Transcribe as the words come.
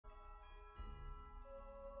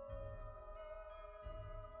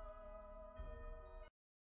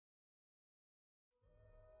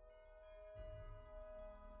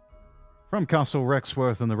From Castle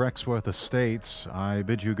Rexworth and the Rexworth Estates, I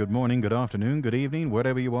bid you good morning, good afternoon, good evening,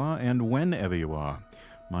 wherever you are and whenever you are.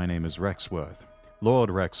 My name is Rexworth, Lord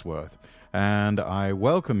Rexworth, and I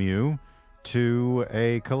welcome you to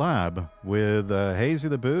a collab with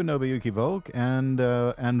HaziTheBoo, NobuyukiVolpe,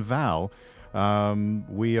 and Val.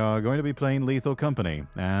 We are going to be playing Lethal Company,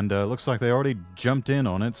 and looks like they already jumped in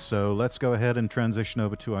on it, so let's go ahead and transition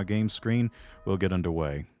over to our game screen. We'll get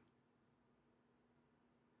underway.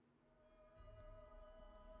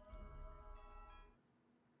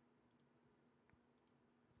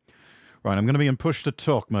 Right, I'm going to be in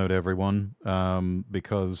push-to-talk mode, everyone,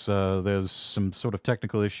 because there's some sort of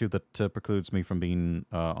technical issue that precludes me from being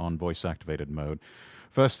on voice-activated mode.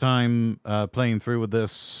 First time playing through with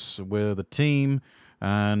this with a team,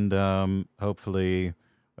 and hopefully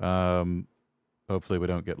we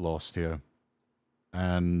don't get lost here.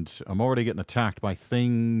 And I'm already getting attacked by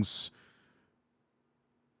things.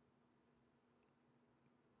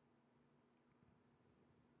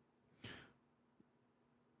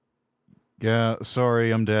 Yeah,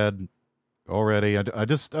 sorry, I'm dead already. I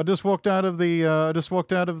just walked out of the out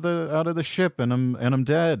of the ship, and I'm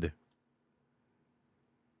dead.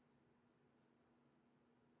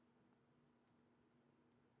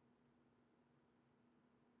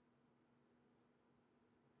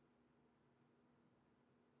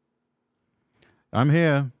 I'm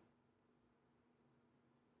here.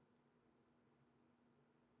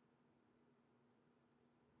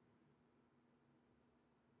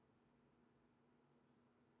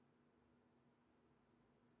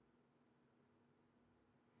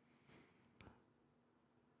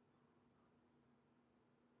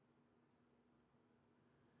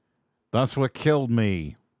 That's what killed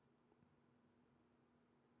me.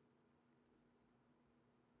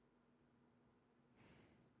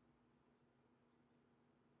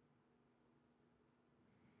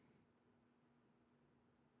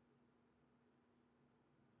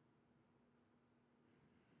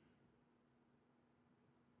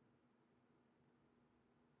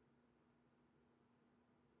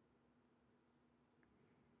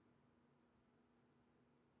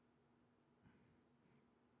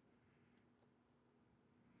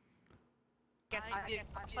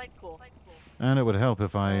 And it would help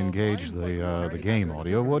if I engaged the game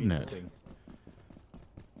audio, wouldn't it? Okay,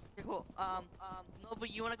 cool. No,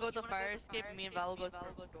 but you wanna go with the fire escape? Me and Val will go to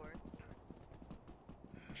the door.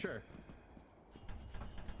 Sure.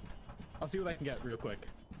 I'll see what I can get real quick.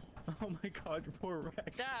 Oh my god, poor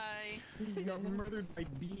Rex. Die! He got murdered by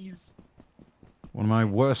bees. One of my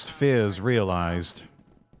worst fears realized.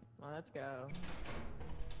 Well, let's go.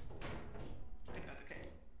 Okay.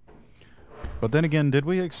 But then again, did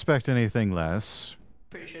we expect anything less?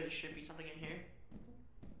 Pretty sure there should be something in here.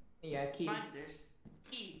 Yeah, key. Mine, there's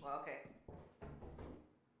key. Well, okay.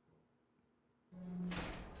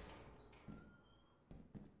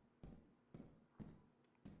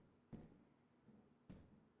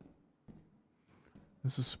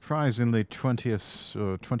 This is surprisingly 20th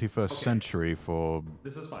or 21st century for...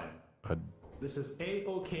 This is fine. This is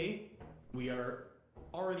A-okay. We are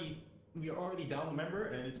already down a member,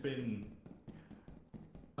 and it's been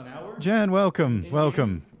an hour. Jan, welcome,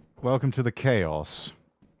 welcome. Welcome to the chaos.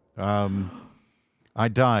 I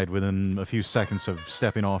died within a few seconds of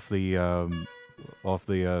stepping off the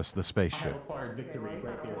spaceship. I acquired victory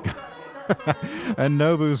right here. And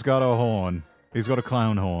Nobu's got a horn. He's got a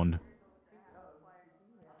clown horn.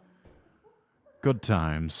 Good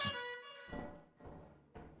times.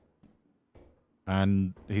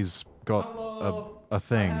 And he's got a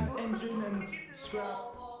thing. Engine and scrap.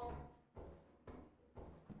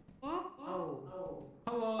 Oh. Hello.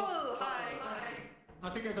 Oh, hi. I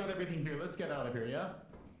think I got everything here. Let's get out of here, yeah?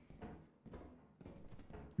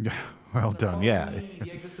 Yeah, well done, yeah.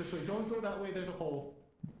 The exit this way. Don't go that way, there's a hole.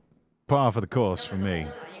 Par for the course for me. I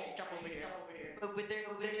used to jump over here. But there's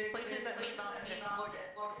places that mean not explored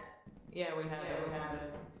yet. Yeah, we have it. We have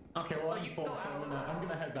it. Okay, well I'm you full, can go so out. I'm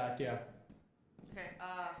gonna head back, yeah. Okay,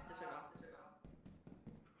 this way now.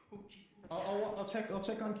 I'll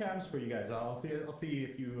check on cams for you guys. I'll see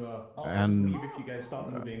if you I'll And, just leave if you guys stop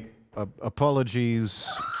moving.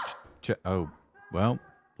 Apologies. Oh, well,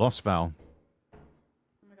 lost Val. Oh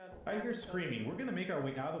my god. I hear screaming. We're gonna make our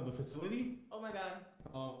way out of the facility. Oh my god.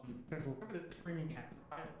 Because wherever the screaming at,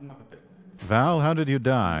 I'm not a Val, how did you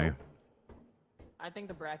die? I think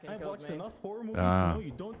the bracken I've killed watched me. enough horror movies to know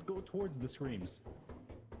you don't go towards the screams.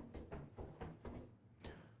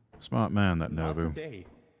 Smart man, that Not Nobu. today.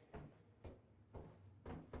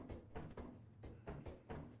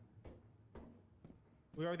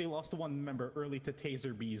 We already lost one member early to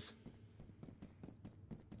taser bees.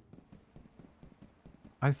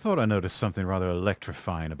 I thought I noticed something rather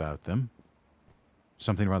electrifying about them.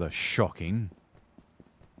 Something rather shocking.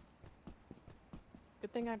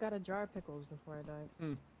 Good thing I got a jar of pickles before I died.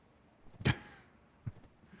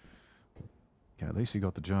 Yeah, at least you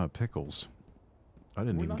got the jar of pickles. I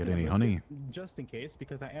didn't We're even not get gonna any risk honey. it, just in case,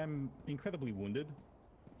 because I am incredibly wounded.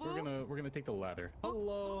 We're gonna take the ladder.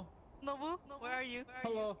 Hello. Nobu, where are you?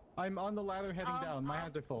 Hello. I'm on the ladder heading down. My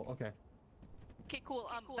hands are full. Okay. Okay, cool.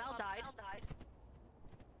 Val died.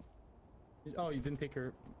 Oh, you didn't take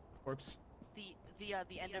her corpse? The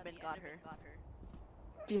Enderman got her.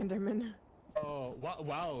 The Enderman. Oh,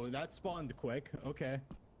 wow, that spawned quick. Okay.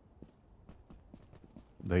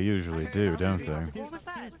 They usually do, don't they? What was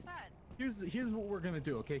that? Here's what we're gonna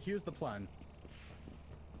do. Okay, here's the plan.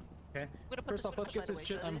 Okay. First off, let's get this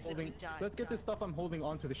shit I'm holding. Let's get this stuff I'm holding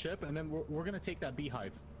onto the ship, and then we're gonna take that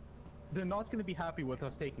beehive. They're not gonna be happy with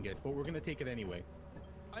us taking it, but we're gonna take it anyway.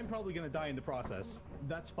 I'm probably gonna die in the process.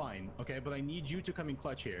 That's fine, okay? But I need you to come in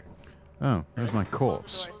clutch here. Oh, there's my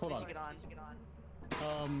corpse. Hold on.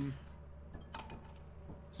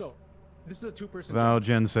 So, this is a two-person.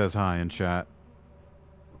 Valjen says hi in chat.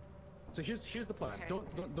 So here's the plan. Okay.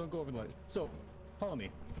 Don't go over the ledge. So, follow me.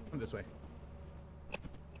 Come this way.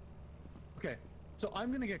 Okay. So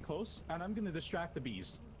I'm gonna get close, and I'm gonna distract the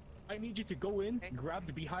bees. I need you to go in, grab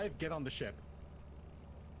the beehive, get on the ship.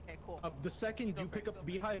 Okay, cool. The second you pick up the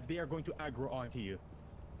beehive, they are going to aggro onto you.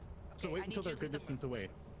 So Okay, wait I until need they're you a to good lead them. distance away.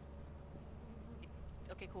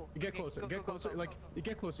 Okay, cool. Get Okay, closer. go, Get go, go, closer. go, Like go. you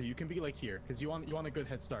get closer. You can be like here, because you want a good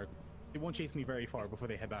head start. They won't chase me very far before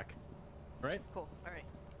they head back. All right? Cool. All right.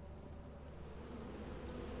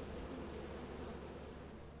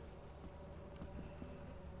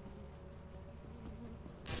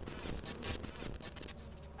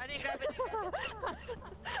 I didn't grab it.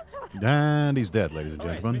 And he's dead, ladies and All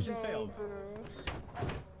right, gentlemen. mission failed.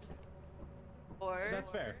 Or That's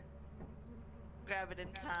fair. grab it in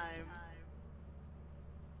time.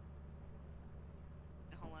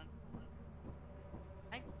 Hold on.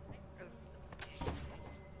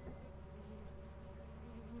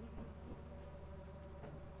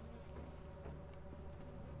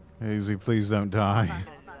 Hazy, please don't die. I'm not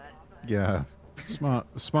gonna do that. Yeah.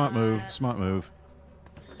 Smart move, smart move.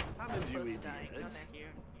 I'm so close to dying. No, thank you.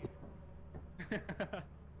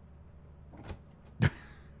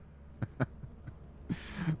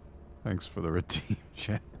 Thanks for the redeem,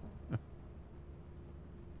 chat.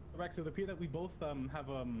 Rex, it would appear that we both have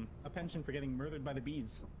a penchant for getting murdered by the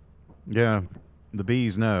bees. Yeah, the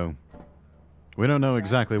bees know. We don't know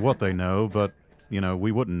exactly what they know, but, you know,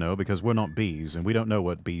 we wouldn't know because we're not bees, and we don't know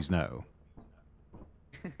what bees know.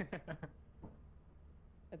 I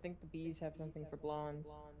think the bees have something for blondes.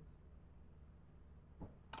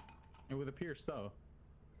 It would appear so.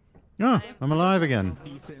 Oh, I'm alive again.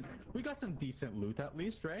 Decent. We got some decent loot at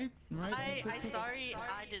least, right? Right? I'm sorry,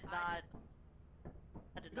 I did not.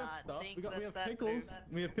 I did We got not stuff. think We have that pickles. through.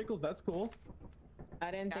 We have pickles. That's cool. I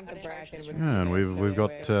didn't think the bracken would. Yeah, and we've got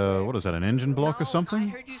what is that? An engine block No, or something? I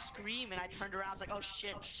heard you scream and I turned around. I was like, oh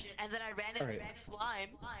shit! And then I ran into Alright. slime.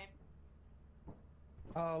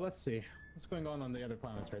 Let's see. What's going on the other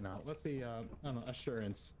planets right now? Let's see. I don't know.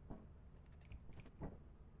 Assurance.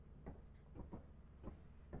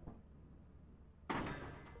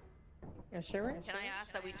 Assurance? Can I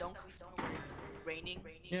ask that we don't? It's raining.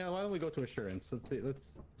 Yeah. Why don't we go to assurance? Let's see.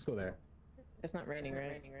 Let's go there. It's not raining,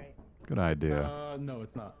 right? Good idea. No,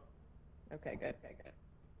 it's not. Okay, good.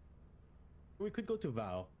 We could go to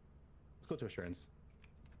Val. Let's go to assurance.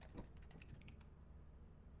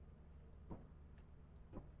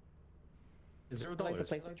 $0. I like the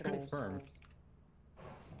place with Confirmed. trolls.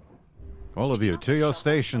 All of you, to your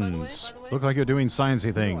stations. Look like you're doing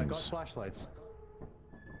sciencey No, I got things. flashlights.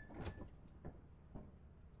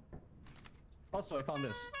 Also, I found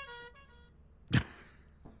this.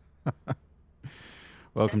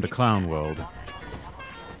 Welcome to Clown World.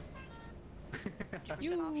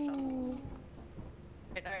 You.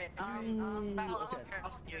 Alright, I'll pair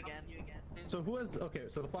off with you again. So who has? Okay,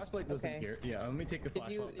 so the flashlight wasn't Okay. here. Yeah, let me take a Did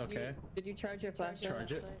you, flashlight. Okay, did you charge your flashlight?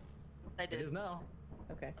 charge it. I It did. is now.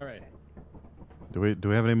 Okay. All right. Do we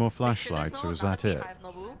have any more Make sure there's flashlights, no or is another that it? beehive,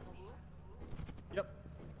 Nobu. Yep.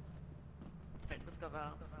 Right, let's go, Val.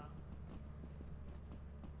 All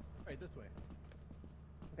right, this way.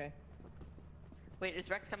 Okay. Wait, is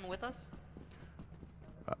Rex coming with us?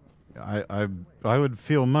 I would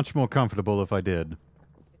feel much more comfortable if I did.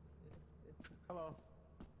 Hello.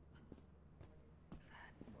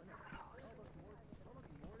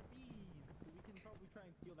 We can probably try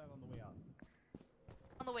and steal that on the way out.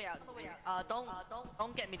 On the way out.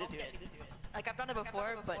 Don't get me to do it. Like I've done it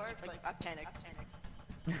before, but like I panicked.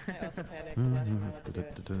 I also panicked and I don't know what to do.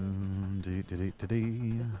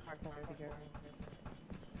 Parkour, be careful.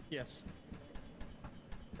 Yes.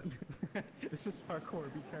 This is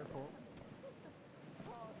parkour, be careful.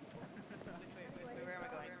 Wait, where am I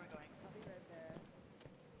going?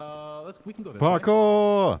 We can go this way.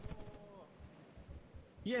 Parkour!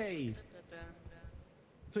 Yay!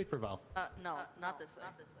 Let's wait for Val. No, not this way.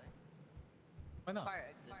 Why not? Fire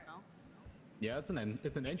exit, no? Yeah, it's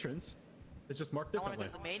an entrance. It's just marked I want to differently.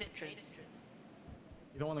 go to the main entrance.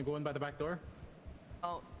 You don't want to go in by the back door?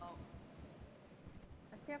 Oh.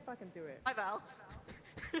 I can't fucking do it. Hi, Val.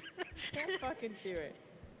 Can't fucking do it.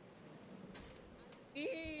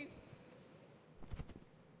 Please.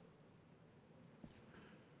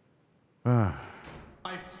 Oh,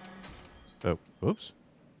 oops.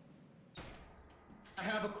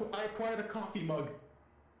 I acquired a coffee mug.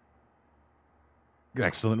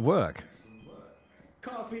 Excellent work.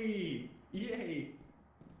 Coffee! Yay!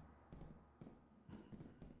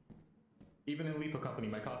 Even in Lipa Company,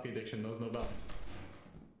 my coffee addiction knows no bounds.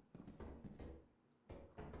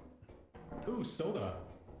 Ooh, soda.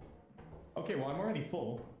 Okay, well, I'm already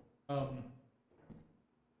full.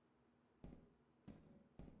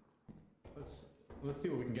 Let's see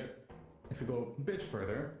what we can get if we go a bit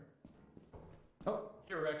further. Oh,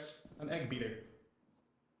 here, Rex, an egg beater.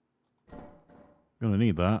 Gonna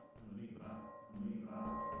need that.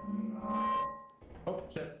 Oh,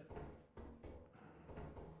 shit.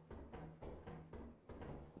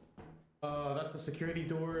 That's a security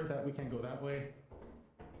door that we can't go that way.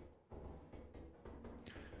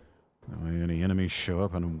 That way any enemies show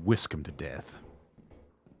up and whisk them to death.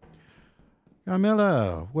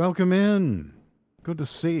 Carmilla, welcome in. Good to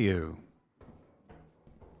see you.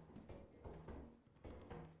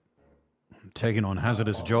 I'm taking on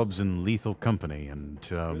hazardous jobs in lethal company, and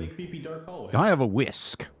Really creepy dark hallway. I have a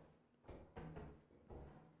whisk.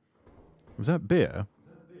 Was that beer?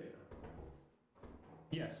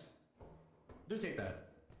 Yes. Do take that.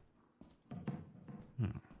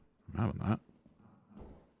 I'm having that.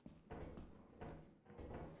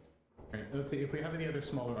 Alright, let's see. If we have any other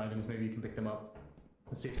smaller items, maybe you can pick them up.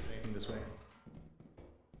 Let's see if there's anything this way.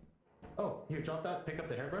 Oh, here, drop that. Pick up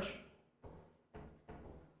the hairbrush.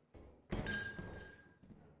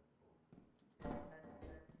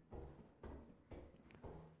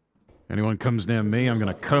 Anyone comes near me, I'm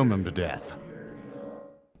gonna comb them to death.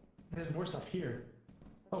 There's more stuff here.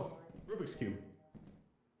 Oh, Rubik's Cube.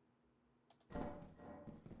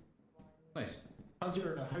 Nice. How are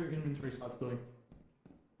your inventory slots going?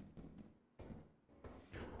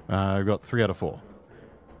 I've got 3 out of 4.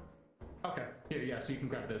 Okay, here, yeah, so you can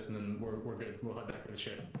grab this and then we're good. We'll head back to the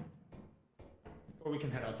ship. Or we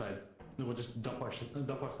can head outside. We'll just dump our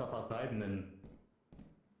stuff outside and then...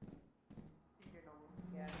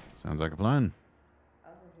 Sounds like a plan.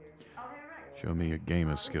 Show me your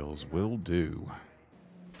gamer skills. Will do.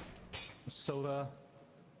 Soda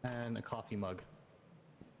and a coffee mug.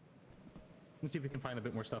 Let's see if we can find a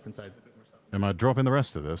bit more stuff inside. Am I dropping the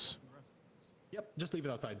rest of this? Yep, just leave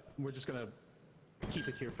it outside. We're just gonna keep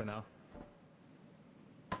it here for now.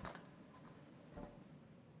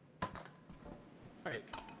 Alright.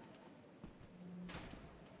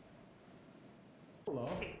 Hello.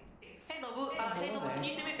 Hey, Nobu, can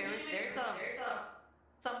you do me a favor? There's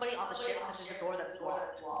somebody on the ship because there's a door that's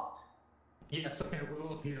locked. Yes, okay,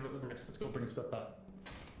 let's go bring stuff up.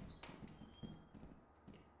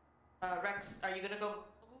 Rex, are you gonna go,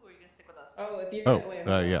 or are you gonna stick with us? Oh, if you're Oh, wait,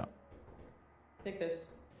 I'm yeah. Take this.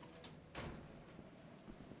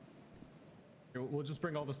 We'll just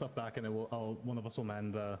bring all the stuff back and then one of us will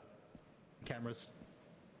man the cameras.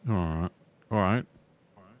 Alright. Alright.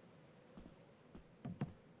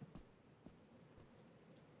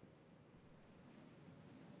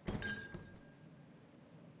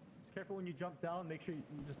 Careful when you jump down, make sure you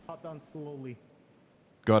just hop down slowly.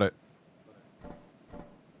 Got it.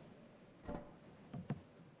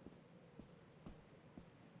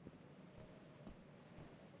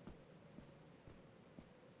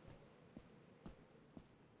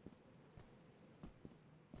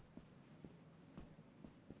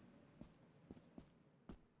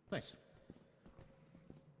 Nice.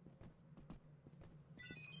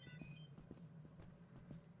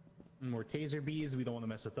 More taser bees, we don't want to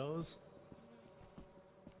mess with those.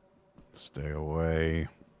 Stay away.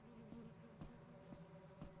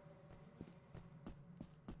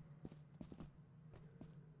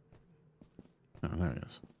 Oh, there he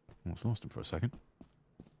is. Almost lost him for a second.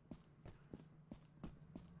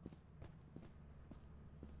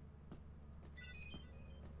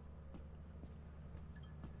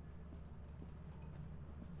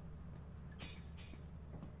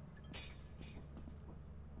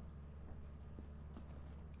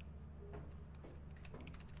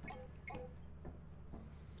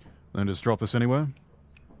 Then just drop this anywhere?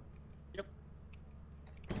 Yep.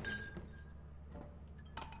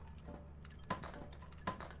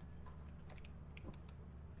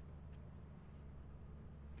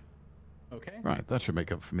 Okay. Right, that should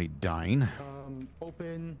make up for me dying.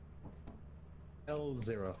 Open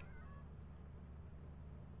L0.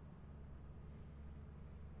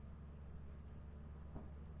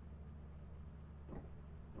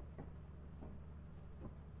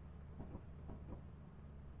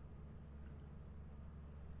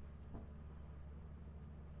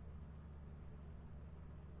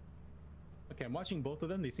 Okay, I'm watching both of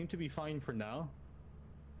them. They seem to be fine for now.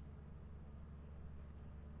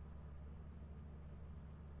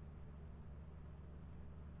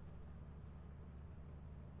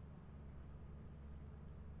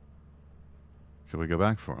 Should we go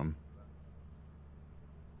back for him?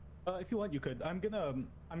 If you want, you could. I'm gonna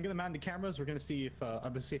man the cameras. We're gonna see if I'm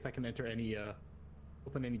gonna see if I can enter any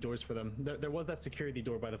open any doors for them. There was that security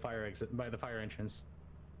door by the fire exit, by the fire entrance.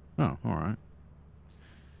 Oh, all right.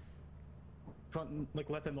 Like,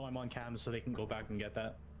 let them know I'm on cam so they can go back and get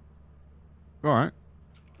that. All right.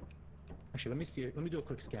 Actually, let me see. Let me do a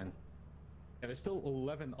quick scan. Yeah, there's still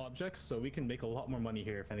 11 objects, so we can make a lot more money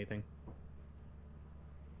here, if anything.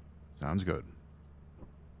 Sounds good.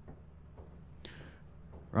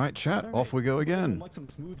 Right, chat. All right. Off we go again. Like some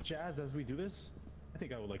smooth jazz as we do this? I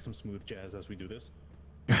think I would like some smooth jazz as we do this.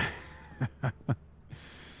 A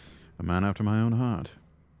man after my own heart.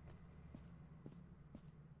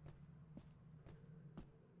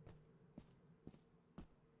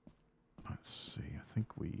 Let's see. I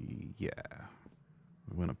think we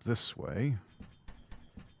went up this way.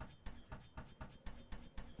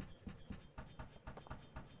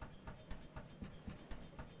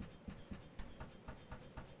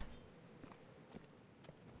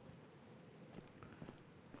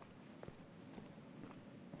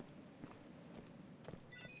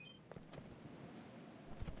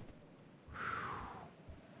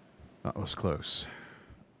 That was close.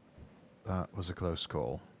 That was a close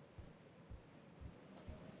call.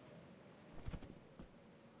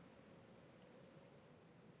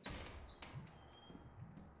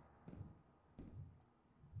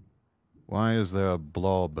 Why is there a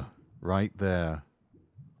blob right there?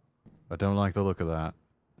 I don't like the look of that.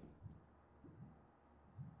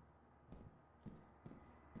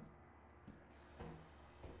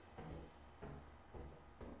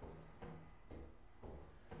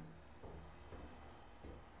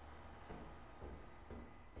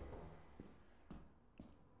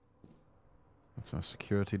 That's our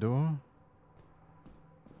security door.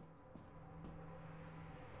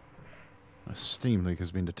 A steam leak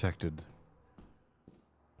has been detected.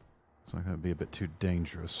 Looks like that would be a bit too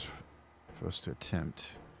dangerous for us to attempt.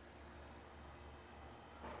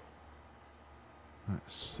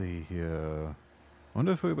 Let's see here. I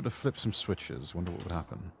wonder if we were able to flip some switches. Wonder what would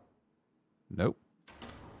happen. Nope.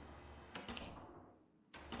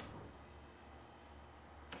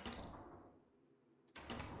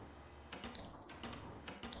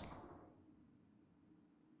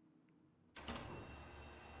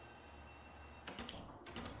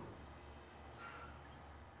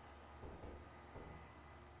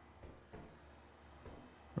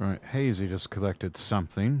 Right, Hazy just collected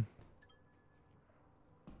something.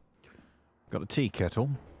 Got a tea kettle.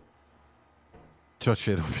 Touch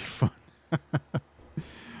it, it'll be fun.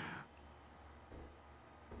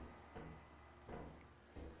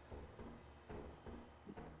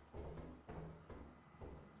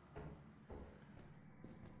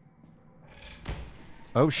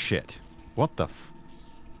 Oh shit. What the f...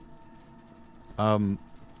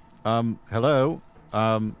 hello?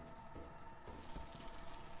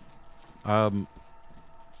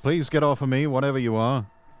 Please get off of me, whatever you are.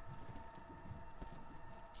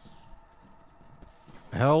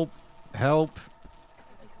 Help. Help.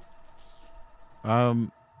 Yeah,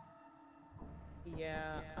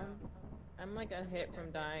 I'm like a hit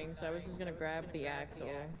from dying, so I was just gonna grab the axle.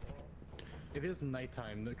 It is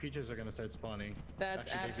nighttime. The creatures are gonna start spawning.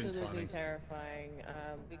 That's Actually, they've been absolutely spawning. terrifying.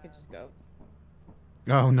 We could just go.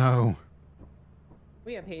 Oh no.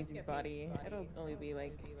 We have Hazy's body. It'll only be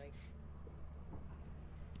like...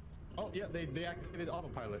 Oh yeah, they activated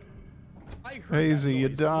autopilot. I heard Hazy, that you noise.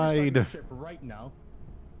 We're starting died. the ship right now.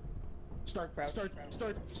 Start. Crouch.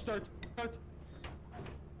 Start.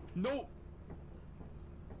 No.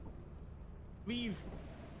 Leave.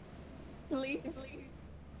 Please.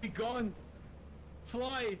 Be gone.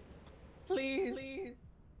 Fly. Please.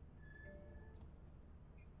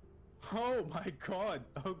 Oh my god.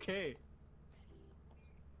 Okay.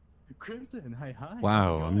 Crimson, hi.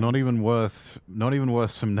 Wow, I'm not even worth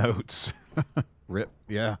some notes. Rip,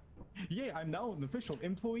 yeah. Yeah, I'm now an official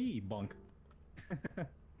employee, bunk.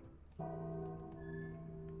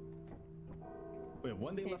 Wait,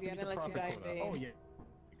 one day left to meet the profit quota. Oh, yeah.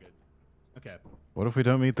 Good. Okay. What if we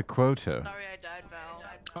don't meet the quota? Sorry, I died,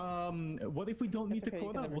 Val. What if we don't meet the okay, you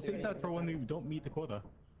can quota? never We'll do save that anything for when with we don't meet the quota.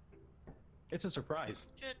 It's a surprise.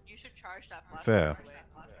 You should charge that flashlight. Fair.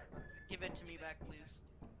 Give it to me back, please.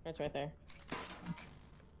 It's right there.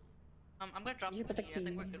 I'm gonna drop You the put key. the I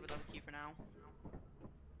think we're key. good without the key for now.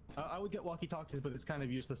 I would get walkie-talkies, but it's kind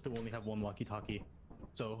of useless to only have one walkie-talkie.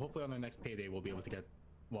 So hopefully on our next payday we'll be able to get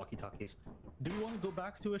walkie-talkies. Do we want to go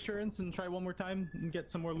back to Assurance and try one more time and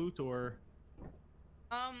get some more loot, or?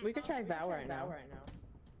 We could try Val right now.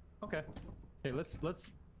 Okay. Okay, let's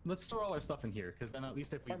store all our stuff in here, because then at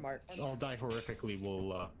least if we Or March. all die horrifically,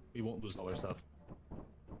 we won't lose all our stuff.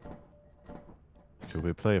 Should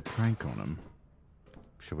we play a prank on him?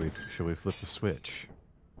 Should we flip the switch?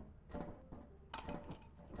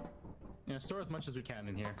 Yeah, store as much as we can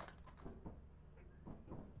in here.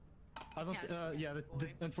 I don't. Yeah.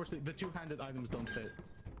 Unfortunately, the two-handed items don't fit,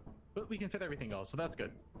 but we can fit everything else, so that's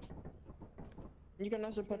good. You can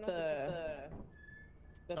also put the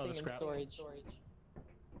the thing in scrap. storage.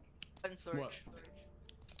 In storage.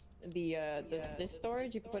 What? This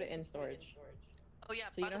storage, you can put it in storage. Oh yeah.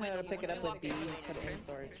 So by you the know way, how to the pick it moment up we with walk B, into the put it in entrance,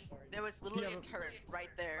 storage. There was literally Yeah, a turret right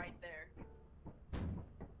there.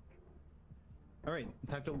 All right,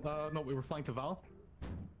 time to. No, we were flying to Val.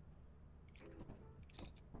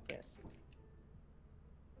 Yes.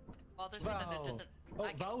 Well, there's that it Val. doesn't. Oh, I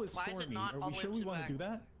can- Val is why is it storming. not Are all we the way sure to we the want back? to do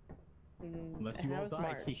that? Unless you all How's die.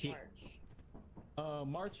 March?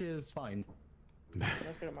 March is fine.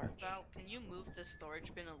 Let's go to March. Val, can you move this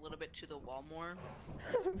storage bin a little bit to the wall more?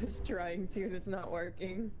 I'm just trying to, and it's not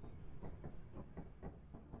working.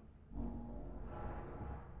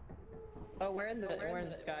 Oh, we're in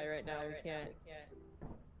the sky right now. We can't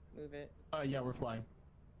move it. Yeah, we're flying.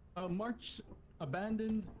 March,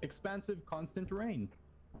 abandoned, expansive, constant rain.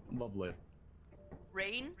 Lovely.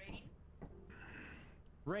 Rain?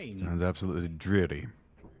 Rain. Sounds absolutely dreary.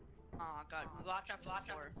 Oh god, watch out for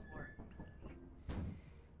the floor.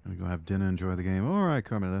 Gonna go have dinner, enjoy the game. All right,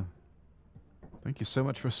 Carmela. Thank you so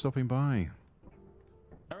much for stopping by.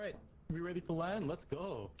 All right, we ready for land? Let's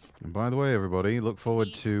go. And by the way, everybody, look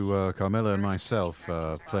forward to Carmela and myself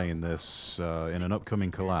playing this in an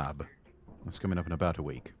upcoming collab. That's coming up in about a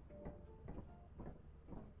week.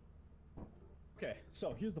 Okay,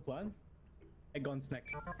 so here's the plan. Egg on snack.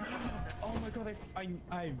 Oh my god,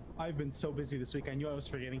 I've been so busy this week. I knew I was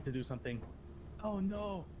forgetting to do something. Oh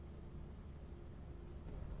no.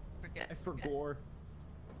 I forgot.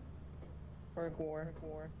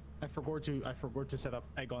 I forgot to set up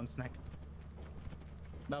egg on snack.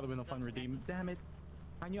 That would have been a fun redeem. Damn it.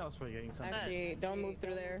 I knew I was forgetting something. Actually, don't move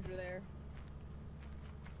through there.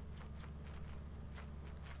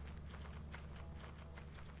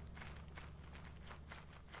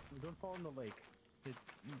 Don't fall in the lake.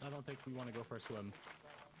 I don't think we want to go for a swim.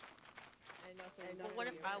 But what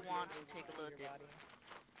if I want to take a little dip?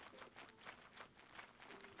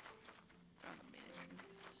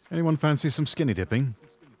 Anyone fancy some skinny dipping?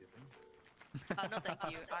 No, thank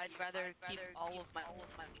you. I'd rather keep all of my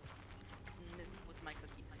with my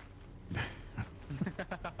cookies.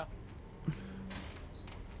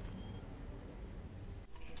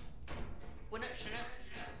 Shouldn't it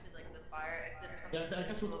to like the fire exit or something? Yeah, I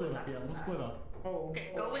guess we'll split up. Yeah, we'll split up. Oh.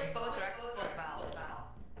 Okay, go with Rex, go with Val.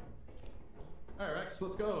 Alright, Rex,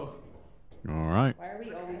 let's go. All right. Why are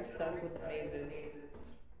we always stuck with the mazes?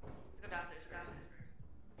 Go downstairs.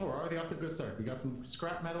 Oh, we're already off to a good start. We got some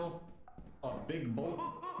scrap metal, a big bolt.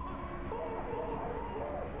 Let's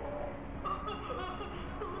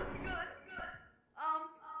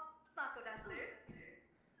not go downstairs.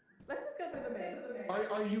 Let's just go through the maze.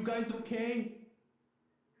 Are you guys okay?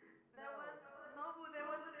 There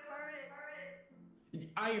was a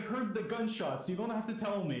turret. I heard the gunshots. You don't have to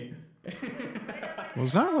tell me.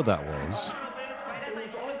 Was that what that was? It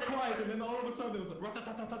was all quiet, and then all of a sudden it was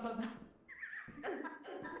rat-tat-tat-tat-tat.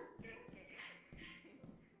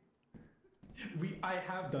 I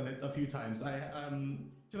have done it a few times.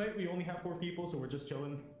 Tonight we only have 4 people, so we're just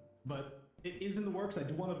chilling. But it is in the works. I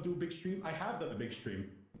do want to do a big stream. I have done a big stream,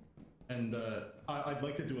 and I'd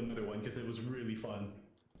like to do another one because it was really fun.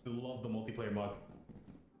 I love the multiplayer mod.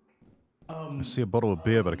 I see a bottle of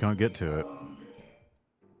beer, but I can't get to it.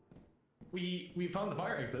 We found the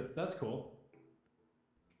fire exit. That's cool.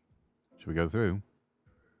 Should we go through?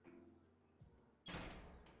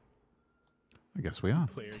 I guess we are.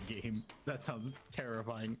 Player game. That sounds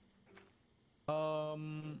terrifying.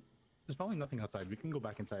 There's probably nothing outside. We can go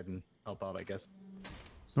back inside and help out, I guess.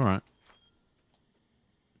 All right.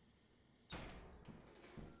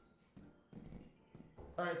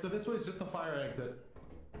 Alright, so this was just a fire exit.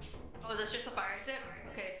 Oh, that's just the fire exit?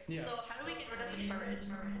 Okay. Yeah. So how do we get rid of the turret?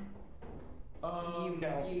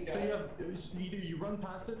 So you have either you run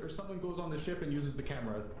past it or someone goes on the ship and uses the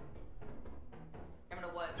camera. Camera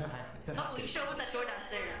what? To hack Oh, you it. show with that door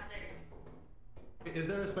downstairs. Is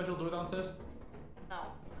there a special door downstairs? No,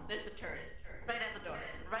 there's the turret. Right at the door.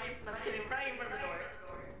 Right in front of the door.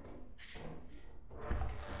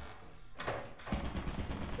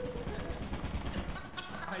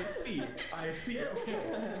 I see. Okay.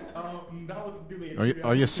 That was really.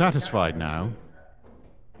 Are you satisfied now?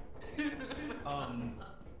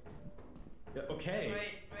 Yeah, okay. Right.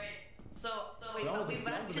 So wait, That was we a- that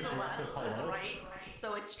went was to an the left, aggressive to the hello. right.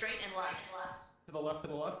 So it's straight and left. To the left, to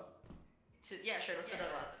the left. Yeah, sure. Let's go to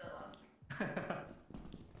the left.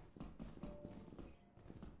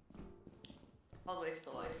 All the way to the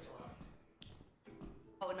left.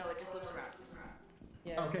 Oh no, it just loops around.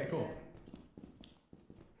 Yeah. Okay, cool.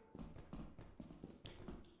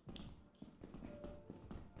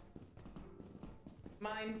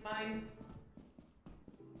 Mine.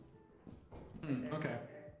 Okay.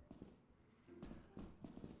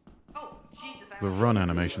 Oh, Jesus. The run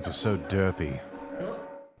animations are so derpy. Well,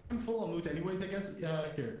 I'm full on loot anyways, I guess.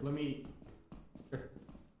 Here, let me... Here.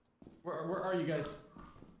 Where are you guys?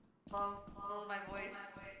 Hello, my voice.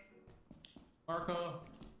 Marco?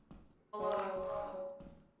 Hello.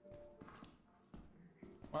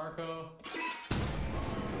 Marco?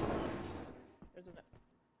 There's an.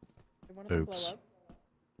 Did one of them blow Oops. up?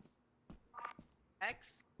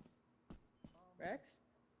 X. Rex?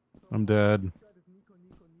 I'm dead.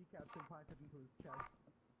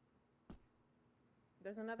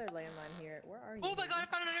 There's another landmine here. Where are you? Oh my god, I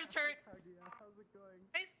found another turret. How's it going?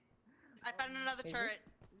 Guys, I found another Is it? turret.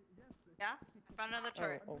 Yeah, I found another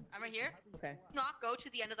turret. Oh. I'm right here. Okay. Not go to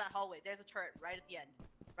the end of that hallway. There's a turret right at the end.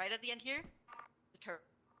 Right at the end here. The turret.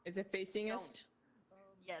 Is it facing us? Don't.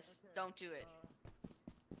 Yes, don't do it.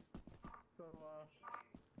 So,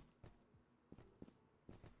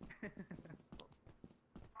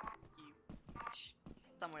 Shh.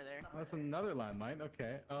 Somewhere there. that's another landmine.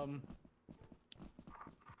 Okay.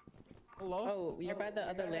 Hello? Oh, you're by the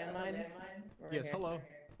other landmine? We're Yes, here. hello.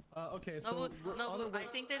 Okay, so I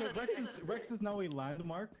think there's so a- Rex is now a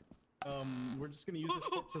landmark. We're just gonna use this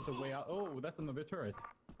corpse as a way out. Oh, that's another turret.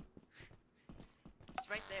 It's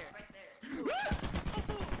right there.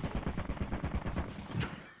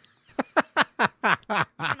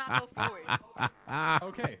 Do not go forward.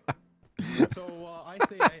 Okay. So I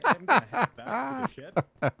say I'm gonna head back to the ship.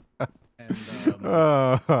 And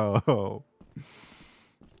Oh.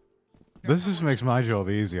 This just makes my job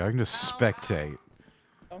easy. I can just spectate.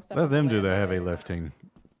 Don't step Let on them the do the landmine. heavy lifting.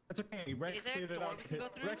 it's okay. Rex Is there a cleared it door out. we can go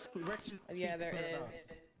through? Rex just Yeah, there cleared it out. is.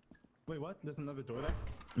 Wait, what? There's another door there?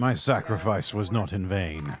 My sacrifice was not in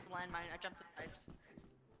vain. That's the landmine. I jumped the pipes.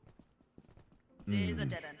 It is a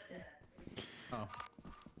dead end. Oh.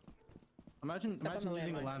 Imagine Step on the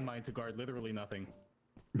using a landmine. landmine to guard literally nothing.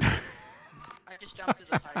 I just jumped through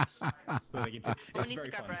the pipes. So they can Oh, we it's need to very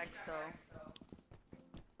grab fun. Rex though.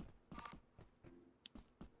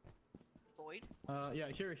 Void. Yeah,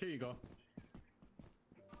 here you go.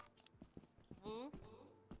 Woo.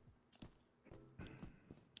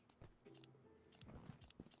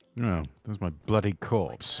 Oh, there's my bloody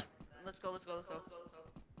corpse. Let's go.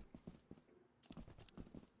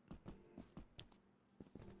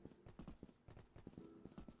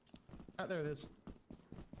 Ah, there it is.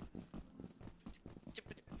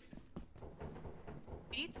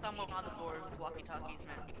 We need someone on the board with walkie-talkies,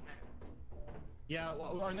 man. Yeah,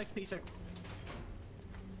 well, our next paycheck.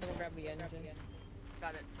 I'm gonna grab the engine.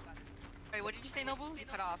 Got it. Wait, what did you say, Nobu? You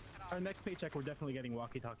cut off. Our next paycheck, we're definitely getting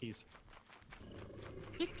walkie-talkies.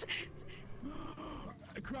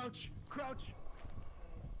 Crouch! Crouch!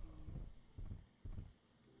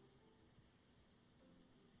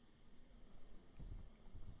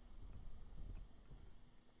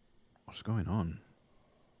 What's going on?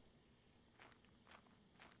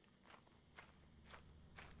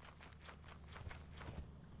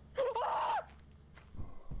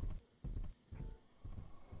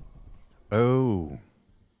 Oh.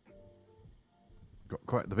 Got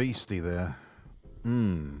quite the beastie there.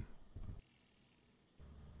 Hmm.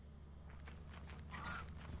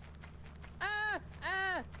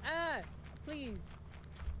 Please.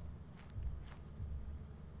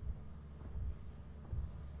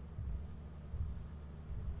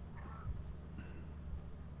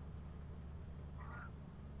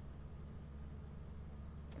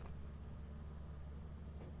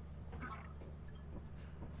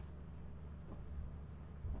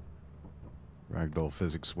 Ragdoll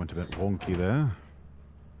physics went a bit wonky there.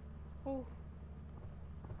 Oh.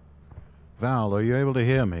 Val, are you able to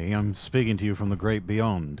hear me? I'm speaking to you from the great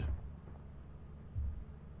beyond.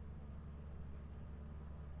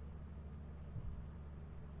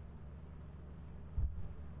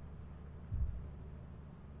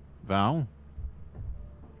 Val?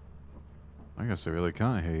 I guess I really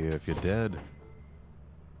can't hear you if you're dead.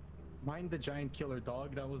 Mind the giant killer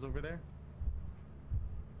dog that was over there?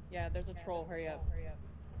 Yeah, there's a troll. Hurry up.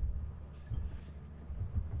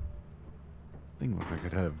 Thing looked like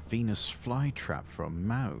it had a Venus flytrap for a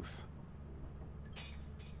mouth.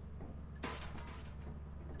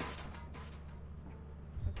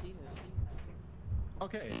 Oh, Jesus.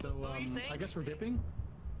 Okay, so I guess we're dipping?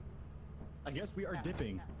 I guess we are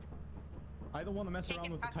dipping. I don't want to mess around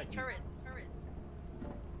with the Titan. Turrets.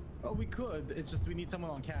 Oh, we could. It's just we need someone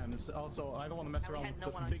on cams. Also, I don't want to mess around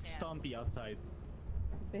with the big stompy outside.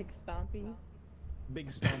 Big stompy? Big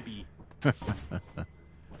stompy.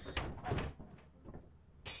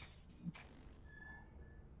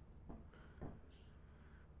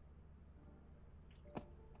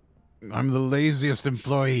 I'm the laziest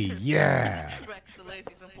employee. Yeah. Rex, the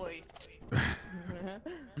laziest employee.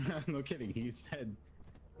 No kidding, he's dead.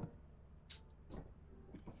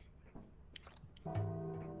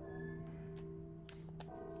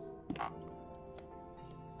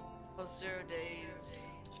 Oh, 0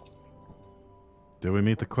 days. Did we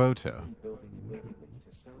meet the quota?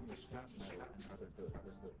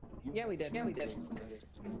 Yeah, we did. Yeah,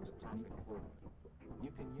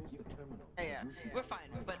 we're fine,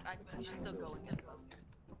 but we should still go and get some.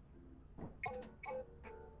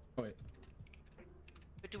 Oh, wait.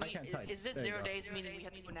 But do we? Is it 0 days, meaning we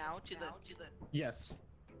have to go now to the? Yes.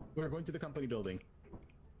 We're going to the company building.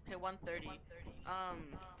 Okay, 1:30.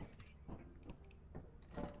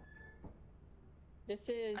 This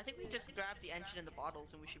is... I think we just grab the engine and the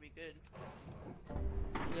bottles and we should be good.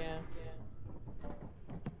 Yeah.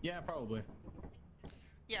 Yeah, probably.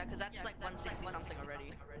 Yeah, because that's like 160 something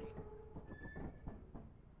already.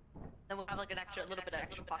 Then we'll have like a little bit of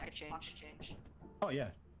extra pocket change. Oh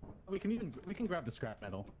yeah. We can grab the scrap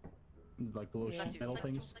metal. Like the little sheet metal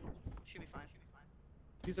things. Should be fine.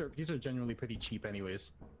 These are generally pretty cheap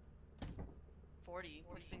anyways. 40.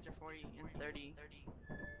 These things are 40 and 30.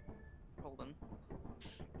 Hold on.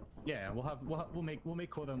 Yeah, we'll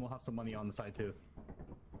make quota and we'll have some money on the side too.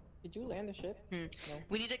 Did you land the ship? No.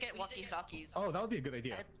 We need to get walkie-talkies. Oh, that would be a good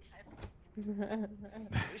idea.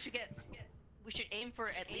 We should aim for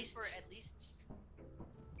at least.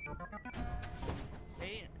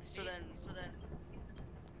 Okay, so then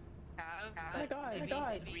have maybe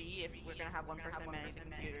 3 if we're gonna have one person manage the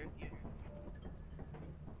computer.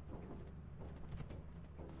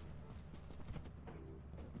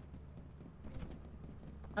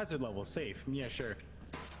 Hazard level safe. Yeah, sure.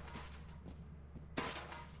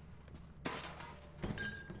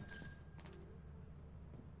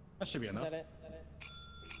 That should be enough. Is that it?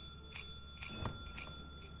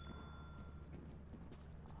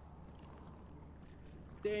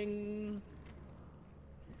 Ding.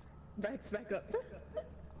 Back up. There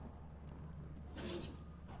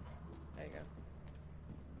you go.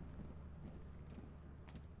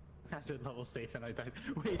 Hazard level safe and I died.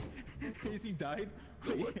 Wait, Hazy died?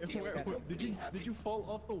 Wait, where, did you fall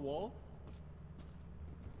off the wall?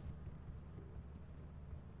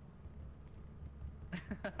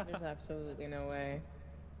 There's absolutely no way.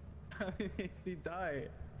 How did Hazy die?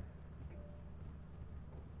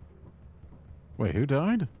 Wait, who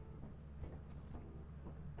died?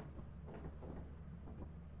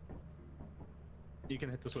 You can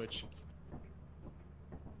hit the switch.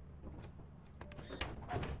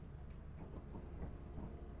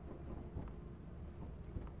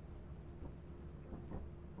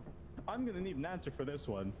 I'm gonna need an answer for this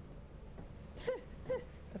one.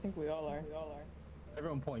 I think we all are.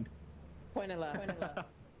 Everyone point. Point and left.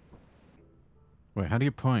 Wait, how do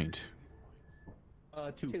you point?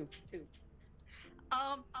 Two. Two.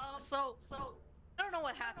 So I don't know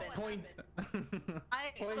what happened. Point.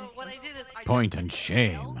 So what I did is I Point and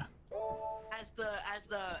shame. as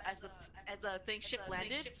the thing ship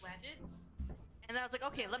landed, and I was like,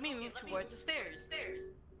 okay, let me move towards the stairs,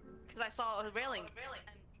 because I saw a railing,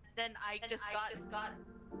 and then I just got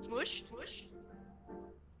smushed.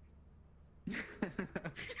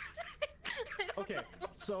 Okay,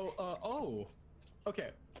 so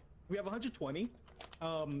okay, we have 120.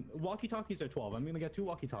 Walkie-talkies are 12. I'm gonna get 2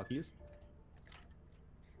 walkie-talkies.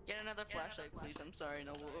 Get another flashlight, please. I'm sorry,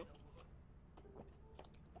 Noble.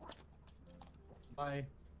 Bye.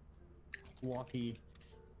 Walkie.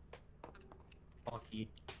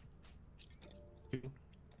 2.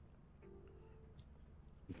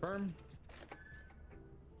 Confirm.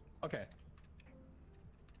 Okay.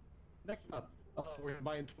 Next up, we're gonna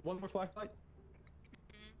buy one more flashlight.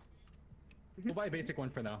 We'll buy a basic one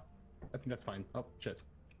for now. I think that's fine. Oh, shit.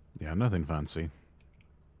 Yeah, nothing fancy.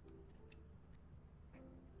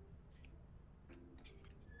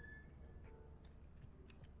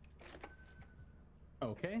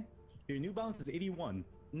 Okay. Your new balance is 81.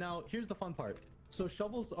 Now, here's the fun part. So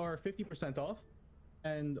shovels are 50% off,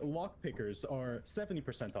 and lock pickers are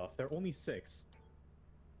 70% off. They're only 6.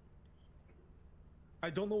 I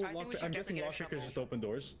don't know what lock. I'm guessing lock pickers just open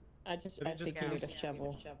doors. I think you need a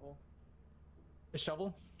shovel. A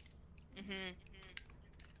shovel? Mhm.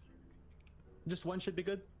 Just one should be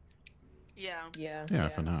good. Yeah. Yeah,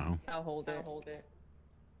 for now. I'll hold it.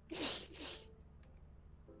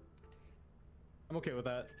 I'm okay with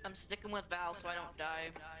that. I'm sticking with Val so I don't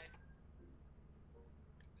die.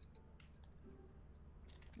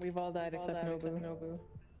 We've all died except Nobu.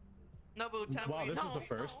 Nobu, tell Wow, me. this No. is a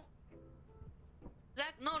first.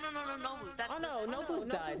 Zach, no. That, Oh no, Nobu's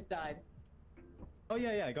died. Oh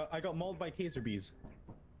yeah, I got mauled by taser bees.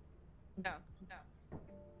 Yeah.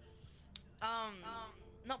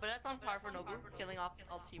 No, but that's on par for Nobu, killing off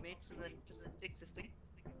all teammates and then just existing.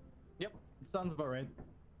 Yep, sounds about right.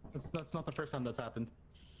 That's not the first time that's happened.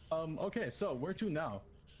 Okay, so where to now?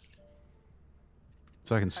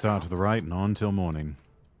 Second star to the right and on till morning.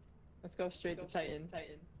 Let's go straight to Titan.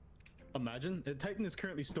 Imagine Titan is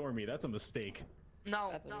currently stormy. That's a mistake. No,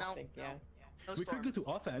 That's a mistake, yeah. No We storm. could go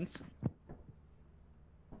to offense.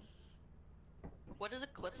 What does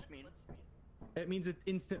eclipse mean? It means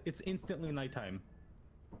it's instantly nighttime.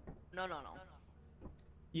 No.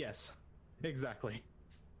 Yes, exactly.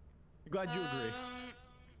 Glad you agree.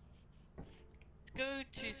 Let's go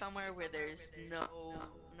to somewhere where there's no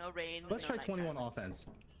rain. Let's no try nighttime. 21 offense.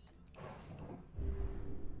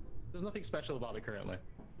 There's nothing special about it currently.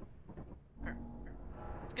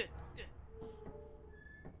 It's good.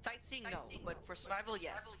 Sightseeing, no, but for survival,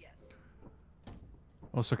 yes.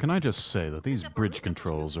 Also, can I just say that these bridge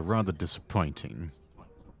controls are rather disappointing?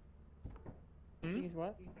 These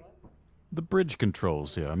what? The bridge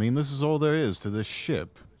controls here. I mean, this is all there is to this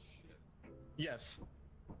ship. Yes.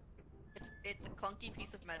 It's a clunky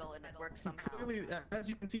piece of metal and it works somehow. Clearly, as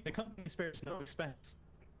you can see, the company spares no expense.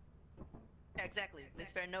 Yeah, exactly. They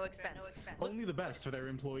spare no expense. Only the best for their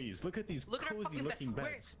employees. Look at these Look at our fucking cozy-looking bed.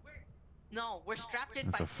 beds. No, we're strapped in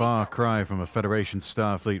It's by a far seatbelts. cry from a Federation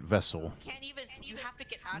Starfleet vessel. Can't even. You have to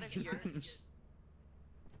get out of here.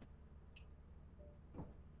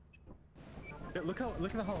 Yeah, look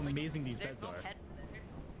at how amazing these There's beds no are. head.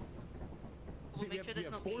 See, We'll make sure we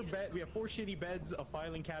there's have no four bees. we have 4 shitty beds, a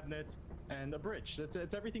filing cabinet, and a bridge.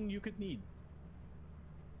 That's everything you could need.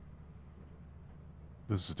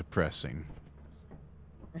 This is depressing.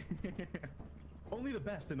 Only the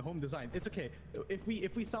best in home design. It's okay.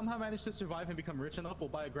 If we somehow manage to survive and become rich enough, we'll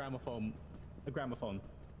buy a gramophone.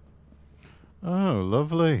 Oh,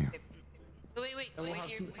 lovely. Wait. And we'll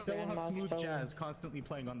have, smooth jazz constantly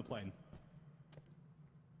playing on the plane.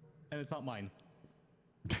 And it's not mine.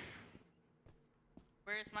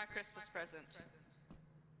 Where's my Christmas present?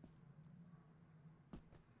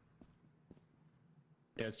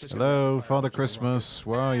 Yeah, it's just. Hello, Father Christmas.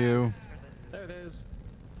 Where are you? There it is.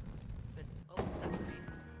 Oh, sesame.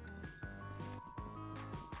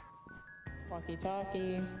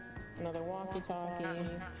 Walkie-talkie. Another walkie-talkie.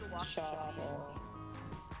 Shovel.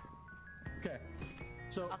 Okay.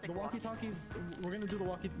 So I'll take the a walkie. walkie-talkies, we're gonna do the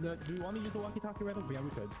walkie. Do you want to use the walkie-talkie right away? Yeah, we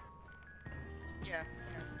could. Yeah.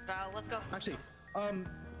 Let's go. Actually,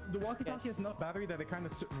 the walkie-talkie has enough battery that it kind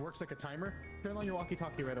of works like a timer. Turn on your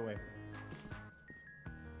walkie-talkie right away.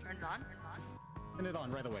 Turn it on. Turn it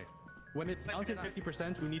on right away. When it's down to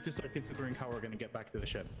 50%, we need to start considering how we're gonna get back to the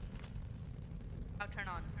ship. Oh, turn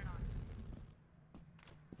on.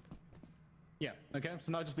 Yeah. Okay.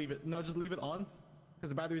 So now just leave it. No, just leave it on, because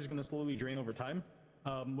the battery is gonna slowly drain over time.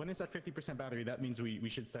 When it's at 50% battery, that means we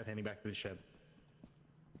should start heading back to the ship.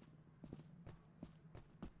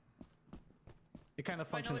 It kind of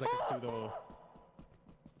functions like a pseudo.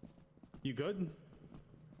 You good?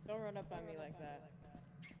 Don't run up on me like that.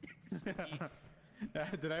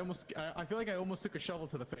 Did I almost? I feel like I almost took a shovel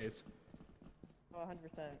to the face. Oh,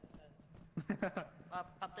 100%.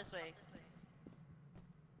 Up this way.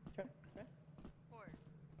 Try. Forward.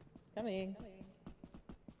 Coming.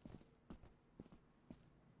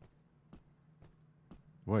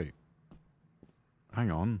 Wait.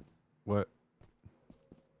 Hang on. What?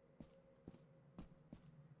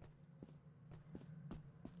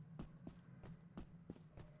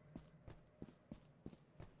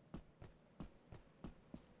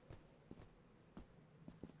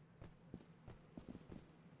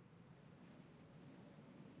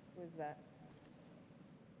 Who's that?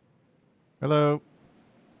 Hello.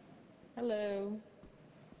 Hello.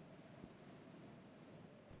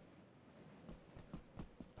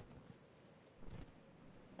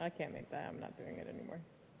 I can't make that. I'm not doing it anymore.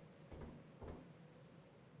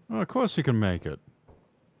 Oh, of course you can make it.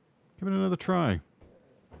 Give it another try.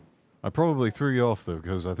 I probably threw you off, though,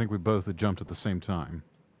 because I think we both had jumped at the same time.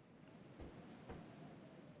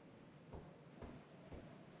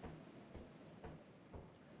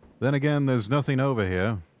 Then again, there's nothing over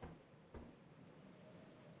here.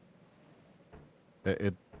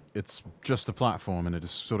 It's just a platform, and it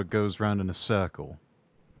just sort of goes round in a circle.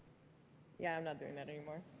 Yeah, I'm not doing that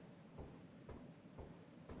anymore.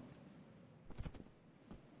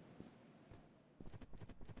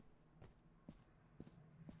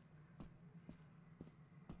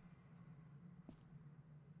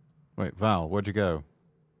 Wait, Val, where'd you go?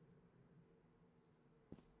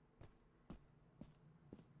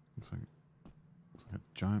 Looks like a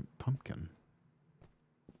giant pumpkin.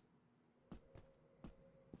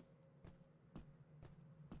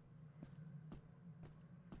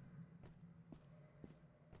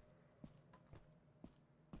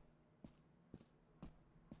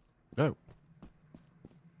 Oh.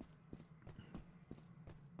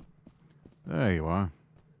 There you are.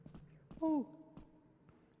 Ooh.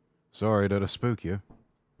 Sorry, did I spook you?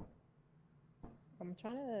 I'm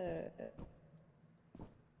trying to...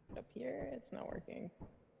 Up here, it's not working.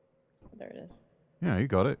 There it is. Yeah, you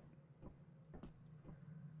got it.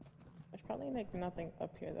 There's probably like nothing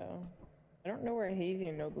up here though. I don't know where Hazy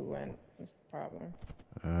and Nobu went. That's the problem.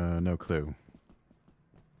 No clue.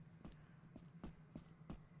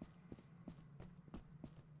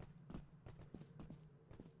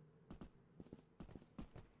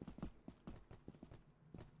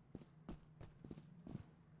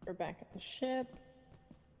 We're back at the ship.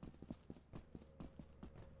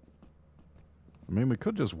 I mean, we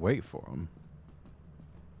could just wait for them.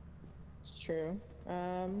 It's true.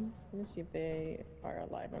 Let me see if they are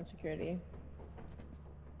alive on security.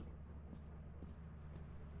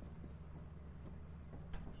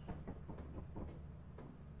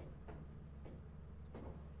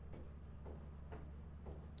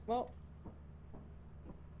 Well,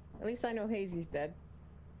 at least I know Hazy's dead.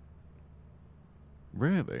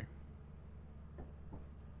 Really?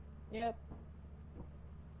 Yep.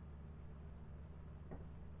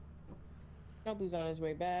 Nobu's on his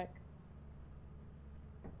way back.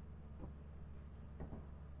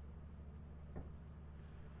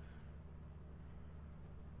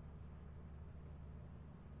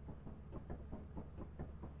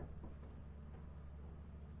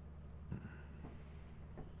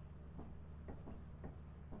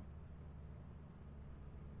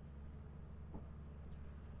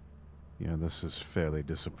 Yeah, this is fairly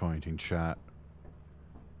disappointing, chat.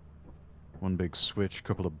 One big switch,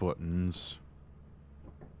 couple of buttons,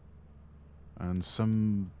 and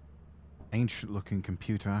some ancient-looking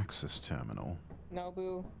computer access terminal.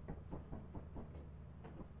 Nobu.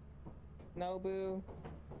 Nobu.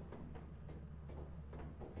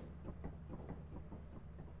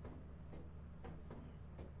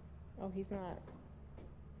 Oh, he's not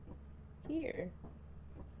here.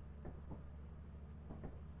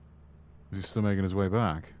 Is he still making his way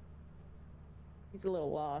back? He's a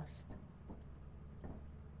little lost.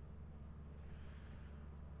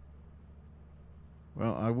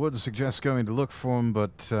 Well, I would suggest going to look for him,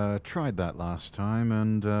 but tried that last time,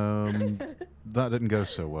 and that didn't go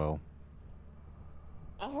so well.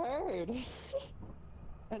 I heard.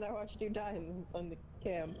 And I watched you die on the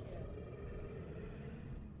cam.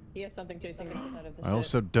 He has something chasing him outside of the I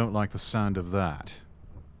also ship. don't like the sound of that.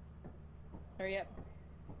 Hurry up.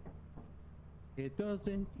 It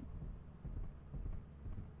doesn't.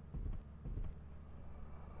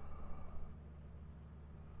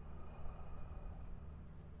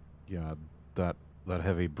 Yeah, that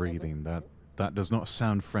heavy breathing, that does not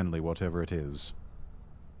sound friendly, whatever it is.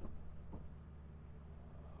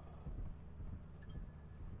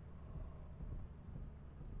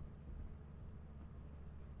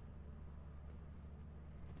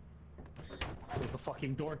 Close the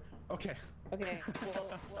fucking door. Okay. Okay,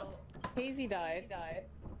 well, Hazy died.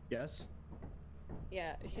 Yes.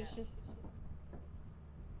 Yeah, she's just...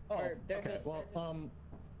 Oh, Or they're okay. just- Well,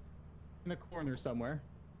 in the corner somewhere.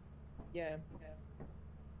 Yeah.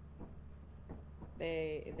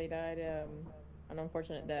 They died an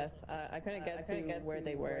unfortunate death. I couldn't get to where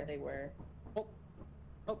they were. Oh,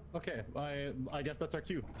 okay. I guess that's our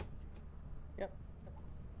cue. Yep.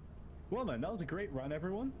 Well then, that was a great run,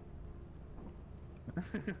 everyone.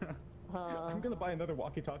 I'm gonna buy another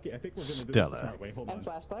walkie-talkie. I think we're gonna do this the Stella. smart way. Hold on. And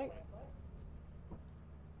flashlight?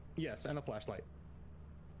 Yes, and a flashlight.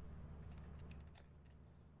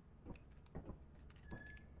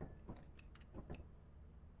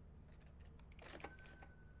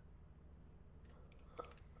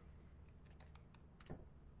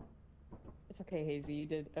 It's okay, Hazy. You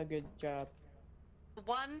did a good job. The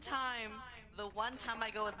one time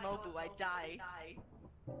I go with Nobu, I die.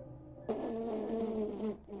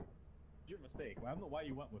 Your mistake. Well, I don't know why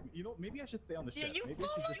you went with me. You know, maybe I should stay on the Yeah, ship. you Maybe I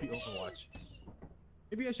should just be followed me! Overwatch.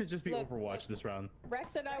 Maybe I should just be Look, Overwatch this round.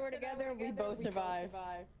 Rex and I were together and we both survived.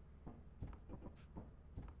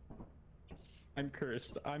 I'm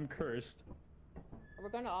cursed. I'm cursed. Are we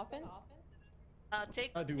going to offense?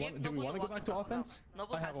 Do we want to go back to offense?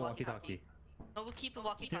 Nobu I have has a walkie-talkie. Nobu, keep a Here,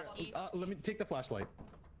 walkie-talkie. let me take the flashlight.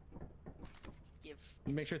 Give.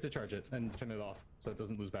 Make sure to charge it and turn it off so it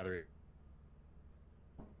doesn't lose battery.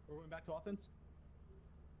 We're going back to offense?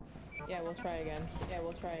 Yeah, we'll try again.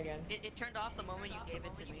 It turned off the moment you gave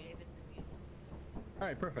it to me.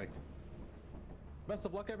 Alright, perfect. Best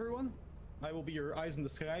of luck, everyone. I will be your eyes in the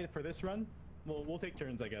sky for this run. We'll take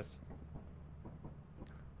turns, I guess.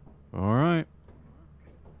 All right.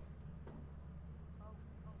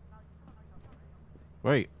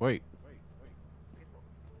 Wait.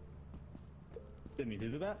 Didn't mean to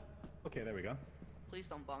do that. Okay, there we go. Please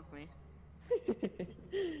don't bonk me.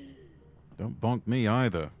 Don't bonk me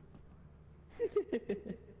either.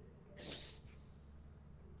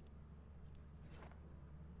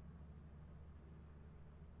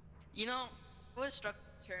 You know, I was struck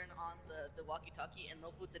turn on the walkie-talkie and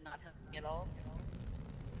Nobu did not help me at all.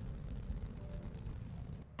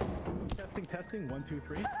 Testing, 1, 2,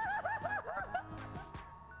 3.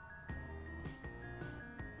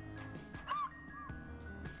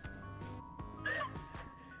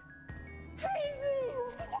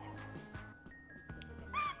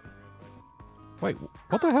 Wait,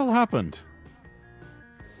 what the hell happened?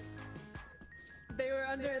 They were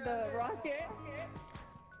under the rocket.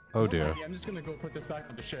 Oh dear. I'm just gonna go put this back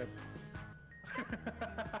on the ship.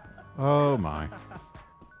 Oh my.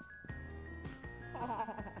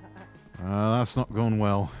 That's not going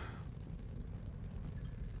well.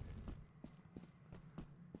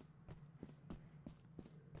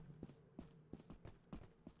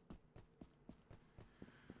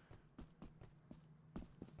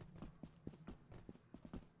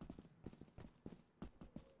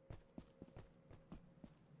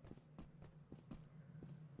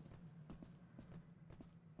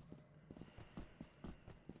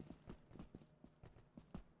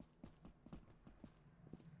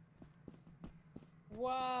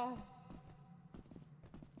 Wow.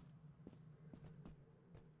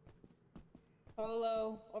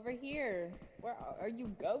 Polo, over here. Where are you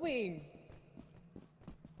going?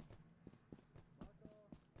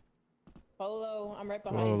 Polo, I'm right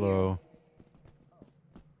behind you. Polo.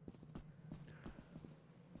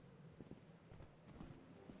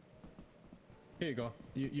 Here you go.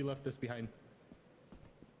 You left this behind.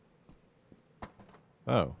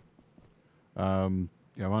 Oh.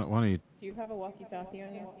 Yeah, why don't you... Do you have a walkie-talkie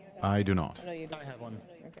on you? I do not. Oh, no, you don't. I have one.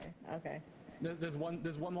 Okay. There's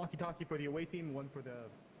one walkie-talkie for the away team, one for the...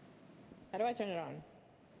 How do I turn it on?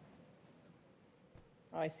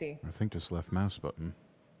 Oh, I see. I think just left mouse button.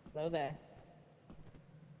 Hello there.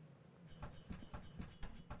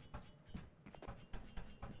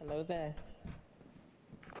 Hello there.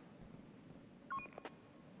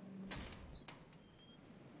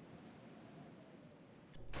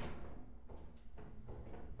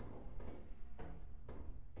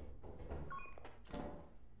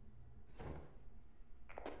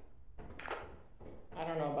 I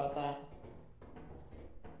don't know about that.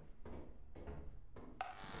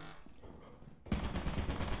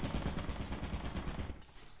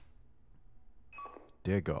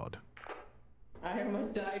 Dear God. I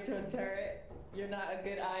almost died to a turret. You're not a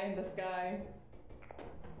good eye in the sky.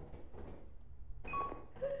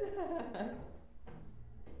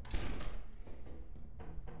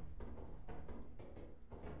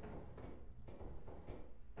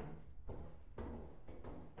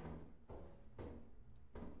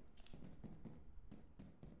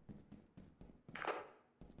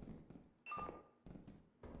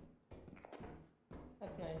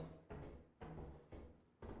 That's nice.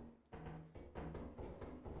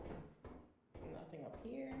 Nothing up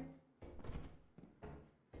here.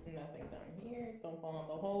 Nothing down here. Don't fall in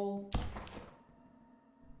the hole.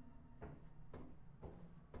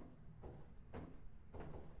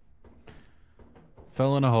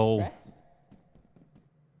 Fell in a hole. Rex?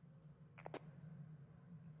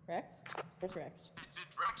 Rex? Where's Rex?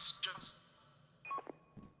 Rex just...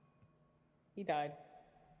 He died.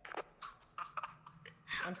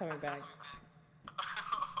 I'm coming back.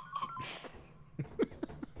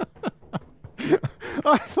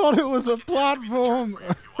 I thought it was a platform. You've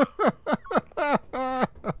got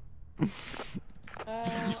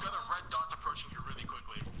a red dot approaching you really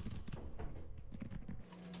quickly.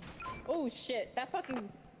 Oh shit! That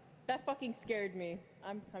fucking scared me.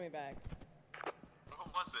 I'm coming back. What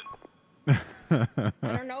was it?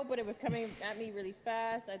 I don't know, but it was coming at me really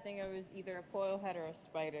fast. I think it was either a coil head or a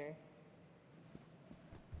spider.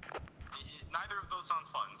 Neither of those sound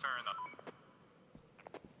fun. Fair enough.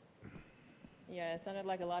 Yeah, it sounded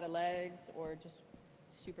like a lot of legs or just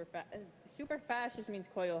super fast. Super fast just means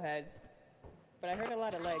coil head. But I heard a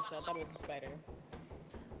lot of legs, so I thought it was a spider.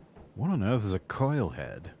 What on earth is a coil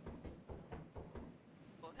head?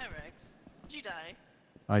 Well, hey Rex, did you die?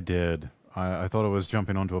 I did. I thought I was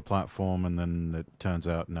jumping onto a platform, and then it turns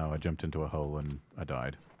out, no, I jumped into a hole and I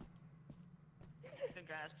died.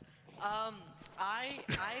 Congrats. I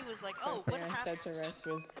was like, oh, First what thing I happened? said to Rex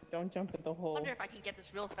was, "Don't jump in the I hole." wonder if I can get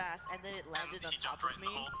this real fast, and then it landed on You top jumped of right in me.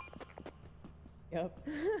 the hole.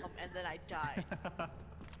 Yep. And then I died.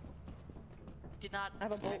 Did not. I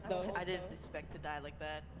have a bolt, though. I didn't expect to die like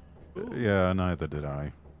that. Yeah, neither did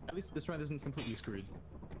I. At least this round isn't completely screwed.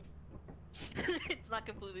 It's not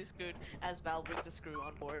completely screwed, as Val brings a screw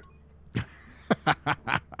on board.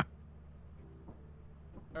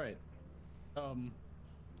 Alright.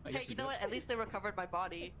 I guess Hey, you know what? At least they recovered my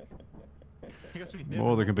body. I guess we did.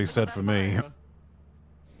 More than can be said for me.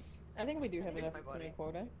 I think we do have Fix enough my to body.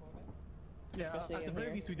 quota. Yeah, Especially at the in very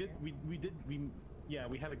here. least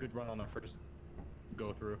we had a good run on our first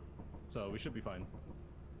go through. So we should be fine.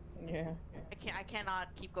 Yeah. I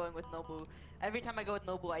cannot keep going with Nobu. Every time I go with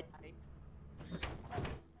Nobu, I die.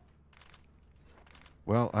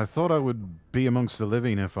 Well, I thought I would be amongst the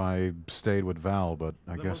living if I stayed with Val, but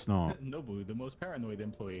I guess not. Nobu, the most paranoid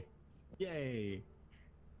employee. Yay!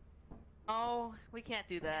 Oh, we can't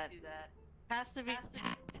do that. Has to be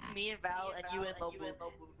me and Val and you and Nobu.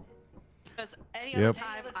 Because any other Yep.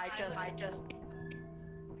 time, I just.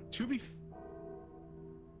 To be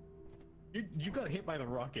you got hit by the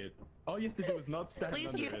rocket. All you have to do is not stand At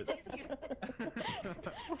least under you, it.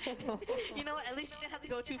 you know what? At least you didn't have to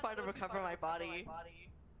go too far to recover my body.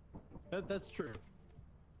 That's true.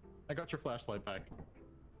 I got your flashlight back.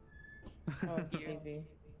 Oh, easy.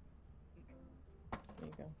 There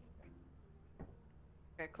you go.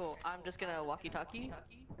 Okay, cool. I'm just gonna walkie-talkie.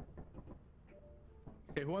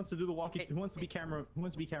 Okay, who wants to do the walkie? Who wants to be camera? Who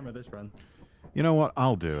wants to be camera this run? You know what?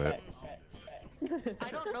 I'll do it. Rex. I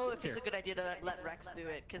don't know if it's a good idea to let Rex do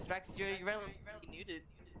it, because Rex, you're relatively muted.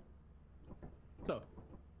 So.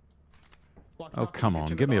 Oh, come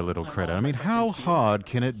on. Give me a little credit. I mean, how hard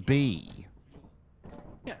can it be?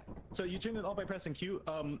 Yeah. So you turn it off by pressing Q.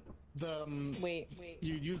 Wait.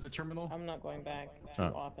 You use the terminal. I'm not going back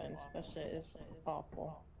to offense. That shit is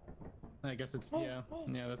awful. I guess it's yeah,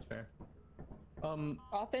 that's fair.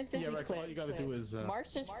 Offense is yeah, Rex, all you gotta do is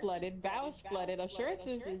March is flooded, Val's flooded, Assurance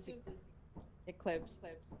is eclipsed.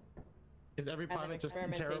 is every And then planet just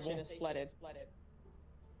experimentation terrible? is flooded.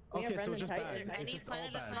 We Okay, have so Ren just and bad. Titan. It's Any just all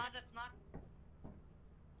planet bad. that's not.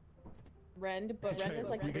 Rend, but Try Rend is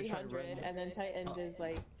like we could try 300, Rend. and then Titan is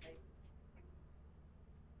like.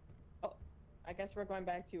 Oh, I guess we're going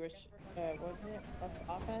back to what was it?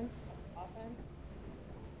 Offense? Offense?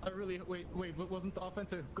 I really wait, but wasn't the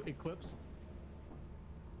offense eclipsed?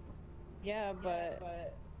 Yeah,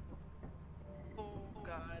 but. Oh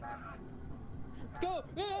god. Go!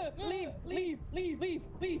 Leave! Leave! Leave!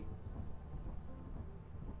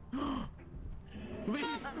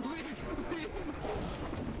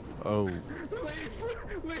 Oh.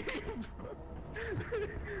 Leave!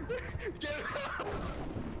 Get out!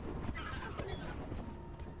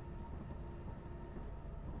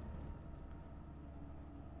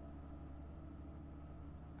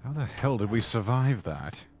 How the hell did we survive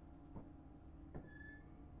that?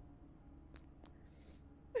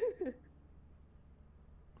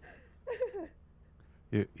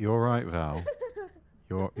 You all right, Val?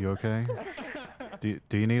 You okay?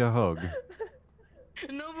 Do you need a hug?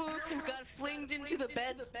 Nobu got flinged into the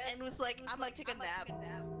bed and was like, I'm gonna take a nap.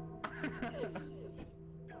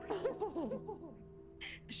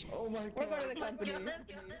 Oh my We're going to the Oh my company.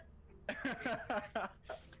 God.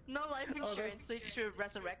 No life insurance, they should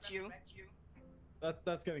resurrect you.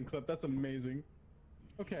 That's getting clipped. That's amazing.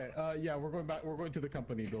 Okay, yeah, we're going back. We're going to the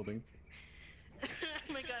company building. Oh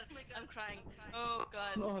my god, I'm crying. Oh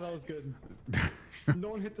god. Oh, that was good. No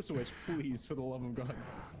one hit the switch, please, for the love of God.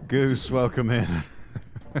 Goose, welcome in.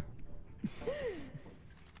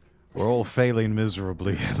 We're all failing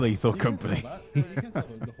miserably at Lethal Company. You can't sell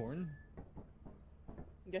the horn.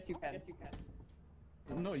 Yes, you can.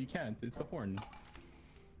 No, you can't. It's the horn.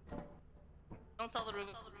 Don't sell the room.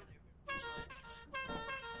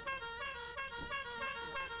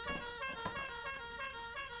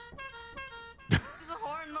 There's a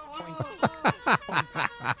horn, Nobu!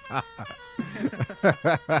 I'm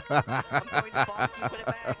going to bonk you, put it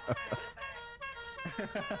back.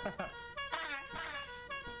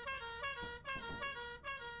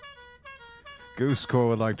 Goose Corps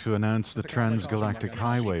would like to announce the It's a kind of like Transgalactic coffee mug.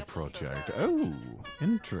 Highway Project. Oh,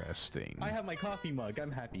 interesting. I have my coffee mug.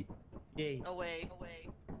 I'm happy. Yay. Away.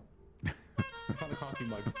 I found a coffee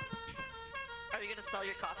mug. Are you gonna sell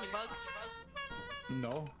your coffee mug?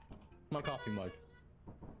 No. My coffee mug.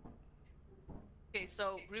 Okay,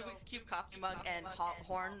 so Rubik's Cube coffee mug and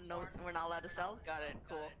horn, no, we're not allowed to sell? Got it,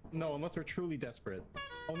 cool. No, unless we're truly desperate.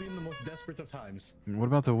 Only in the most desperate of times. What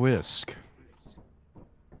about the whisk?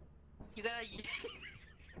 You gotta.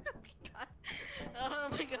 Oh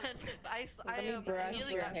my god. I am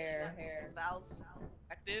really your got hair. Val's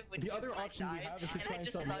perspective when The you other and I option we died, have is to and try I and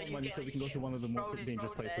just sell saw more you money so get we can go to one of the more thrown in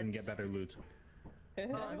dangerous places and get beds. better loot. I Oh,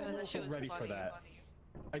 don't God, know that if shit we're was ready for funny. that.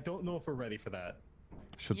 I don't know if we're ready for that.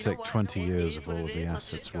 Should You know take what? 20 It years is of what all it of the is, let's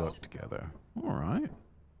assets just go. work together. Alright.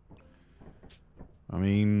 I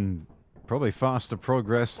mean, probably faster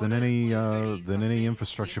progress than any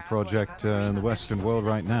infrastructure project in the Western world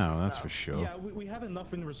right now, that's for sure. Yeah, we have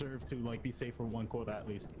enough in reserve to like be safe for one quota at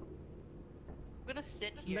least. I'm gonna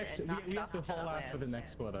sit here Next, and knock we it have off to until haul it ass for the lands.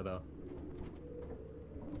 next quota though.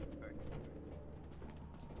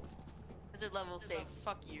 Hazard level safe.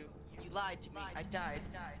 Fuck you. You lied to me. I died.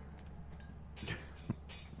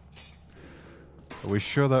 Are we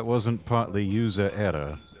sure that wasn't partly user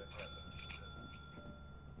error?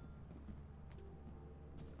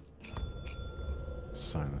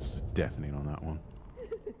 Silence is deafening on that one.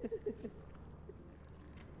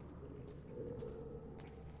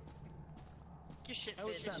 Your shit, I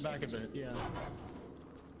would bitch. stand back a bit, yeah.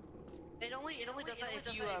 It only does that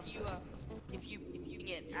if you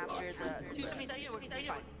get after the 2 means that we're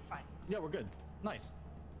fine. Yeah, we're good. Nice.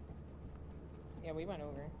 Yeah, we went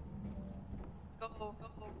over. Go.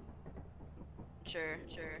 Sure.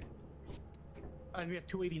 And we have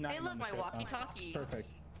 289. Hey, on look, the my ship. walkie-talkie. Perfect.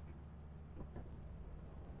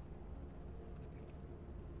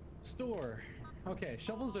 Store. Okay,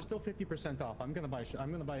 shovels are still 50% off. I'm gonna buy.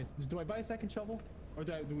 Do I buy a second shovel, or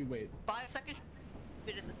do we wait? Buy a second.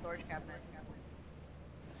 Fit in the storage cabinet.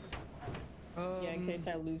 Yeah, in case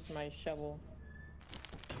I lose my shovel.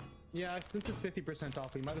 Yeah, since it's 50%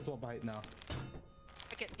 off, we might as well buy it now.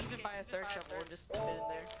 I can even buy a third shovel and just fit in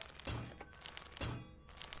there.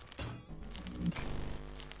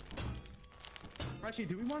 Actually,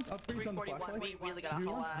 do we want upgrades on the 341, flashlights? we really gotta do we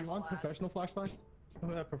haul want, ass. do you want professional flashlights?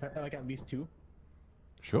 Like at least 2?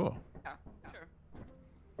 Sure. Yeah, sure.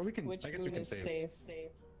 Or we can. Which I guess we room can is save.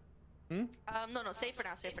 safe? Hmm? No, save for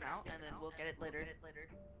now, and then we'll get it later.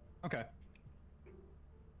 Okay.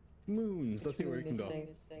 Moons. Let's see where we can go.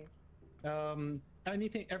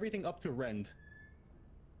 Everything up to rend.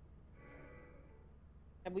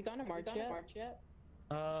 Have we gone to March yet?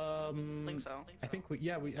 I think so. I think we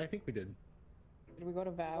did. Did we go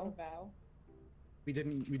to Val? We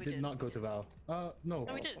didn't. We did not go to Val. No. No,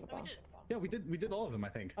 we did. Yeah, we did. We did all of them, I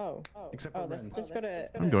think. Oh. Except for let's Ren. just go to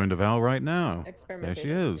I'm going to Val right now. There experimentation.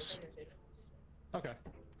 she is. Okay.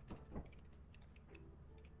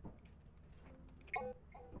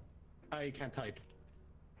 I can't type.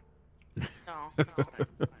 No, it's fine.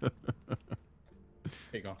 There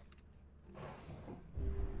you go.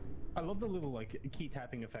 I love the little like key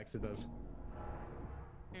tapping effects it does.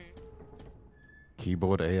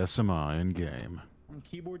 Keyboard ASMR in game. And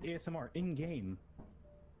keyboard ASMR in game.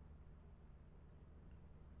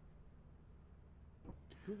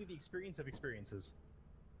 Truly the experience of experiences.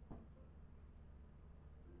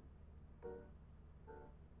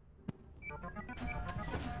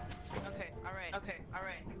 Okay,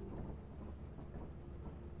 alright.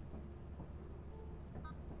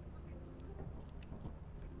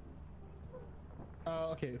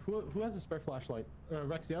 Okay, who has a spare flashlight?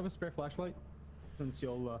 Rex, do you have a spare flashlight? Since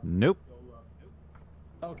you'll, Nope.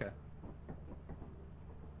 Okay.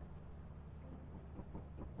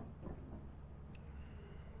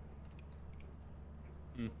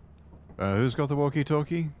 Who's got the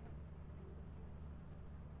walkie-talkie?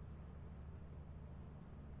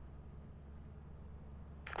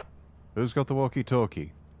 Who's got the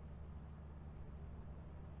walkie-talkie?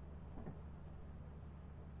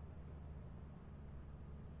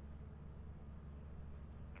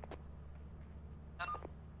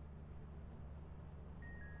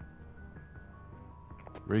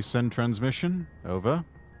 Resend transmission. Over.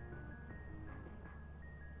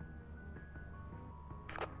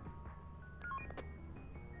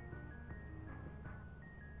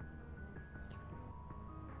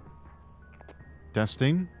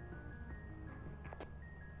 Testing.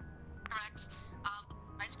 Correct.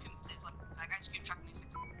 Ice cream truck music.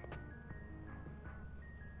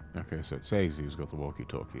 Okay, so it's Hazy who's got the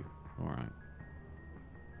walkie-talkie. Alright.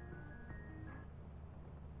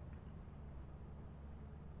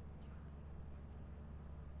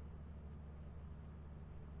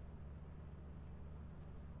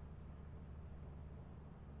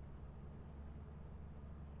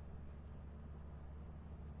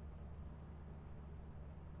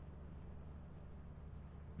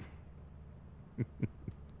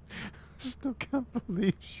 Still can't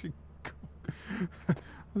believe she... I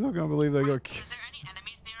still can't believe they got... Is there any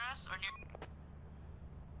enemies near us or near?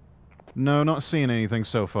 No, not seeing anything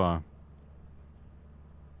so far.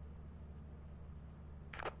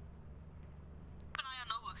 Keep an eye on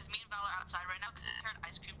Nobu, because me and Val are outside right now because I heard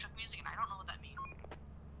ice cream truck music and I don't know what that means.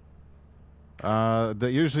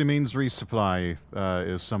 That usually means resupply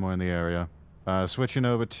is somewhere in the area. Switching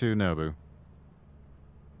over to Nobu.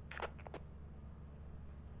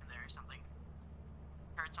 There's something.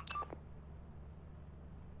 Heard something.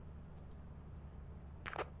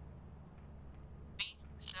 Me?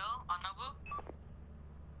 Still? On Nobu?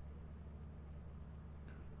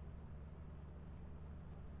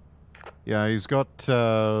 Yeah, he's got,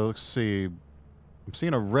 let's see. I'm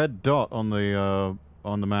seeing a red dot on the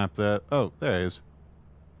map there. Oh, there he is.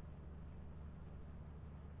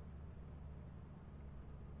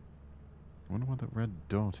 I wonder what that red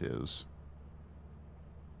dot is.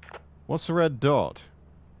 What's the red dot?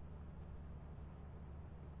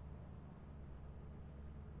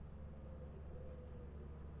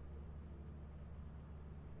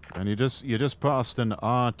 And you just passed an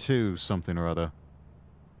R2 something or other.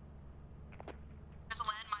 There's a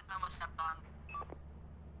landmine that I almost stepped on.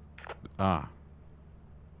 Ah.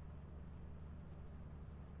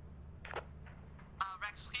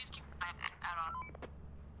 Rex, please keep an eye out on.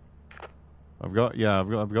 I've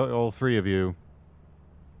got all three of you.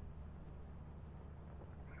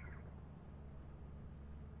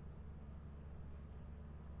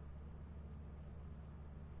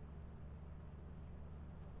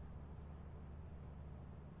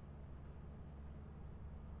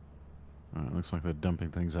 Alright, looks like they're dumping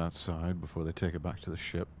things outside before they take it back to the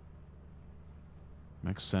ship.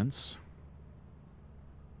 Makes sense.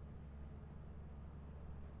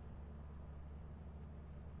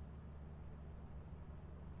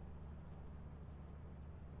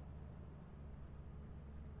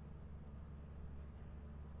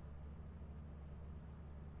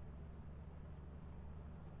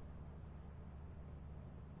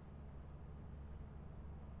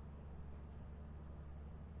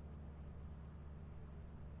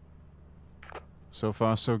 So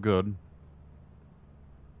far, so good.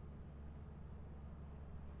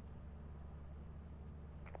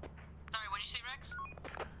 Sorry, what did you say, Rex?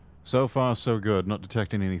 So far, so good. Not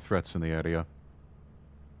detecting any threats in the area.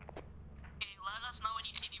 Okay, let us know when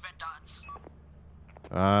you see any red dots.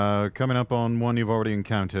 Coming up on one you've already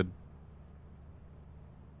encountered.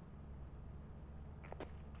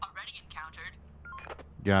 Already encountered?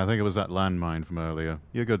 Yeah, I think it was that landmine from earlier.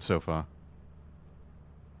 You're good so far.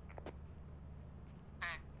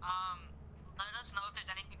 Okay, let us know if there's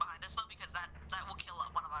anything behind us, though, because that will kill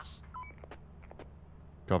one of us.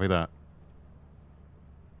 Copy that.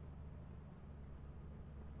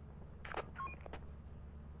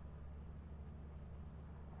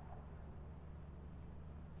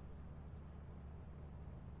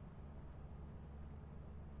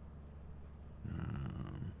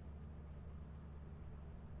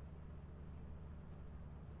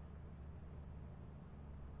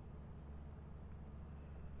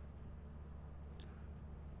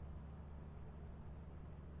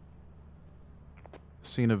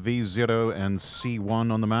 Seen a V0 and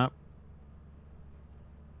C1 on the map.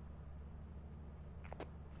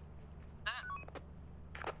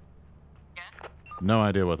 Yeah? No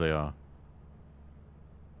idea what they are.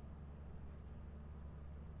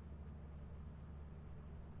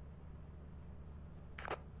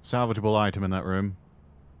 Salvageable item in that room.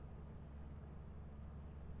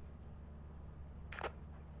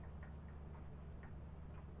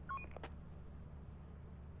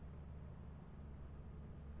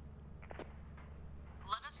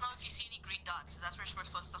 Let us know if you see any green dots. That's where we're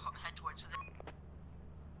supposed to head towards.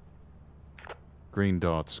 Green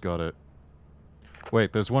dots, got it.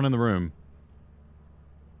 Wait, there's one in the room.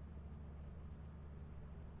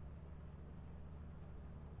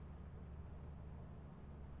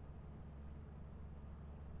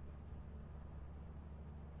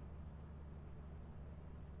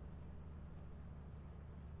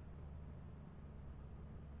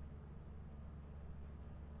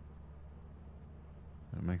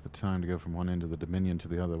 Make the time to go from one end of the Dominion to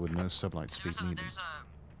the other with no sublight speed needed. There's a...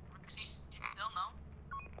 Rex, you still know?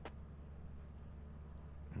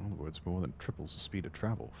 Oh words more than triples the speed of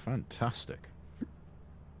travel. Fantastic.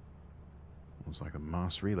 Looks like the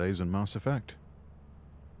mass relays in Mass Effect.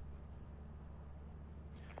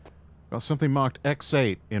 Got something marked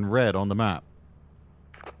X8 in red on the map.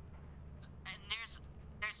 And there's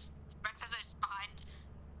Rex says there's behind.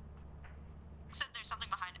 Rex said there's something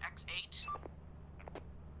behind X8.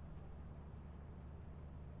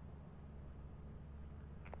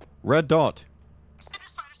 Red dot.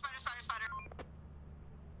 Spider.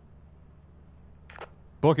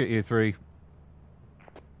 Book it, E3.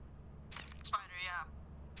 Spider, yeah.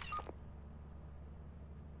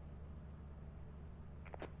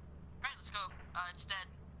 Right, let's go. It's dead.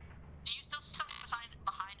 Do you still see something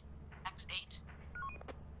behind X8?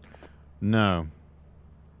 No.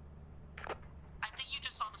 I think you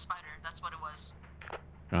just saw the spider. That's what it was.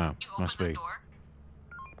 Oh, You must opened be. the door.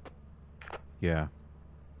 Yeah.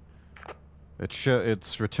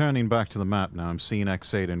 It's returning back to the map now. I'm seeing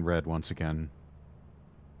X8 in red once again.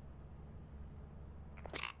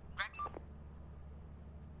 Rex,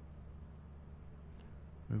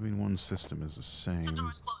 Moving one system is the the same.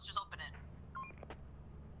 door's closed. Just open it.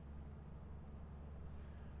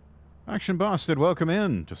 Action Bastard, welcome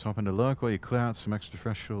in. Just hop into lurk while you clear out some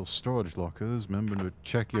extraterrestrial storage lockers. Remember to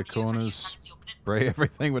check your corners. Open it. Spray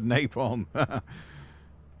everything with napalm.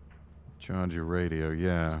 Charge your radio,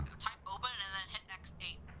 yeah. Type open and then hit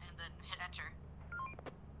X8 and then hit enter.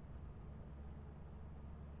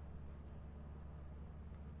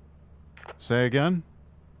 Say again?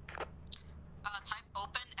 Type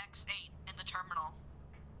open X8 in the terminal.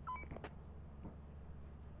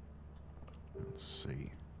 Let's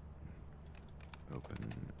see. Open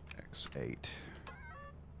X8.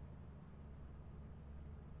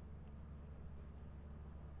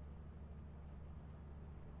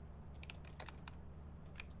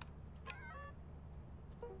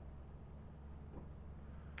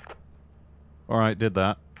 Alright, did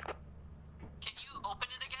that. Can you open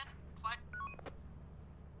it again? What?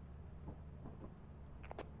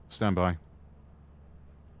 Stand by.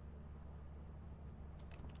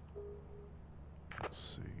 Let's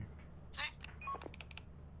see.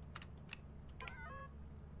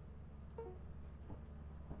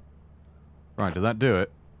 Right, did that do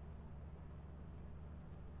it?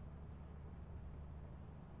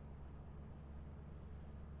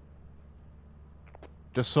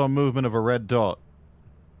 Just saw movement of a red dot.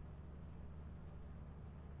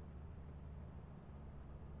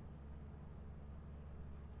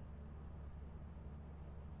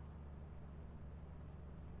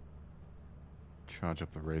 Charge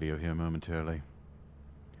up the radio here momentarily.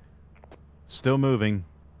 Still moving.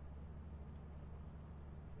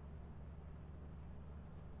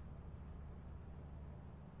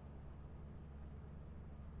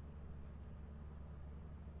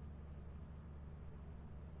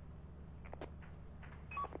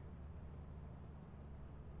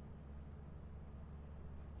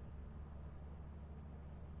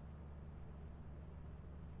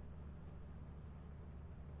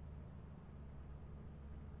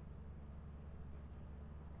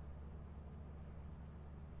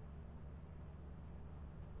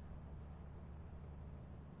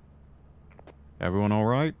 Everyone all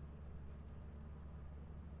right?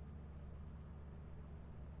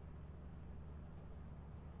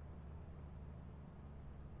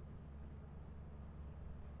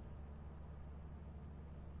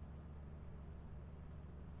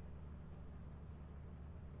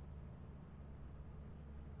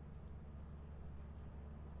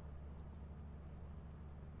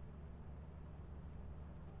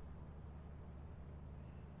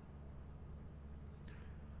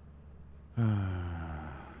 I'm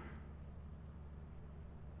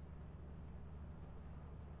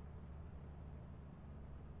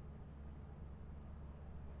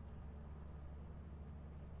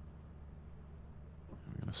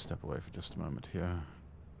going to step away for just a moment here.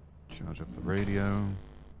 Charge up the radio.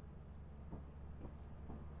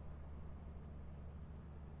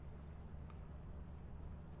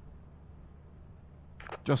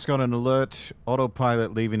 Just got an alert.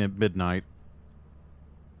 Autopilot leaving at midnight.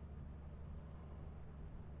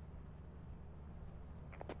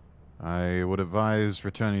 I would advise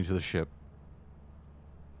returning to the ship.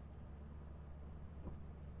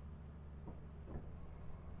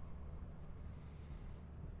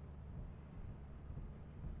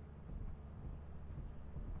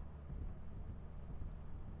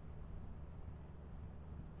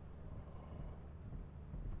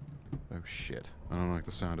 Oh shit. I don't like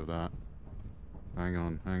the sound of that. Hang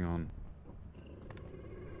on, hang on.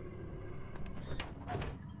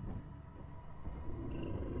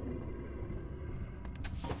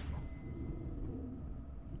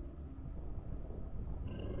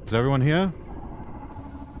 Is everyone here?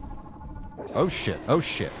 Oh shit, oh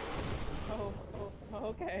shit. Oh,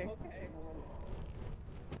 okay.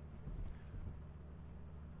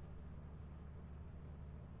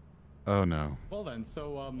 Oh no. Well then,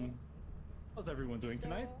 so how's everyone doing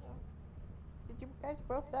tonight? Did you guys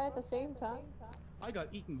both die at the same time? I got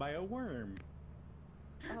eaten by a worm.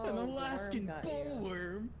 Oh, An the Alaskan worm got you.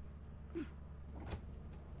 bullworm.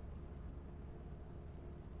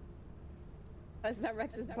 That's not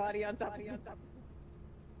Rex's body on top of you.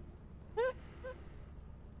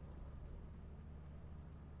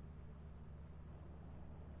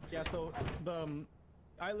 Yeah, so the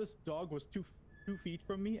eyeless dog was 2 feet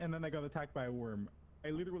from me, and then I got attacked by a worm. I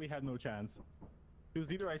literally had no chance. It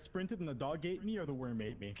was either I sprinted and the dog ate me, or the worm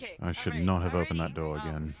ate me. Okay. I should I'm ready, not have I'm opened ready. that door Oh,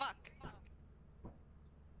 again. fuck.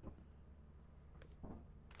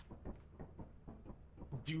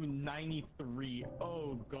 Do 93.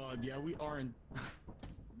 Oh god, yeah, we are in.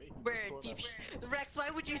 We're in deep Rex, why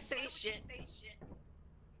would you say shit?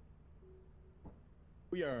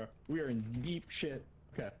 We are in deep shit.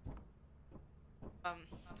 Okay. Oh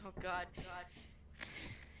god.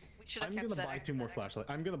 We should have I'm kept gonna that buy act- 2 more that act- flashlights.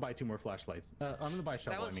 I'm gonna buy 2 more flashlights. I'm gonna buy a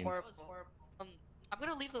shovel. That was I mean, horrible. I'm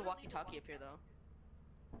gonna leave the walkie-talkie up here though.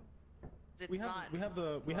 'Cause we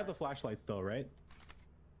have the flashlights though, right?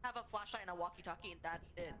 I have a flashlight and a walkie-talkie, and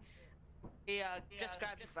that's it. We just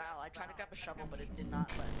grabbed Val. I tried to grab a shovel, but it did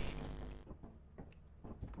not let me.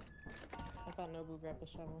 I thought Nobu grabbed the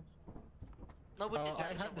shovel. Nobody did I grab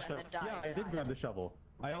had the shovel the and shovel. then died. Yeah, I did grab the shovel.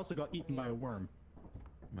 I also got eaten by a worm.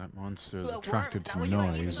 That monster is Ooh, a worm, attracted is that to what you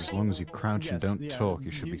got eaten noise. by? As long as you crouch and Yes, don't yeah, talk, you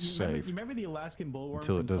should be safe. You remember the Alaskan bullworm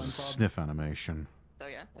Until it from does a SpongeBob? sniff animation. So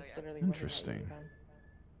yeah. That's So literally Interesting.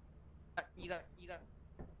 You got.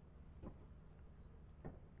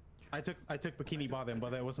 I took Bikini Bottom,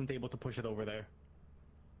 but I wasn't able to push it over there.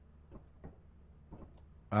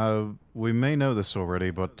 We may know this already,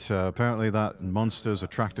 but apparently that monster is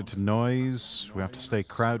attracted to noise. We have to stay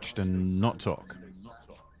crouched and not talk.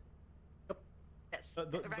 Yes. The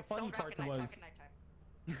Rex, funny don't talk part at night, was- talk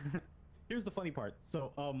at nighttime. Here's the funny part.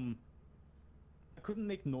 So, I couldn't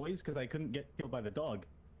make noise because I couldn't get killed by the dog,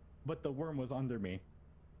 but the worm was under me.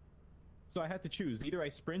 So I had to choose: either I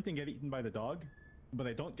sprint and get eaten by the dog, but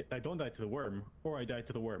I don't die to the worm, or I die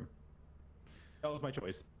to the worm. That was my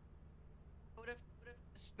choice. What if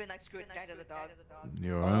just been like screw it, die to the dog?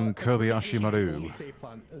 Your own Kobayashi Experimentation is the Maru. only safe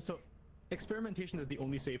plan. So, experimentation is the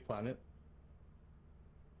only safe planet.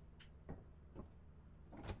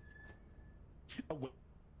 Oh, wait.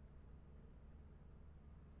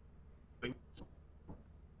 Wait.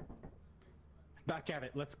 Back at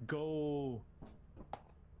it. Let's go.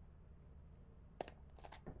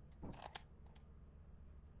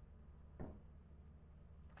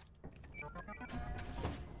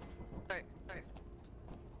 Sorry.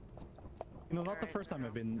 You know, not the Alright, first time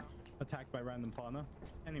I've been attacked by random fauna.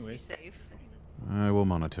 Be Anyways, safe. I will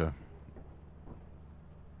monitor.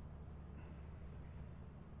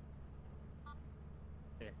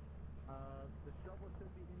 okay. The shovel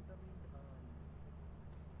should be incoming.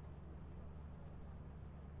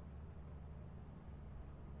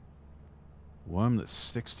 Worm that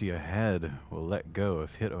sticks to your head will let go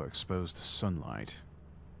if hit or exposed to sunlight.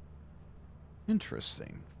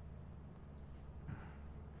 Interesting.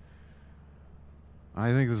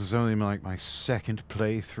 I think this is only like my second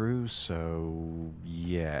playthrough, so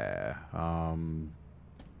yeah.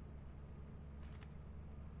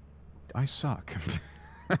 I suck.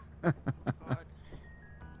 God.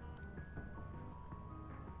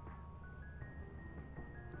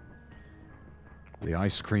 The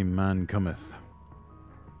ice cream man cometh.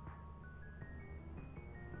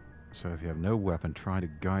 So if you have no weapon, try to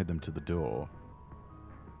guide them to the door.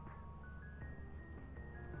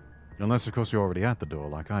 Unless, of course, you're already at the door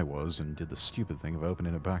like I was and did the stupid thing of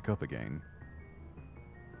opening it back up again.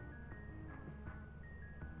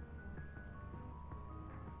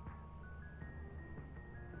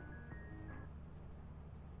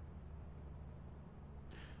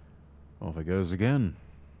 Off it goes again.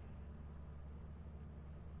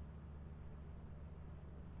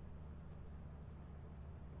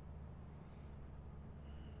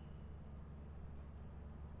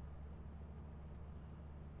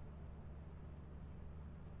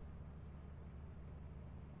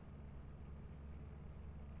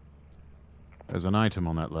 There's an item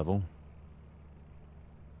on that level.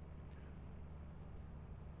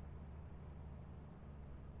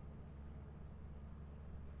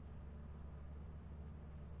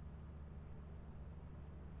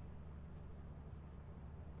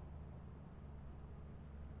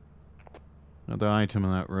 Another item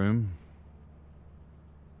in that room.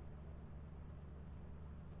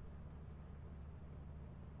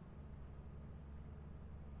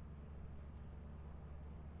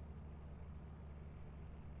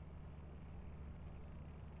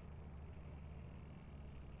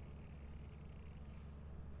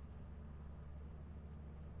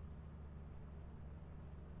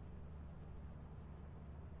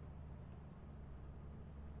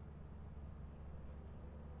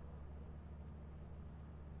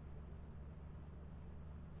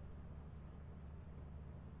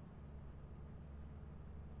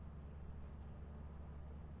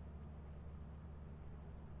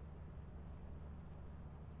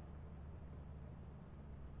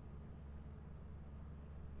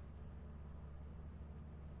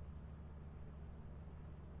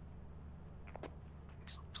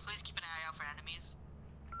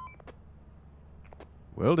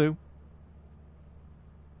 Will do.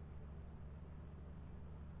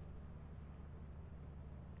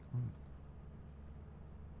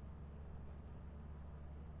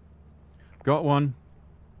 Got one.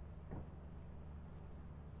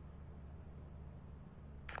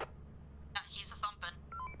 He's a thumping.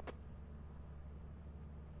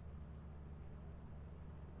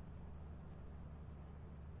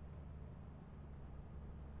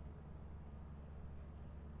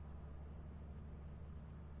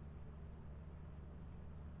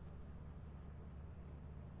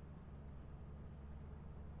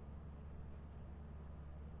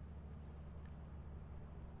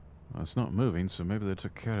 Well, it's not moving, so maybe they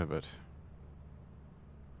took care of it.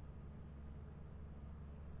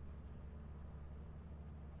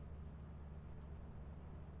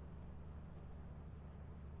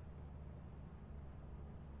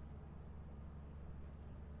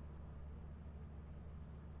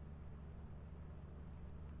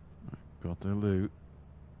 Got the loot.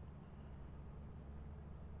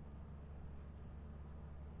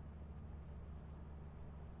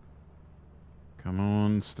 Come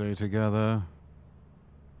on, stay together.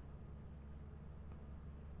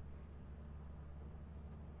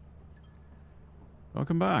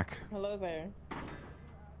 Welcome back. Hello there.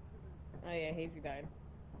 Oh yeah, Hazy died.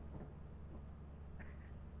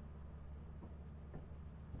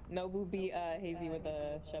 Nobu beat Hazy with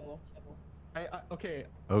a shovel. Okay.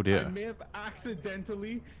 Oh dear. I may have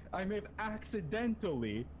accidentally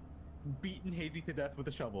beaten Hazy to death with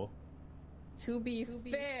a shovel. To be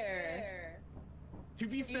fair,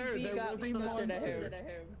 There got was a closer to monster.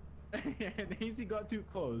 him. And Hazy got too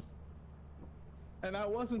close. And I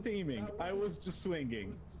wasn't aiming, I was just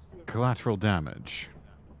swinging. Collateral damage.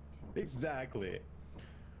 Exactly.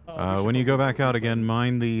 When you go back out again,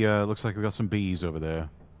 mind the, looks like we got some bees over there.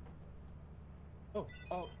 Oh,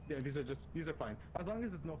 yeah, these are fine. As long as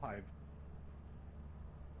there's no hive.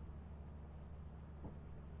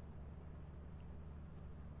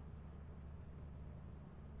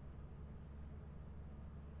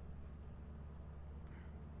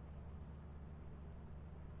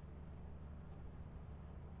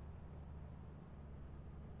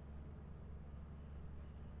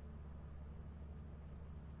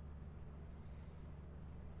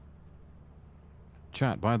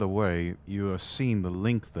 Chat, by the way, you have seen the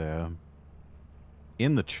link there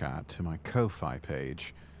in the chat to my Ko-Fi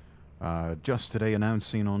page. Just today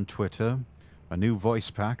announcing on Twitter a new voice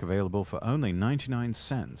pack available for only 99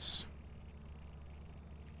 cents.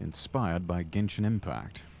 Inspired by Genshin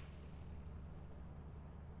Impact.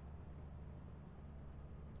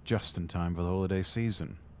 Just in time for the holiday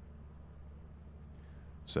season.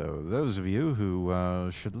 So those of you who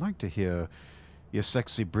should like to hear your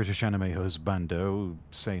sexy British anime husbando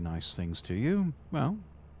say nice things to you, well,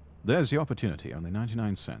 there's the opportunity. Only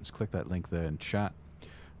 99 cents. Click that link there in chat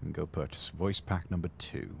and go purchase voice pack number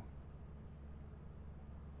 2.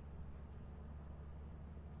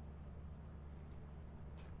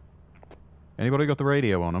 Anybody got the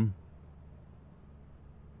radio on them?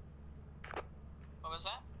 What was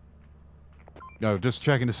that? No, just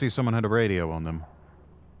checking to see if someone had a radio on them.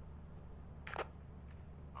 Oh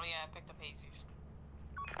yeah, I picked up Hazy's.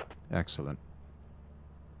 Excellent.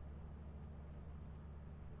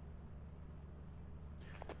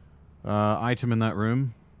 Item in that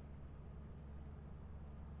room.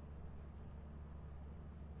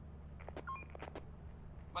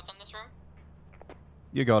 What's in this room?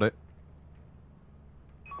 You got it.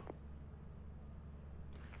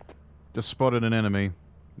 Just spotted an enemy.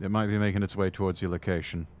 It might be making its way towards your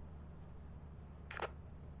location.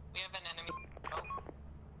 We have an enemy. Oh.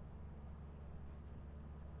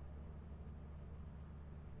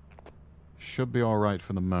 Should be alright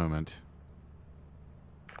for the moment.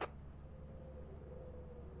 Am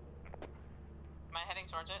I heading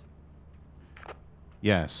towards it?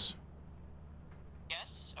 Yes.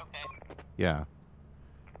 Yes? Okay. Yeah.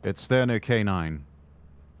 It's there near K9.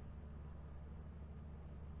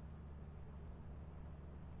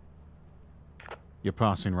 You're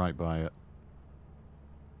passing right by it.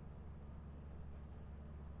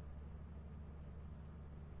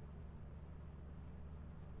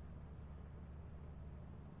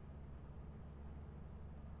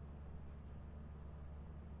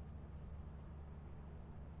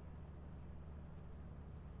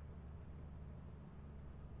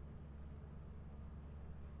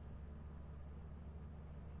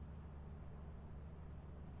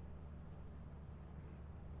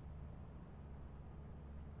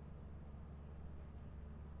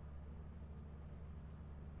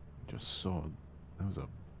 Just saw there was a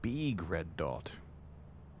big red dot.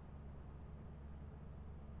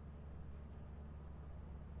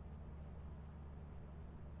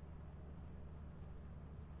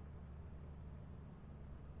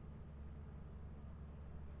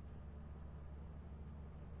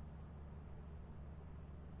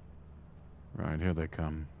 Alright, here they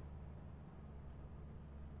come.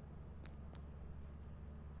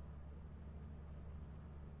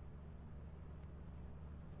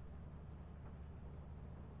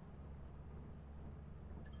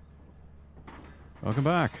 Welcome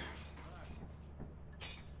back.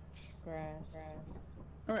 Grass.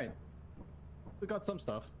 All right, we got some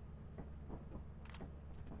stuff.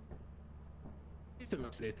 We still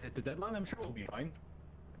got today to hit the deadline. I'm sure we'll be fine.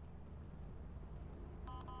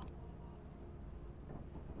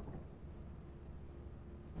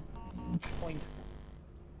 Point.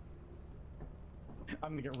 I'm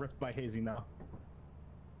gonna get ripped by Hazy now.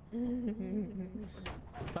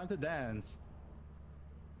 Time to dance.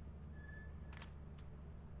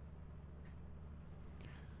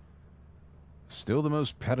 Still the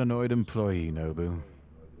most paranoid employee, Nobu.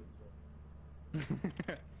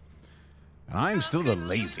 I'm still the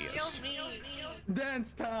laziest.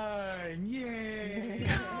 Dance time! Yay!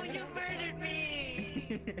 No, you murdered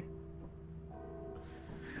me!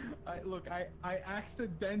 I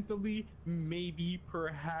accidentally, maybe,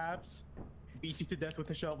 perhaps, beat you to death with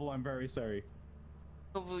a shovel. I'm very sorry.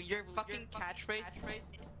 Your fucking catchphrase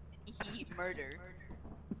is he murder.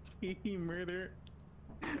 He murder.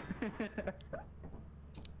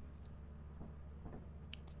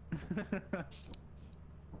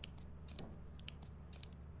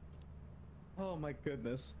 Oh my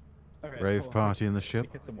goodness. Right, Rave party in the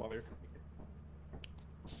ship. Get some water.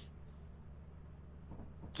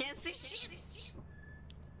 Can't see shit!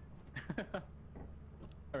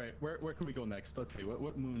 Alright, where can we go next? Let's see,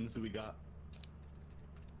 what moons do we got?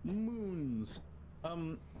 Moons!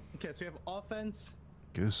 Okay, so we have offense.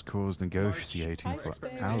 Goose Corps negotiating March. for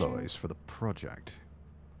alloys for the project.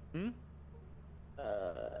 Which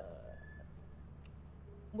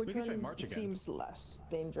We can try one March again. seems less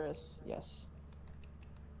dangerous? Yes.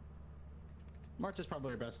 March is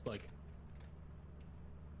probably our best, like,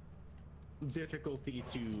 difficulty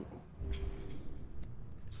to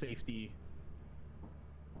safety.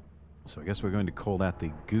 So I guess we're going to call that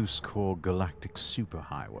the Goose Corps Galactic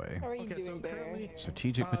Superhighway. How are you Okay, so doing there? currently,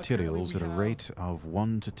 Strategic materials at currently a we rate of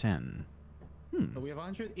 1 to 10. so we have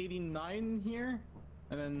 189 here,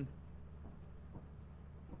 and then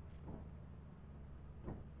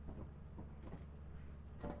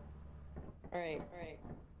Alright.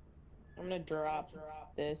 I'm gonna drop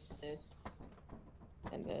this,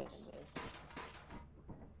 and this.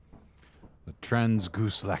 The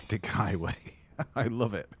Trans-Goose-Lactic Highway. I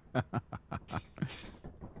love it.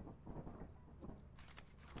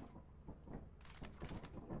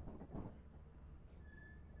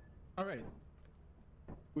 all right.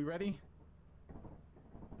 We ready?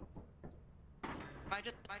 Am I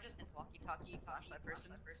just walkie-talkie flashlight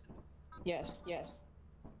person? Yes. Yes.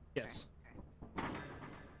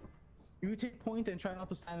 You take point and try not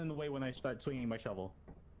to stand in the way when I start swinging my shovel.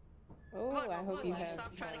 Oh, Look, I hope look, you you have.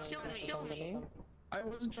 stop trying to kill me. I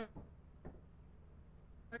wasn't trying.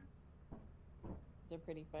 It's a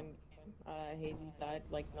pretty fun game. Hazy's died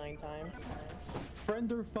like 9 times.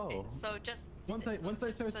 Friend or foe? So just Once I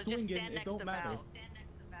start so just swinging, stand it next don't to matter. Val. Stand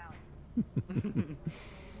next to Val.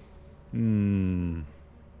 Hmm.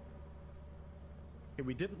 Okay,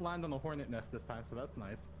 we didn't land on a hornet nest this time, so that's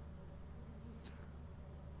nice.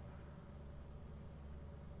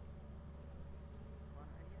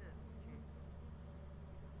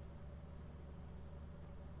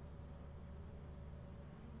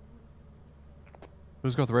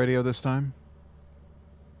 Who's got the radio this time?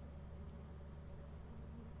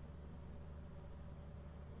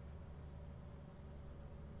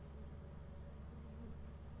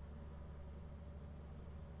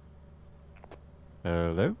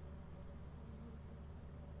 Hello?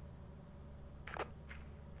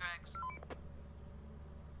 Thanks.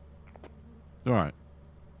 All right.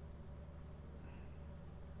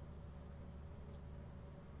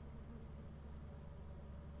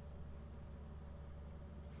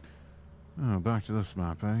 Oh, back to this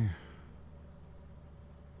map, eh?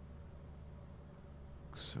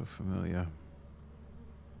 Looks so familiar.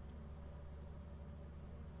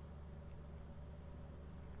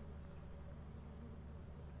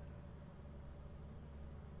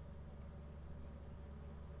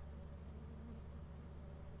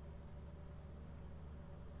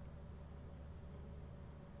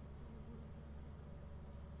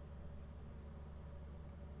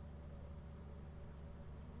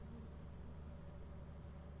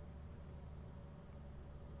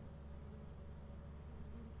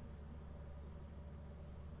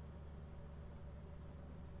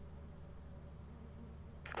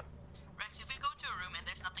 Rex, if we go to a room and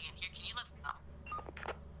there's nothing in here, can you let me know?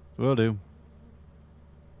 Will do.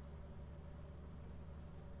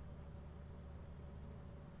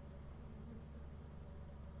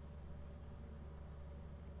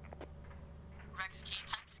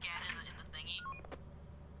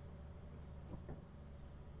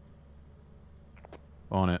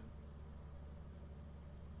 On it.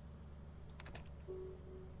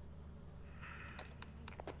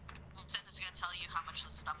 Since it's gonna tell you how much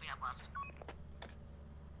stuff we have left.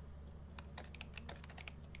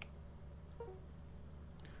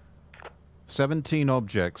 "17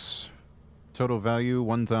 objects. Total value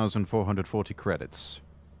 1,440 credits.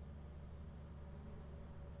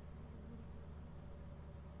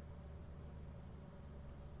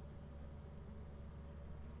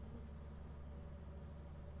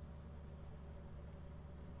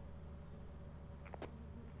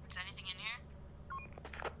 Is anything in here?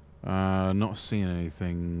 Not seeing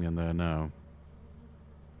anything in there, no.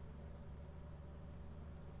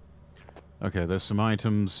 Okay, there's some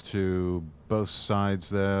items to both sides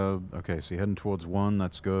there. Okay, so you're heading towards one,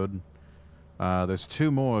 that's good. There's 2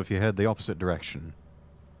 more if you head the opposite direction.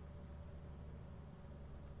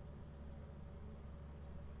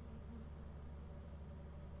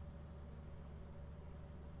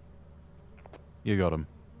 You got him.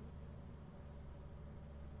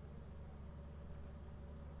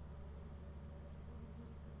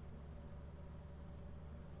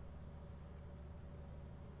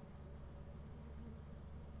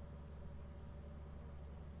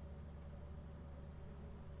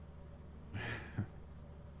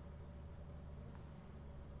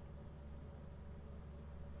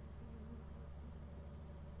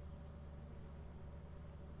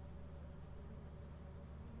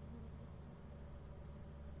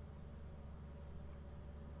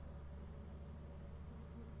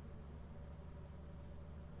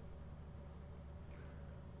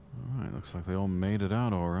 Alright, looks like they all made it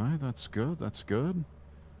out alright. That's good, that's good.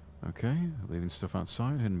 Okay, leaving stuff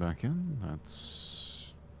outside, heading back in.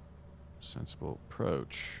 That's a sensible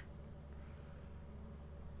approach.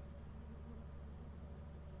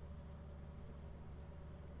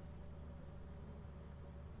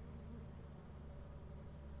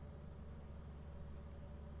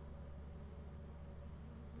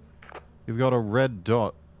 You've got a red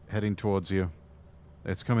dot heading towards you.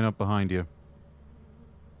 It's coming up behind you.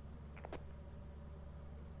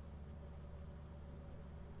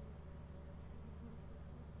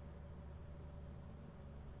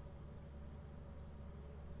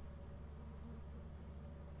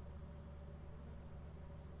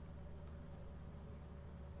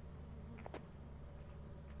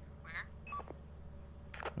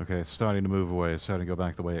 Okay, it's starting to move away. It's starting to go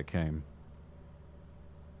back the way it came.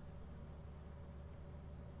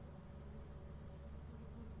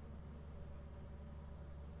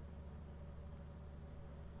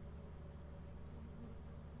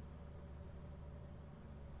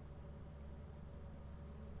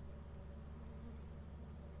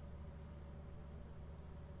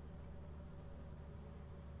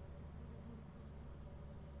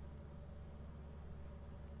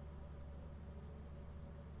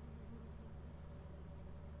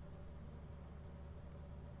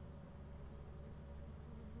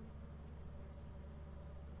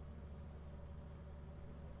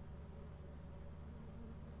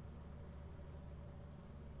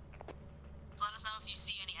 Let us know if you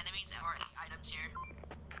see any enemies or any items here.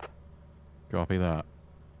 Copy that.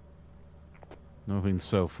 Nothing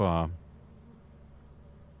so far.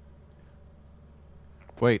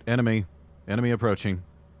 Wait, enemy. Enemy approaching.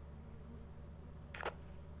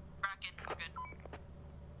 Bracket, we're good.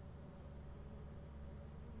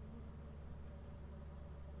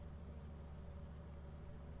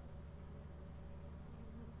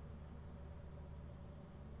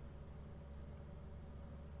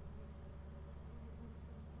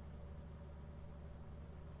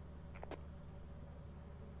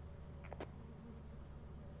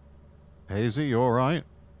 Hazy, you alright?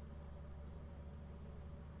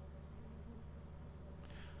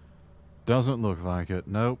 Doesn't look like it.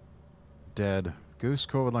 Nope. Dead. Goose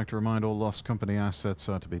Corps would like to remind all lost company assets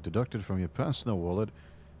are to be deducted from your personal wallet.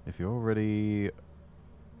 If you're already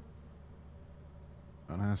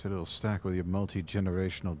an asset, it'll stack with your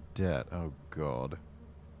multi-generational debt. Oh, God.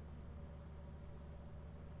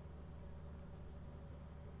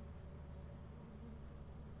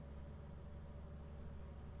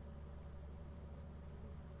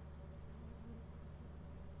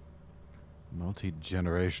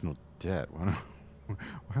 Multi-generational debt. Why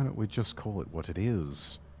don't we just call it what it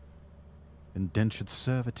is? Indentured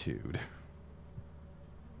servitude.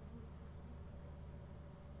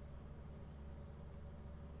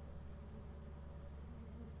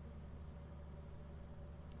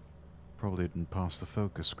 Probably didn't pass the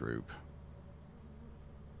focus group.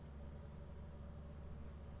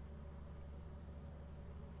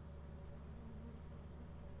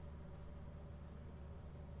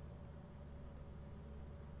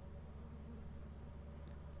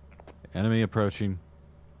 Enemy approaching.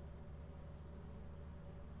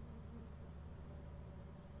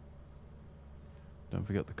 Don't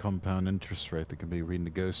forget the compound interest rate that can be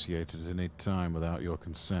renegotiated at any time without your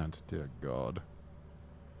consent. Dear God.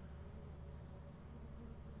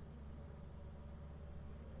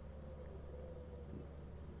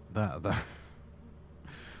 That's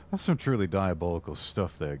some truly diabolical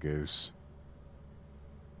stuff there, Goose.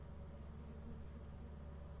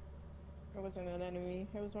 It wasn't an enemy.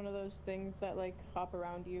 It was one of those things that like hop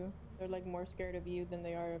around you. They're like more scared of you than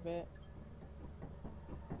they are of it.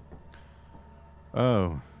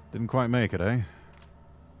 Oh, didn't quite make it, eh?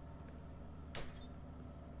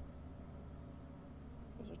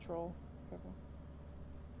 There's a troll. Careful.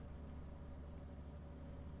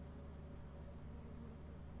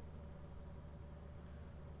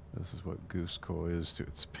 This is what Goose Core is to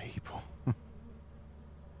its people.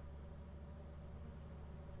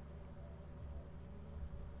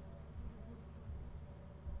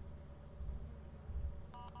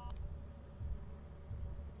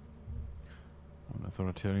 An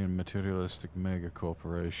authoritarian materialistic mega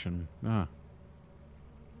corporation. Ah.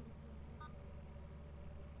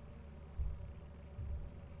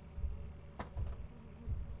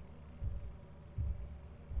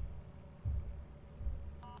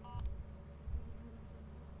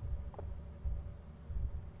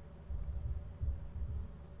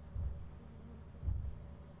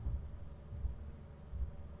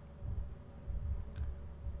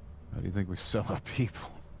 How do you think we sell our people?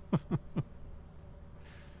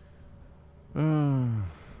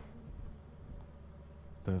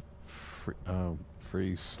 The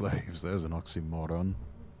free slaves. There's an oxymoron.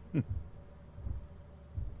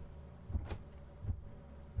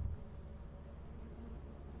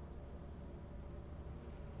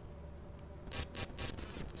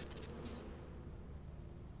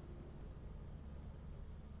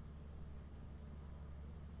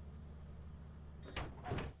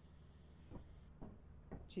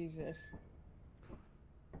 Jesus.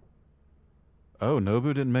 Oh, Nobu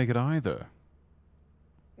didn't make it either.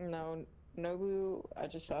 No, Nobu, I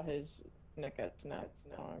just saw his neck at snap.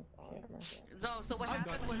 No, I can't remember. No, so what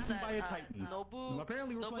happened was that by a Titan. Nobu,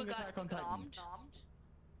 Apparently we're playing Nobu Attack on got Titan.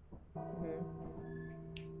 nommed.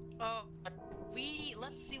 Oh,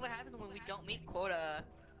 let's see what happens when we don't meet quota.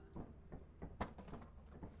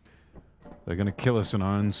 They're gonna kill us in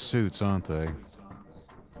our own suits, aren't they?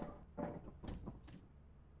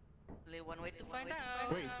 Only one way to find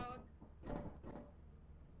out.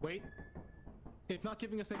 Wait. It's not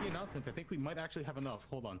giving us any announcement. I think we might actually have enough.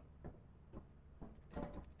 Hold on.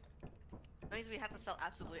 That means we have to sell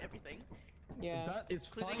absolutely everything. Yeah. That is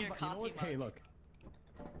Including fine, your but you know what? coffee Hey, mug.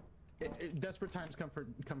 look. Desperate times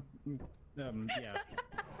yeah.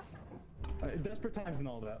 Desperate times and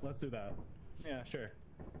all that. Let's do that. Yeah, sure.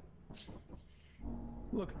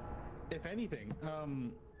 Look, if anything,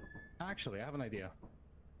 actually, I have an idea.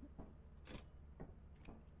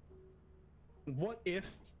 What if...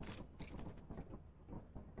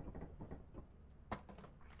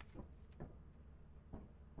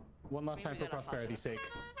 One last time for prosperity's sake.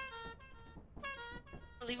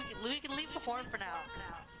 We can leave the horn for now.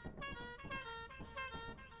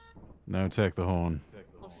 No, take the horn.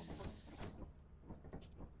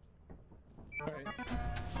 Alright.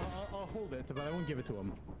 I'll hold it, but I won't give it to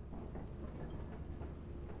him.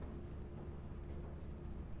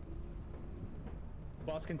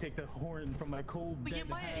 Boss can take the horn from my cold But dead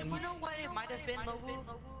hands. you know what it might have been, Nobu?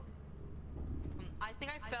 I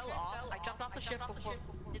think I fell off. I jumped off the ship before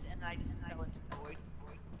and then I just fell into the void.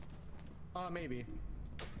 Maybe.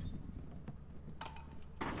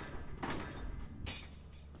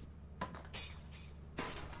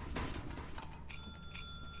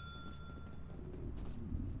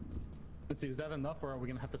 Let's see, is that enough, or are we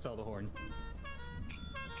gonna have to sell the horn?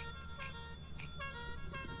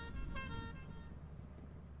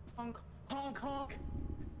 Honk! Honk! Honk!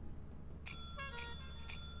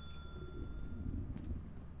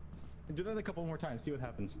 Do that a couple more times, see what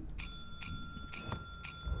happens.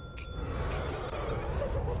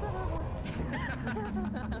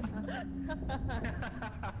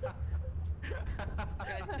 You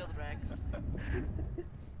guys killed Rex.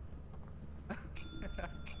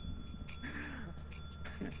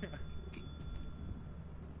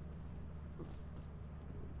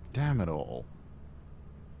 Damn it all.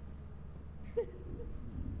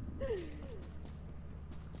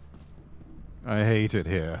 I hate it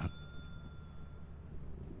here.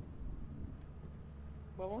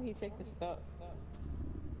 Why won't he take the stuff?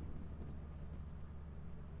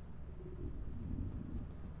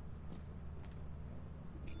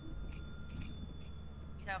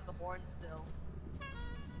 We have the horn still.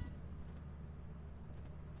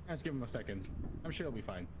 Let's give him a second. I'm sure he'll be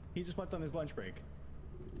fine. He just went on his lunch break.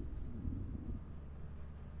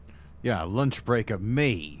 Yeah, lunch break of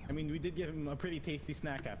me. I mean, we did give him a pretty tasty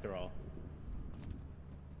snack after all.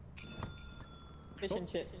 Fish and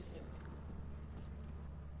chips.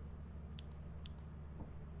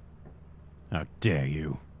 How dare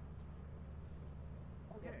you?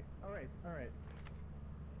 Okay, alright, alright.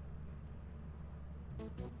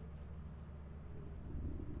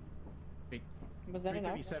 Wait, Was that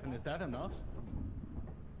enough? 337, is that enough?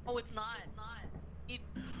 Oh, it's not. We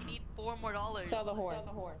need $4 more. Sell the horn.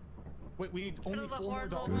 Wait, we need only the $4 more.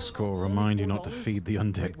 horn, Goose Call, remind you not to feed the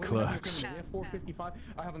undead Wait, clerks. We have 455.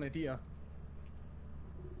 I have an idea.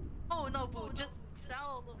 Oh no, boo! Just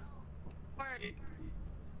sell the horn.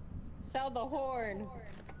 Sell the horn.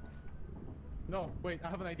 No, wait, I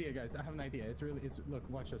have an idea, guys. I have an idea. It's look,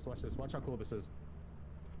 watch this. Watch how cool this is.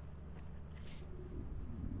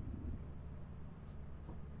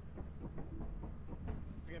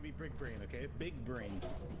 It's gonna be big brain, okay? Big brain.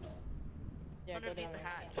 Yeah, go Underneath down the there.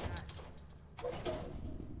 hatch.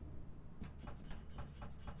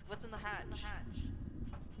 What's in the hatch?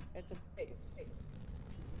 It's a base.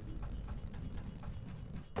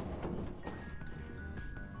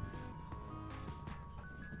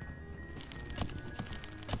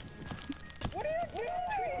 What are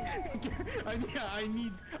you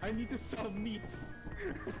doing? I need to sell meat.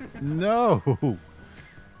 No!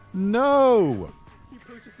 No! He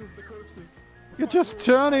purchases the corpses. You're just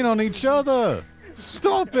turning on each other!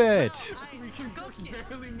 Stop it! We can just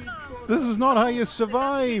barely meet This is not how you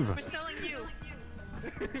survive! We're selling you.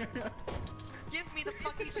 Give me the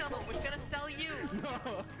fucking shovel. We're gonna sell you.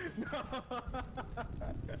 No.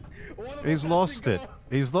 He's lost it.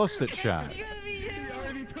 He's lost it, chat. It's gonna be He you.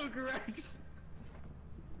 already took Rex.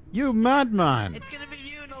 You madman! It's gonna be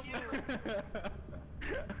you, no.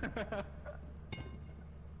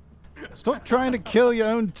 Stop trying to kill your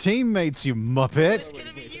own teammates, you muppet! It's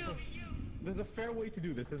gonna be you. There's a fair way to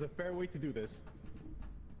do this.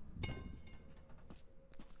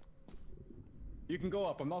 You can go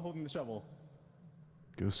up. I'm not holding the shovel.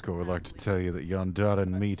 Goosecore would like to tell you that Yondara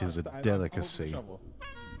meat is a I'm holding the delicacy. shovel.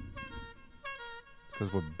 It's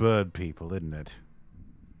because we're bird people, isn't it?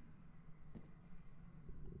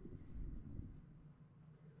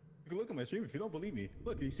 You can look at my stream if you don't believe me.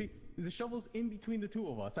 Look, you see, the shovel's in between the two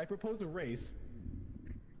of us. I propose a race.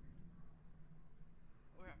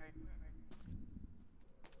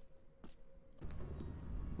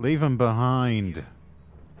 Leave him behind.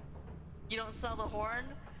 You don't sell the horn,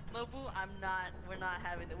 Nobu? We're not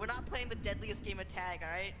having it. We're not playing the deadliest game of tag,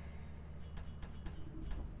 alright?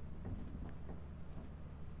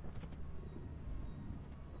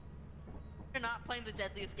 We're not playing the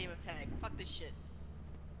deadliest game of tag. Fuck this shit.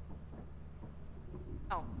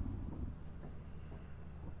 No.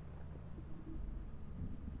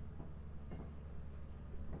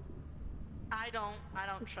 I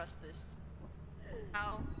don't trust this.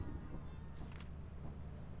 How?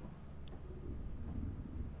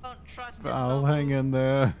 Don't trust this. Val, Nobu. hang in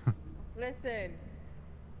there. Listen,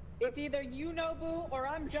 it's either you, Nobu, or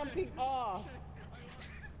I'm jumping off.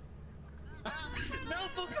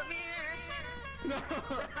 Nobu, come here. No.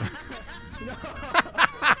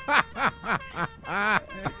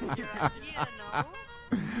 Your idea, no?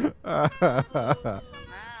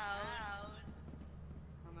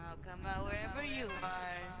 Come out, wherever you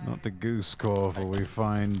are. Not the Goosecore, for we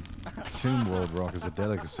find Tomb World rock as a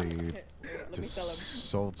delicacy. Let me Just sell him.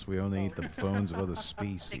 salts, we only eat the bones of other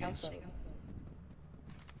species.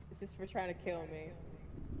 This is for trying to kill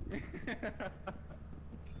me.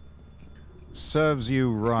 Serves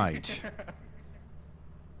you right.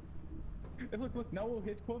 Hey, look, now we'll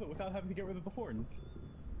hit quota without having to get rid of the horn.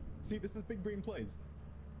 See, this is big brain plays.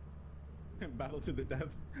 Battle to the death.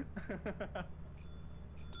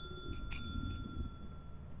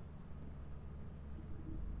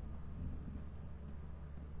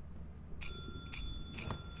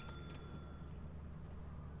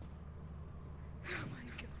 Oh my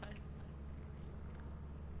god.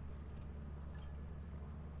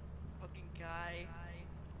 Fucking guy.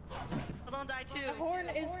 I don't die too. The horn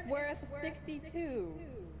is worth 62.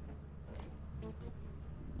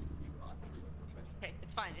 Okay,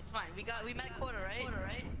 it's fine. We met a quota,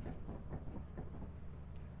 right?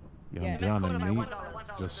 Yeah. Yondana $1 meat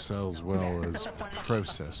 $1. just sells well as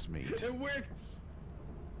processed meat. It worked!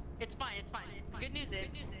 It's fine. Good news is,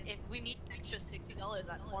 if we need extra $60,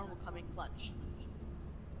 that horn will come in clutch.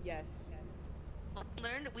 Yes.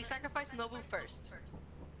 Learned, we sacrificed Nobu first.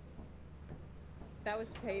 That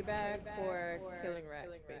was payback for killing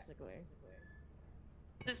Rex, basically.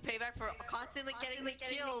 This is payback for constantly getting me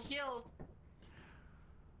killed.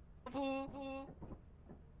 Boo.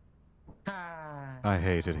 I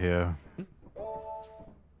hate it here.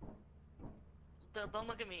 Don't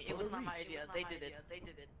look at me. It was not my idea. They did it.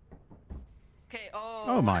 Okay.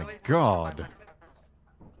 Oh my god.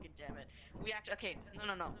 Fucking damn it. We actually. Okay.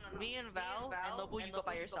 No. Me and Val and Nobu, you go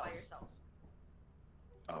by yourself.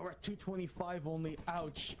 Oh, we're at 225 only.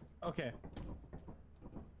 Ouch. Okay.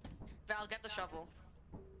 Val, get the shovel.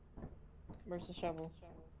 Where's the shovel?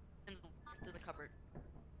 It's in the cupboard.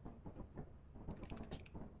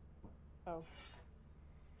 Oh.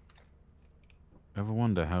 Ever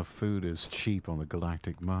wonder how food is cheap on the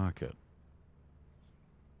galactic market?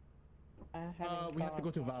 We have to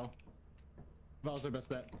go to Val. Val's our best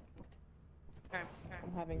bet. Okay.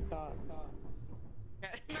 I'm having thoughts.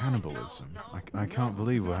 Cannibalism. I can't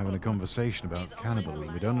believe we're having a conversation about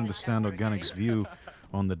cannibalism. We don't understand organic's view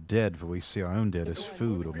on the dead, for we see our own dead as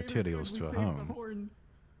food or materials to a home.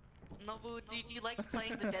 Nobu, did you like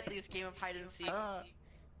playing the deadliest game of hide and seek?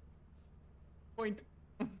 Point.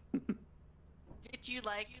 Did you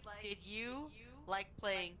like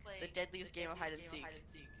playing the deadliest game of hide and seek?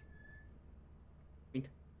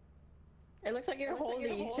 It looks like you're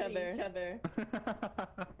holding each other. Look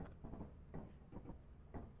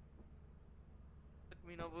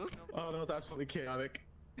me, Nobu. Oh, that was absolutely chaotic.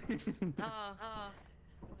 Oh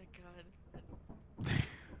my god.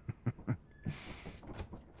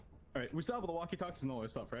 Alright, we still have the walkie-talkies and all that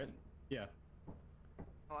stuff, right? Yeah.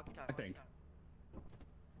 I think.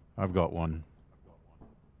 I've got one.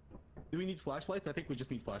 Do we need flashlights? I think we just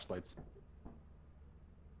need flashlights.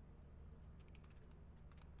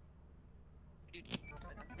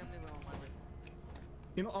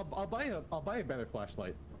 You know, I'll buy a better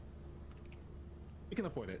flashlight. You can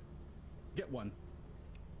afford it. Get one.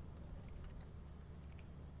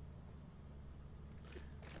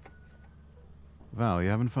 Val, you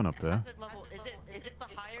having fun up there? Is it the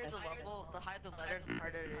higher the level, the higher the letter, the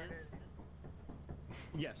harder it is?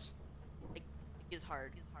 Yes. It is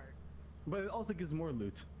hard. But it also gives more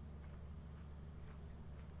loot.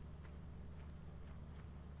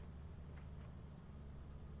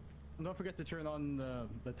 And don't forget to turn on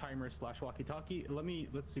the timer / walkie-talkie.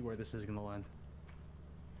 Let's see where this is gonna land.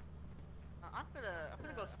 I'm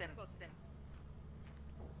gonna go stim.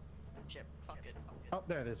 Shit, fuck it. Oh,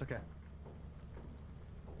 there it is. Okay.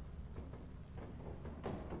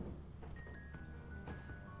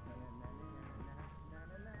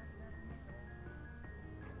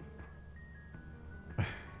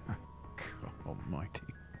 God almighty.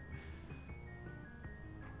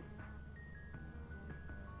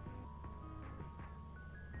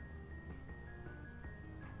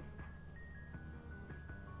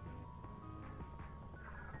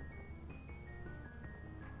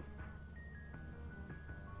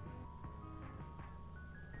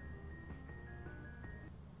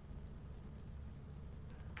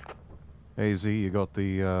 AZ, you got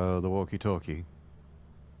the walkie-talkie.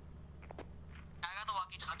 I got the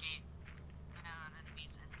walkie-talkie.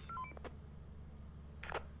 Enemies.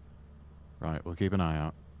 Right, we'll keep an eye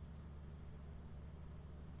out.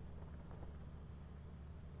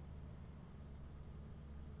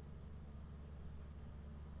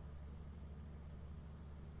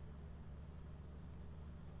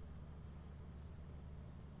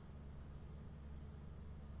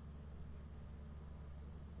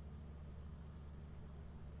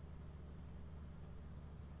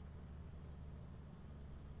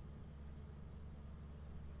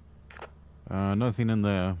 Nothing in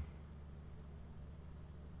there.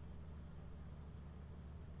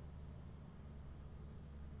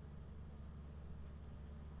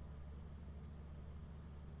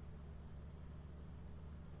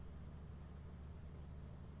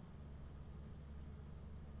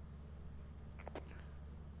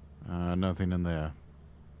 Nothing in there.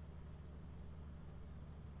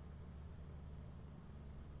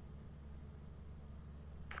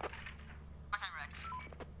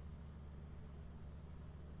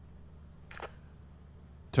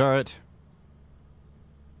 Turret.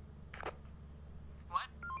 What?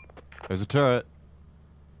 There's a turret.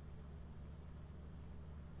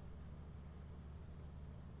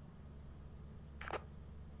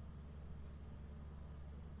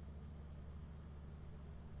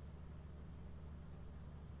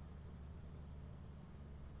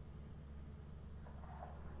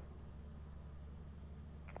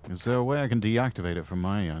 Is there a way I can deactivate it from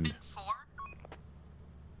my end? 4?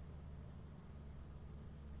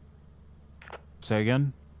 Say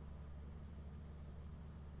again?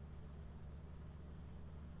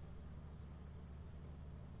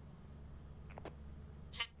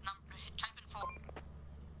 Type in 4.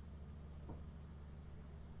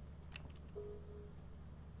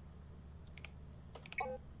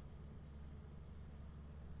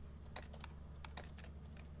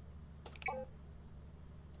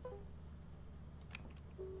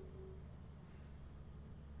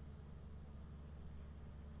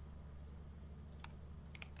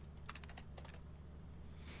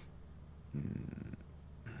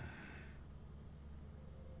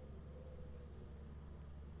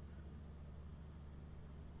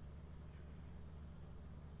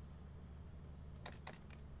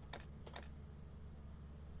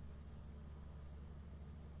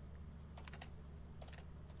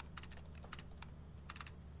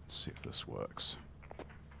 see if this works.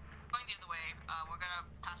 Going the other way, we're gonna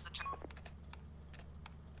pass the turn.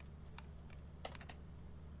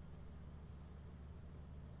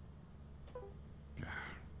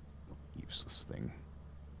 Useless thing.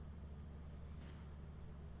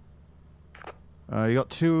 You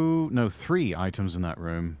got three items in that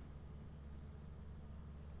room.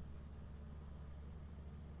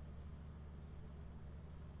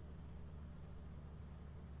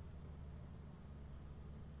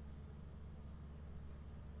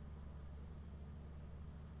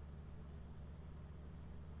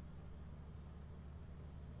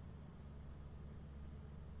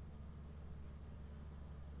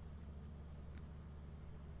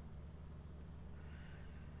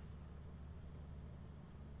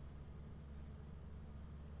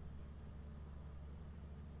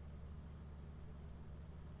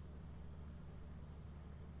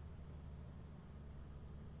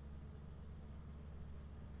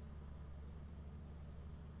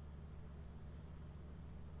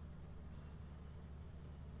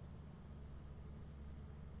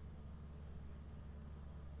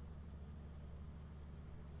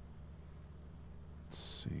 Let's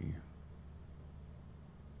see.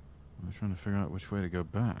 I'm trying to figure out which way to go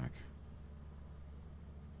back.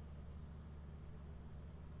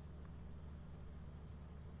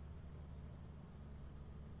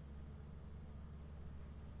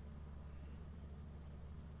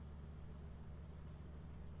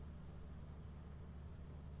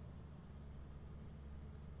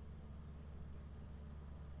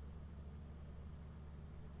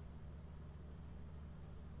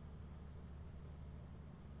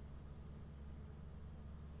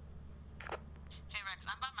 Hey Rex,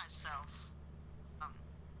 I'm by myself.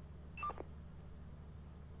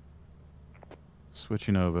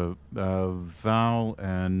 Switching over. Val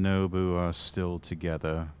and Nobu are still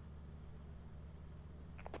together.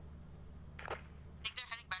 I think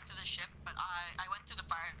they're heading back to the ship, but I went through the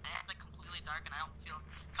fire and it's like completely dark and I don't feel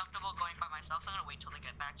comfortable going by myself, so I'm gonna wait till they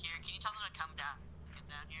get back here. Can you tell them to come down? Get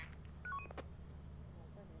down here.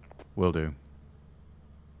 Will do.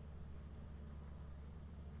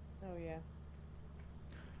 Oh yeah.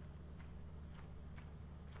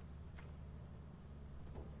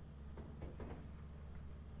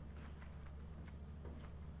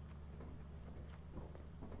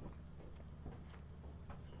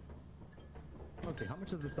 Okay, how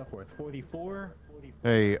much is this stuff worth? 44?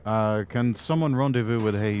 Hey, can someone rendezvous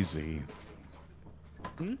with Hazy?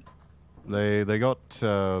 Hmm? They got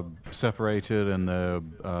separated and the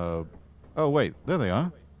oh wait, there they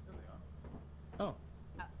are. Oh.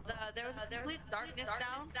 There was complete darkness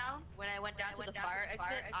down when I went down to the fire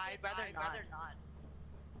exit. I'd rather not.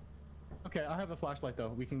 Okay, I have a flashlight though.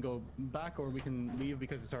 We can go back or we can leave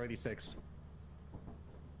because it's already 6.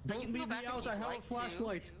 Don't leave me out, I have a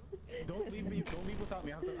flashlight. Don't leave without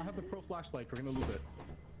me. I have the pro flashlight. We're gonna lose it.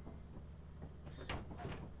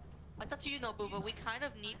 It's up to you, Nobu, but we kind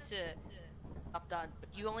of need to stuff done. But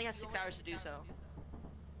you only have 6 hours to do so.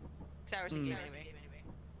 6 hours in game anyway.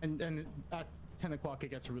 And at 10 o'clock it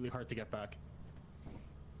gets really hard to get back.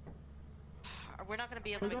 We're not gonna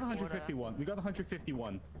be able We to got make 151. We got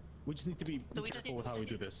 151. We just need to be careful with how we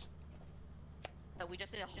do this. We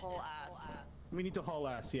just need a whole ass. We need to haul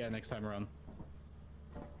ass, yeah, next time around.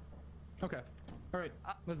 Okay. Alright,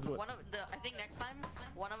 let's do it. I think next time,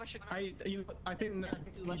 one of us should... I think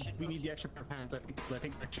we need the extra pair of hands. I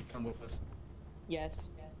think that should come with us.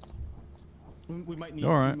 Yes. We might need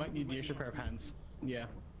All right. we might need the extra pair of hands. Yeah.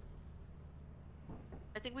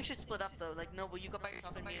 I think we should split up though. Like, Noble, you go by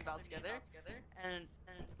yourself and me and Val together, and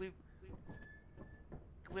we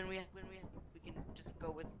can just go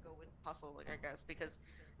with hustle, like, I guess, because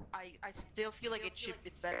I still feel like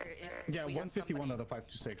it's better if Yeah, we got 151 somebody. out of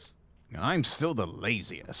 526. I'm still the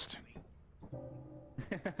laziest.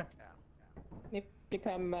 Maybe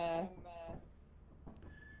become Yeah,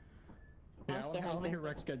 monster I want to hunter. hear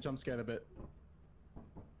Rex get jump scared a bit.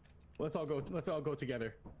 Let's all go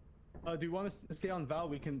together. Do you want to stay on Val?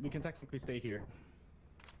 We can technically stay here.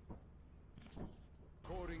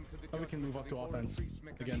 Or we can move up to offense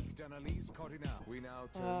again. We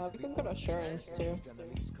can go to assurance too.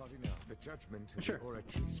 Sure.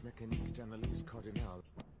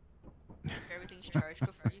 Everything's charged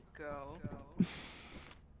before you go.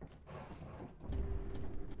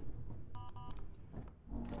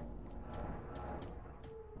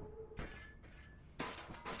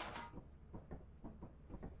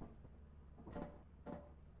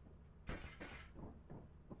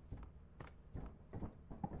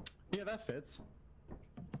 Yeah, that fits.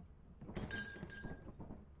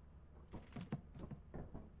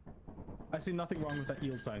 I see nothing wrong with that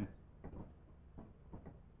yield sign.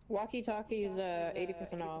 Walkie-talkie is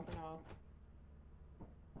 80% off.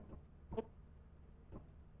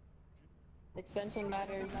 Extension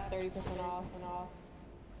matters 30% off.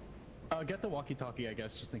 Get the walkie-talkie, I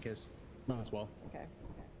guess, just in case. Might as well. Okay.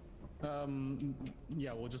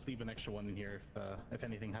 Yeah, we'll just leave an extra one in here if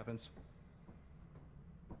anything happens.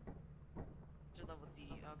 To level D,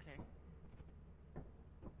 okay.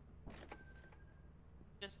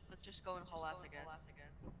 Let's just go and haul ass, I guess.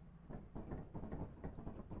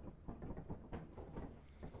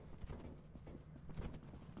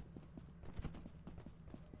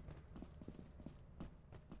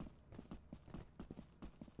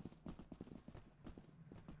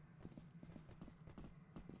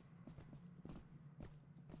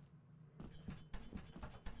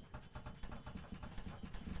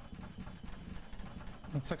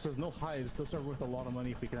 That sucks, there's no hives. Those are worth a lot of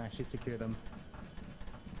money if we can actually secure them.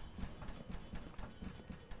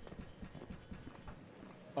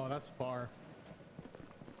 Oh, that's far.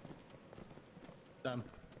 Damn.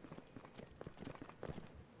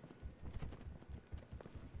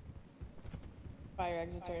 Fire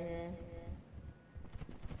exits right here.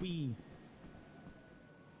 Wee.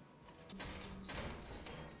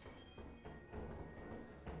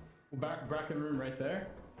 Bracken room right there.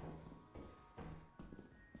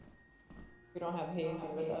 We don't have Hazy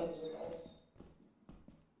with us.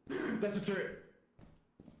 That's a turret.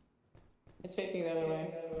 It's facing the other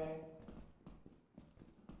way.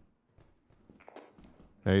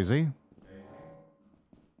 Hazy?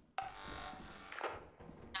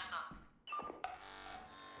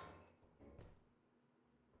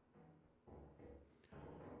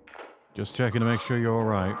 Just checking to make sure you're all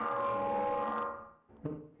right.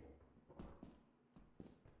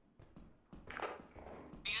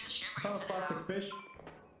 Found a plastic fish.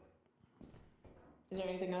 Is there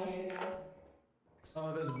anything else?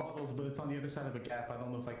 There's bottles, but it's on the other side of a gap. I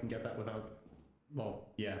don't know if I can get that without... Well,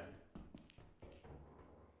 yeah.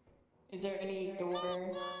 Is there any door?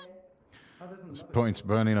 This point's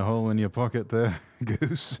burning a hole in your pocket there,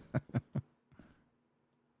 Goose.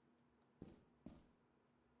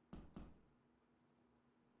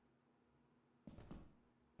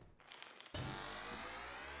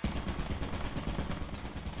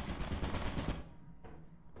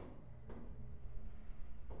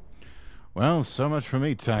 Well, so much for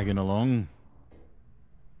me tagging along.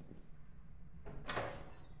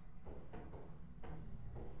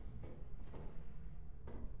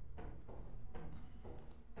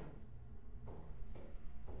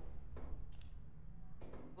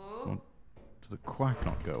 Well, did the quack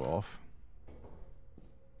not go off?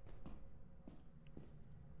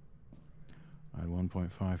 I had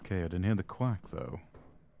 1.5k. I didn't hear the quack, though.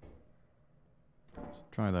 Let's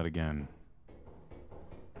try that again.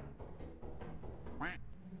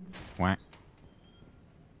 Quack.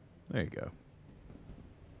 There you go.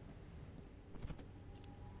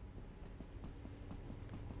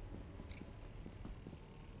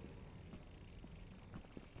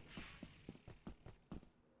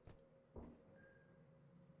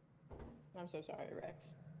 I'm so sorry,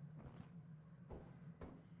 Rex.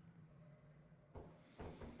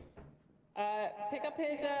 Pick up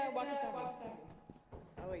his walkie-talkie.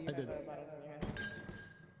 Oh wait, you I have did. bottles in your hand.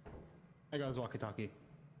 I got his walkie-talkie.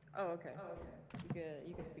 Oh, okay.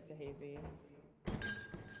 You can speak to Hazy.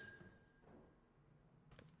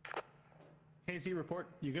 Hazy, report.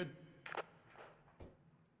 You good?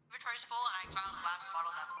 Inventory's full and I found the last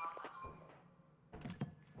bottle that's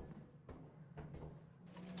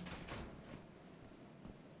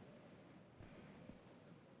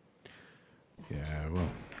Yeah, well,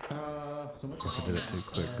 So much guess I did it too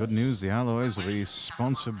quick. Good news, the alloys will be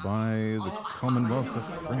sponsored by the Commonwealth of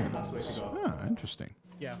Friends. Ah, interesting.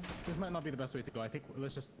 Yeah, this might not be the best way to go. I think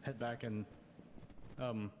let's just head back and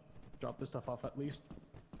drop this stuff off at least.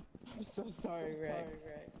 I'm so sorry, Rex.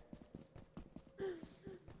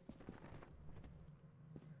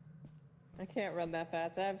 I can't run that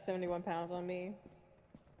fast. I have 71 pounds on me.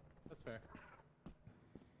 That's fair.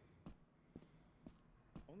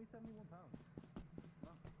 Only 71 pounds.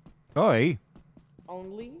 Oi!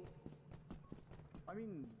 Only? I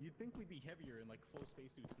mean, you'd think we'd be heavier in like full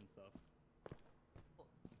spacesuits and stuff.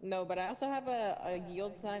 No, but I also have a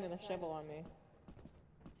yield sign and a shovel on me.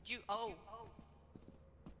 Did you? Oh.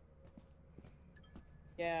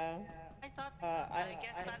 Yeah. I thought. I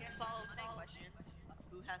guess that's solved the question.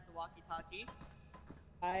 Who has the walkie-talkie?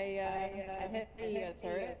 I hit the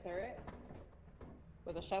turret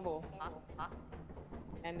with a shovel,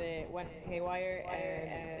 and it went haywire,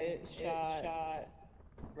 and it shot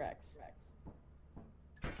Rex.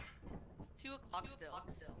 It's 2 o'clock still,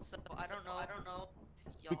 so I don't know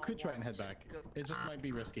We could try and head back. It just might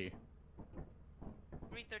be risky.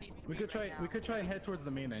 3:33. We could try. Right We now. could try and head towards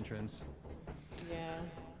the main entrance. Yeah.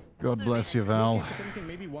 God bless you, Val. If anything,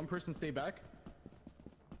 maybe one person stay back,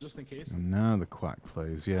 just in case. And now the quack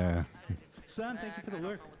plays, yeah. Sam, thank you for the I don't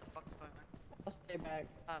lurk. know what the fuck's going on. I'll stay back.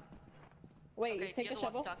 Wait, Okay, take you the have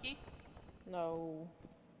shovel? walkie-talkie? No.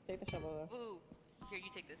 Take the shovel though. Ooh, here,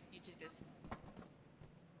 you take this. You take this.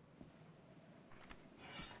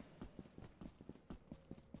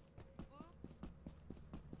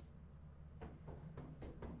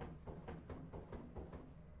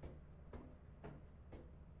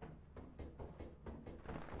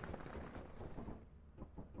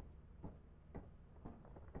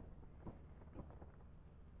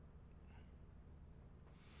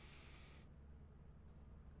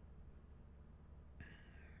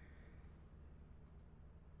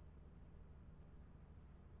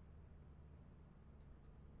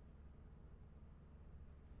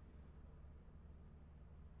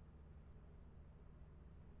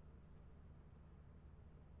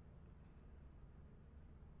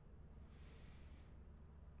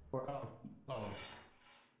 Or oh.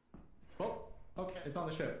 Oh, okay, it's on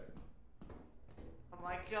the ship. Oh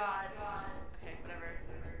my god. Okay, whatever.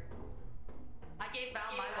 I gave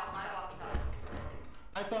Val my walkie-talkie.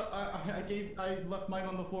 I thought I left mine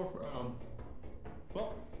on the floor for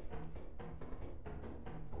well.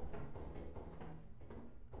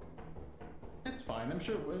 It's fine. I'm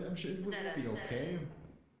sure it will be okay.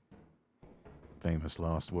 Famous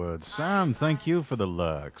last words. Sam, thank you for the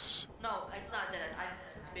lurks. No, it's not dead. I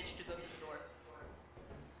just bitch to go to the door.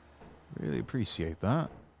 Really appreciate that.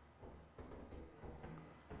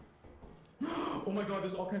 Oh my god,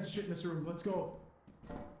 there's all kinds of shit in this room. Let's go.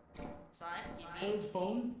 Sign, give me. Old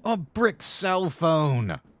phone. A brick cell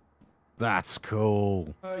phone. That's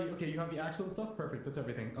cool. Okay, you have the axle and stuff? Perfect, that's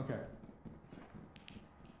everything. Okay.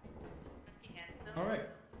 Empty hand still. Alright.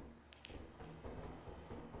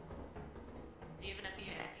 Do you have an empty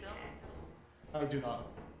hand still? I do not.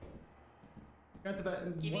 Granted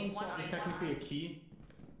that Give me one one slot is item. technically a key.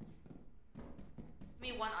 Give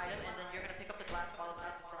me one item, and then you're gonna pick up the glass bottles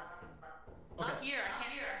at the front. Okay. Not here, I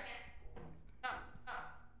can't. No.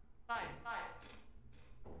 Fine. I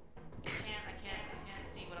can't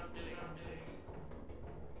see what I'm doing.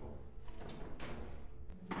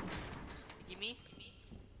 Give me.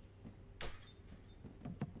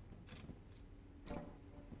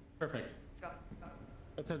 Perfect. Let's go.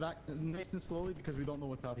 Let's head back nice and slowly because we don't know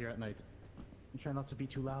what's out here at night. And try not to be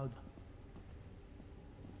too loud.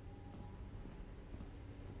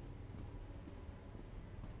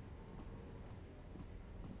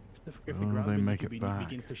 If the Oh, ground they beneath make you it back.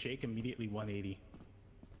 begins to shake, immediately 180.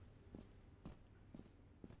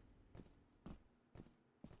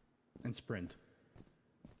 And sprint.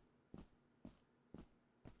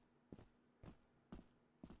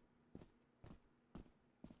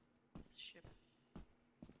 It's the ship.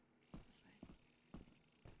 This way.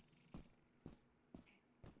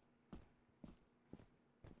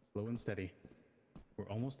 Slow and steady. We're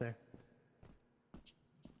almost there.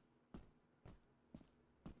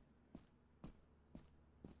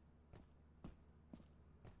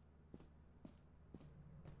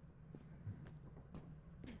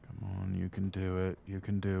 Come on, you can do it. You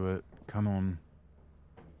can do it. Come on.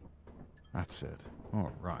 That's it.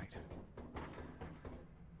 All right.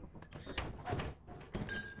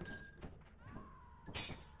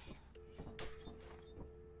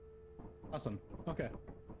 Awesome. Okay.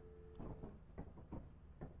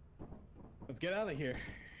 Let's get out of here.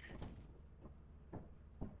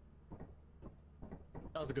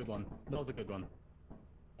 That was a good one. That was a good one.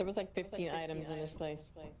 There was like 15 items in this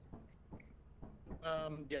place.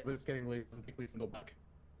 Yeah, but it's getting late, so I think we can go back.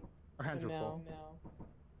 Our hands are full. No.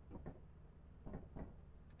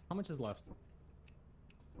 How much is left?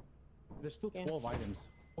 There's still Yeah. 12 items.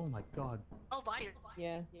 Oh my god. Oh, Vire.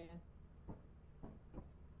 Yeah.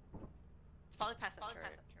 It's probably past that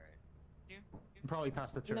turret. You? Probably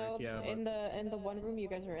past the turret, No, yeah. in the one room you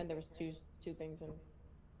guys were in, there was two things in.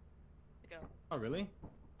 Go. Oh, really?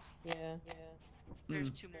 Yeah.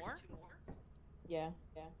 There's two more? Yeah.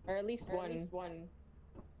 Or at least one. You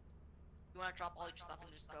wanna drop all your stuff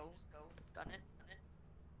and just go? Gun it?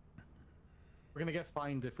 We're gonna get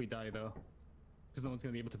fined if we die, though. Because no one's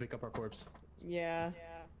gonna be able to pick up our corpse. Yeah.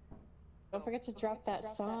 Don't forget to drop that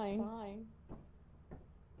sign.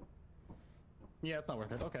 Yeah, it's not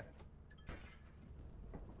worth it. Okay.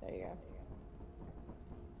 There you go.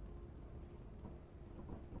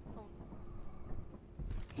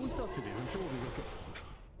 We still have 2 days. I'm sure we'll be looking.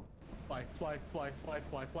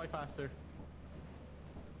 Fly faster.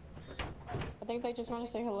 I think they just want to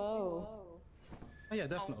say hello. Oh yeah,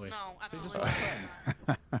 definitely. No, They just absolutely. want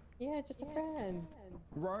a friend. Yeah, just a friend.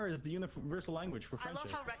 RAR is the universal language for I friendship.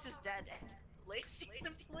 love how Rex is dead and lazy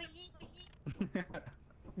employee. Can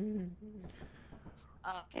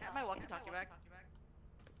I have my walkie-talkie back?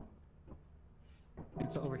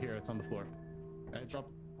 It's over here. It's on the floor. I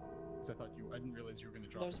dropped because I didn't realize you were gonna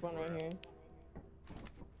drop. There's one right here.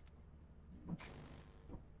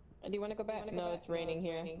 Do you want to go back? No, it's raining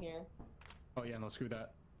here. Oh yeah, no, screw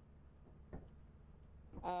that.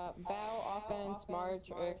 Bow, offense,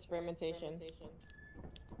 march, or experimentation.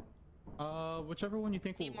 Whichever one you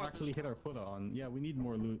think Need will more actually loot. hit our quota on. Yeah, we need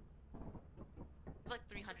more loot. Like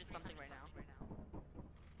 300 something right now.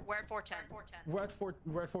 We're at 410. We're at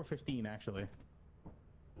 415 actually.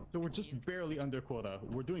 So we're just barely under quota.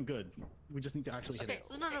 We're doing good. We just need to actually hit Okay, it.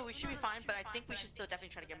 so no, we should be fine, but I think we should still definitely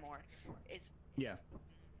try to get more. It's Yeah.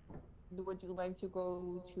 Would you like to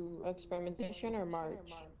go to experimentation or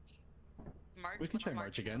march? March. We can What's try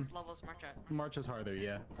March again. What level is March at? March is harder,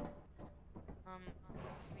 yeah. I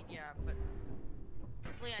mean, yeah, but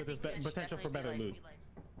definitely, I But there's think we should potential for better definitely loot. be like,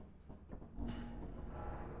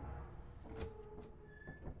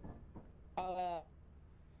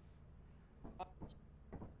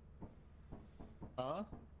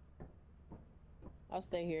 I'll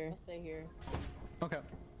stay here. Okay.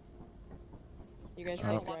 You guys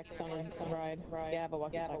take Rex on a ride. Yeah, I have a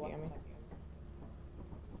walkie-talkie on me.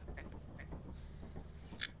 okay.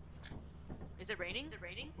 Is it raining?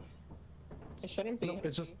 It shouldn't be. No,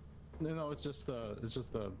 it's just it's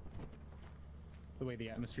just the way the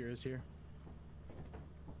atmosphere is here.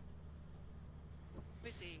 Let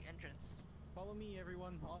me see entrance. Follow me,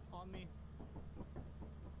 everyone. On me.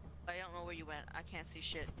 I don't know where you went. I can't see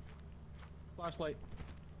shit. Flashlight.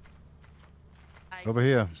 I Over still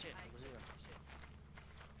here. can't see shit.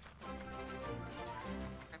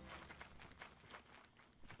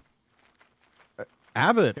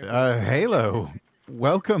 Abbott, Halo,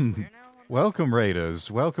 welcome, welcome Raiders,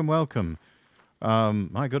 welcome.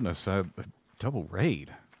 My goodness, double raid.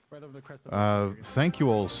 Right over the crest of the Thank you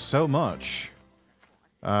all so much.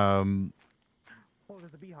 Oh,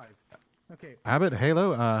 there's a beehive. Okay. Abbott,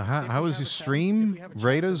 Halo, how was your stream?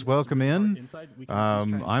 Raiders, welcome in.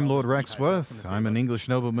 I'm Lord Rexworth. I'm an English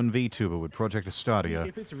nobleman VTuber with Project Astadia,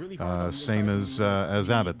 same as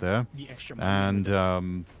Abbott there.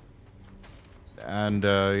 And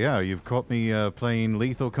yeah, you've caught me playing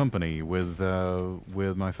Lethal Company with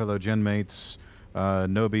my fellow genmates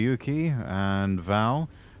Nobuyuki and Val,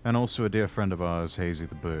 and also a dear friend of ours,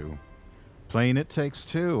 HaziTheBoo. Playing It Takes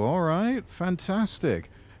Two. All right, fantastic.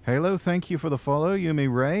 Halo, thank you for the follow.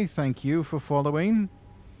 Yumi Ray, thank you for following.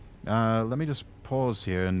 Let me just pause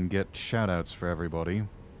here and get shoutouts for everybody.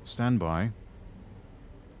 Stand by.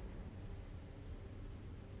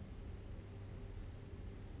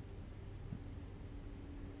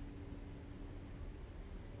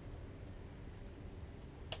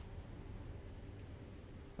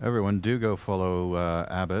 Everyone, do go follow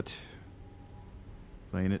Abbott.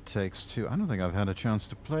 Playing It Takes Two. I don't think I've had a chance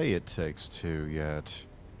to play It Takes Two yet.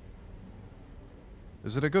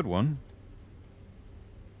 Is it a good one?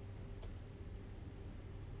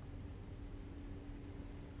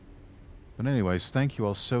 But anyways, thank you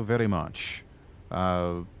all so very much.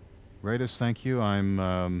 Raiders, thank you.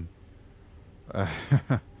 I'm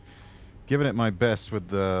giving it my best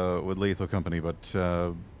with Lethal Company, but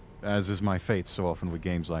as is my fate so often with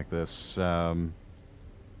games like this, I'm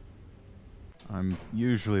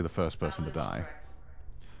usually the first person to die.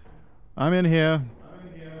 I'm in here.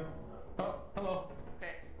 Oh, hello.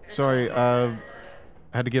 Sorry,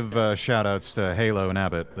 had to give shout-outs to Halo and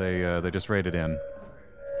Abbott. They just raided in.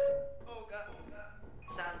 Oh god.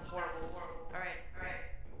 Sounds horrible. Alright.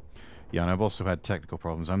 Yeah, and I've also had technical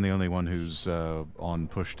problems. I'm the only one who's on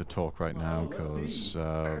push to talk right now because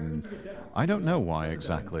I don't know why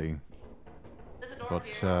exactly, There's a door but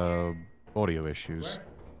here. audio issues.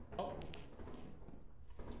 Oh.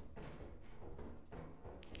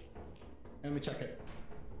 Let me check it.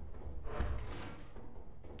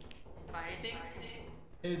 Find anything?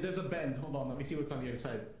 There's a bend. Hold on, let me see what's on the other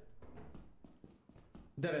side.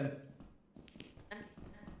 Dead end.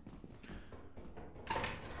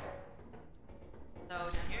 No,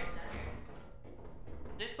 down here.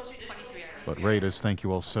 There's supposed to be 23 items. But Raiders, thank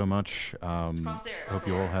you all so much. Hope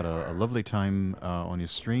you all had a lovely time on your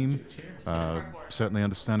stream. Certainly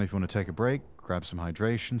understand if you want to take a break, grab some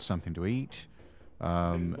hydration, something to eat,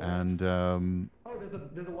 but in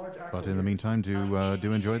the meantime,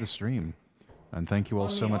 do enjoy the stream. And thank you all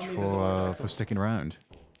so much for sticking around.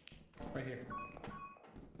 Right here.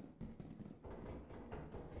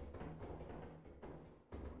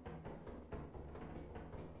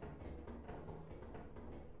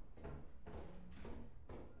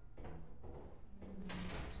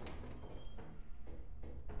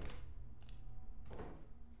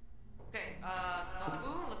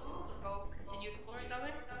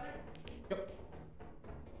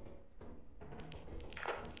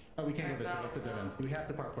 that's a dead end. We have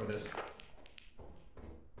to parkour this.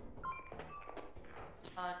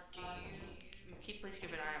 Do you please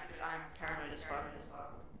keep an eye out because I'm paranoid as fuck.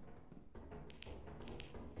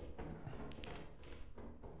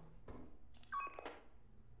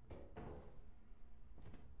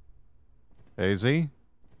 AZ?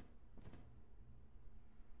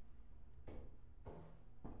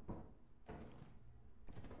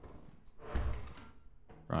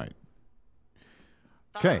 Right.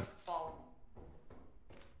 Okay.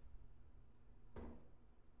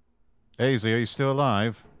 AZ, are you still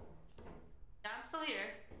alive? Yeah, I'm still here.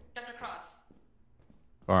 Jumped across.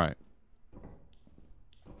 Alright.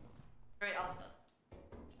 Great alpha.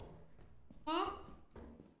 Woo?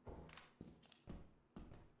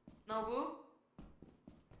 No woo?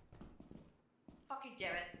 Fucking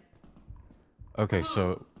damn it. Okay,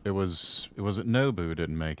 so it was Nobu who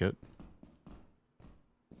didn't make it.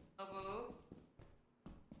 Nobu?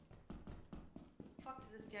 Fuck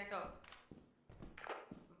did this guy go?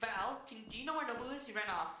 Val, do you know where Nobu is? He ran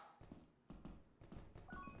off.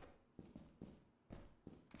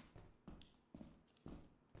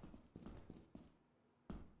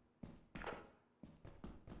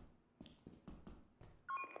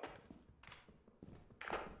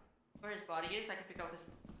 Where his body is, I can pick up his...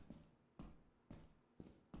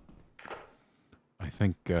 I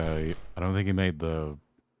don't think he made the...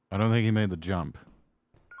 I don't think he made the jump.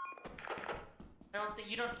 You don't think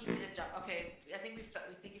he made the jump. Okay, I think we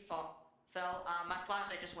think he fell. My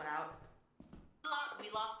flashlight just went out. We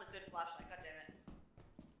lost the good flashlight, god damn it.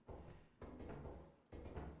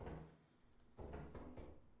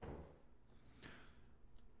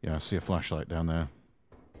 Yeah, I see a flashlight down there.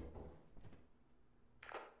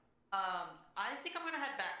 I think I'm gonna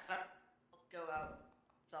head back. Let's go out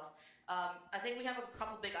itself. I think we have a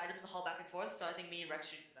couple big items to haul back and forth, so I think me and Rex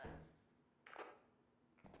should do that.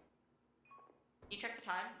 You check the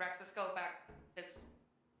time, Rex. Let's go back because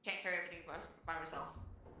can't carry everything by myself.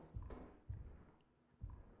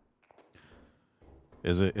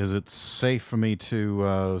 Is it safe for me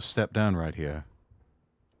to step down right here?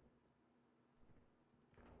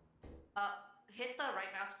 Hit the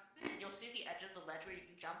right mouse. You'll see the edge of the ledge where you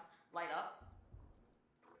can jump. Light up.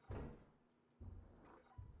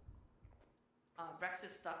 Rex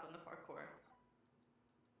is stuck on the parkour.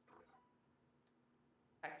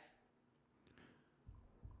 Rex.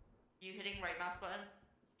 You hitting right mouse button?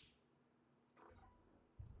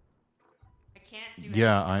 I can't do anything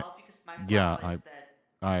else because my flashlight is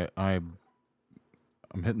dead.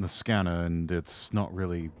 I'm hitting the scanner and it's not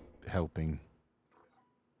really helping.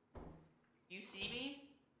 You see me?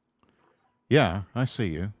 Yeah, I see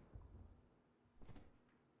you.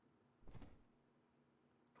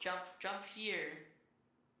 Jump here.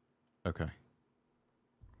 Okay.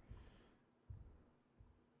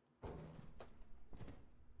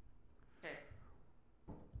 Okay.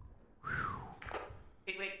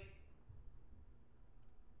 Wait.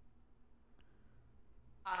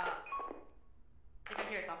 I think I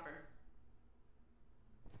hear a thumper.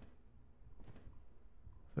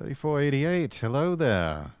 3488, hello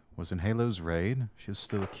there. Was in Halo's raid. She's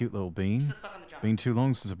still a cute little bean. Still stuck on the jump. Been too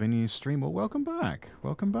long since I've been in your stream. Well, welcome back.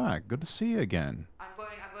 Welcome back. Good to see you again. I'm going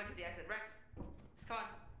to the exit. Rex, come on.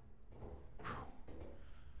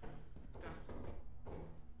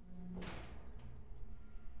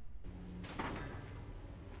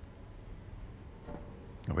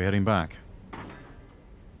 Are we heading back?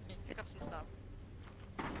 Pick up some stuff.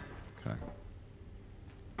 Okay.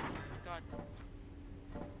 Oh my god.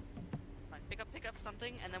 Fine. Pick up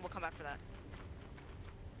something, and then we'll come back for that.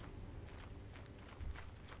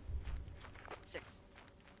 6.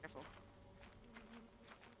 Careful.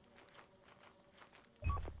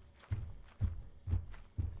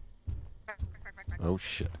 Oh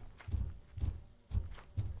shit.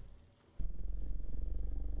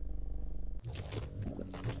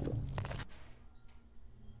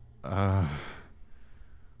 Hey,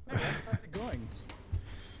 Rex, how's it going?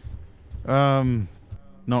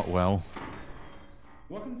 Not well.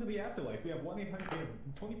 Welcome to the afterlife. We have 1-800, we have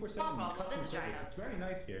 24/7 customer service. It's very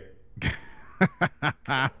nice here. Yeah,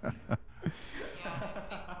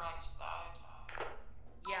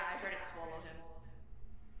 I heard it swallow him.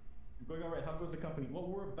 Going alright, how goes the company? Well,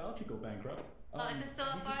 we're about to go bankrupt. Is it still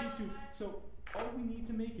we just outside? need to, so, all we need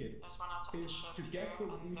to make it is to get the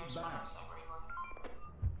loot back.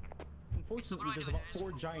 Unfortunately, there's about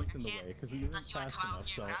 4 giants in the way, because we weren't fast enough,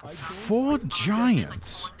 so I don't... 4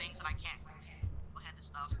 giants?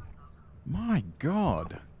 My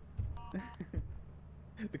god.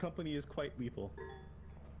 The company is quite lethal.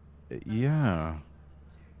 Yeah.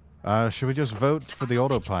 Should we just vote for the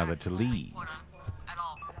autopilot to leave?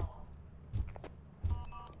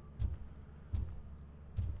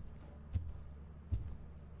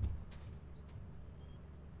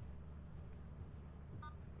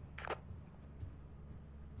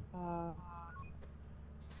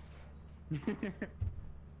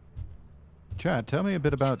 Chat, tell me a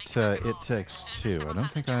bit about It Takes Two. I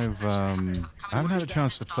don't think I haven't had a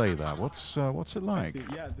chance to play that. What's it like?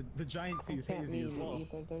 Yeah, the giant sees Hazy as well.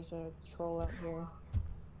 Either. There's a troll out here.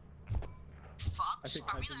 I think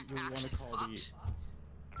we want to call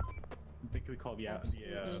we call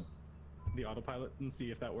the autopilot and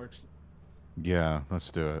see if that works. Yeah,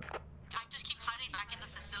 let's do it. I just keep hiding back in the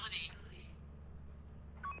facility.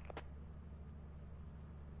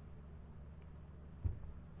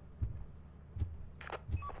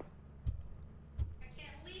 I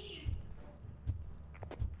can't leave.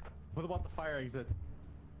 What about the fire exit?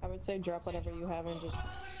 I would say drop whatever you have and just. Okay.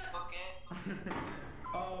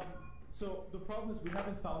 So the problem is we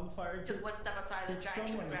haven't found the fire exit. Took one step outside the giant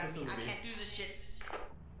somewhere can in the grab me. I facility. can't do this shit.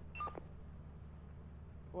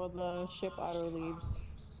 Well, the ship auto leaves.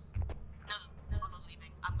 No, I'm not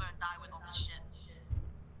leaving. I'm gonna die with all this shit.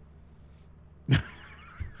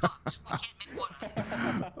 We can't make one.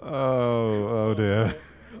 Oh dear.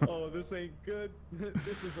 Oh, this ain't good.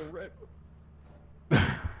 This is a rip.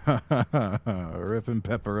 Ripping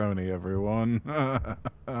pepperoni, everyone.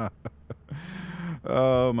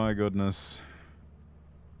 Oh my goodness.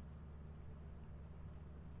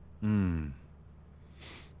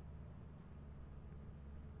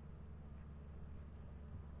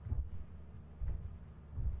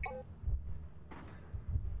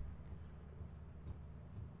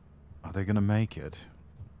 Are they gonna make it?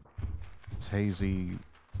 Is Hazy...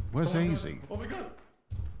 Where's Hazy? Oh my god!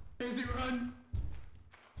 Hazy, run!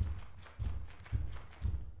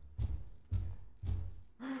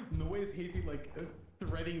 No way is Hazy like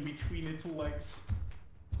threading between its legs.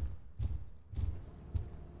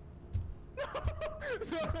 No.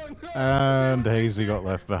 And Hazy got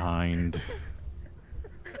left behind.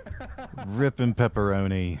 Ripping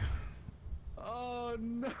pepperoni. Oh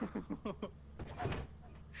no!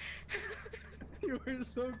 You were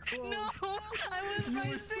so close. No, I was You right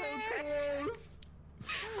were so there. close.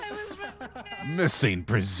 I was right there. Missing,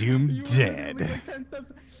 presumed You were literally, dead. like 10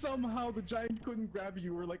 steps. Somehow the giant couldn't grab you.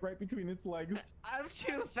 You were like right between its legs. I'm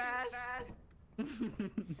too fast.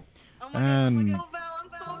 Oh my And- god, Val, I'm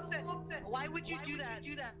so upset. Why would you do that?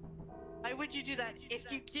 Why would you do that?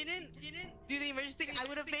 If you didn't do the emergency thing, I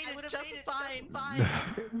would have made it just fine.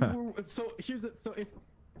 So here's it. So if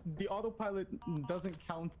the autopilot doesn't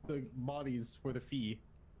count the bodies for the fee,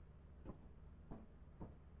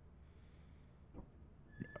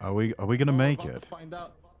 Are we gonna we're make about it? to find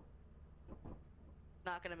out.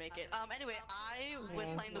 Not gonna make it. Anyway, I was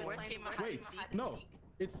playing the worst game of hide Wait, and seek. no,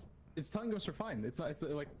 it's telling us we're fine. It's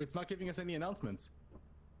not giving us any announcements.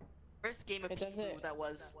 Worst game of It does it that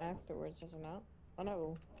was. afterwards, does it not? Oh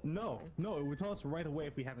no. No, it would tell us right away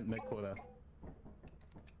if we haven't met quota.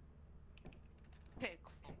 Okay,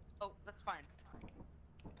 cool. Oh, that's fine.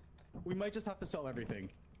 We might just have to sell everything.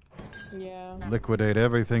 Yeah. Liquidate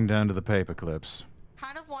everything down to the paper clips.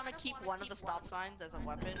 Kind of want to keep one of the stop signs as a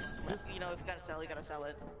weapon. You know, if you gotta sell, you gotta sell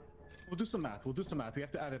it. We'll do some math. We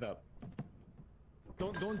have to add it up.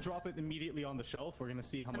 Don't drop it immediately on the shelf. We're gonna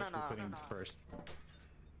see how much we're putting first.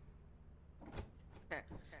 Okay.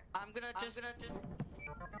 I'm gonna just.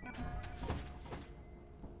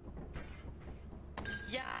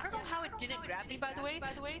 Yeah, I don't know how it didn't grab me. By the way,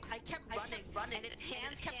 I kept running, and its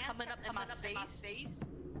hands kept coming up to my face,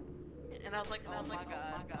 and I was like, oh my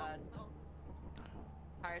god.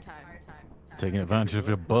 Hard time. Taking advantage of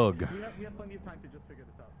your bug. We have plenty of time to just figure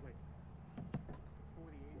this out. Wait.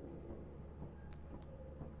 48.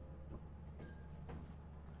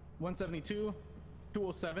 172.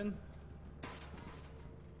 207.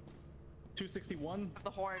 261. The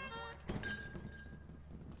horn.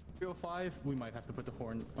 305. We might have to put the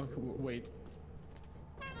horn. Okay, wait.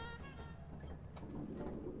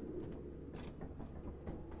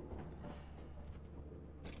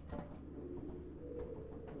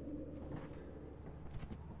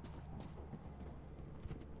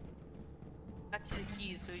 Back to the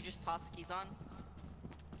keys, so you just toss the keys on.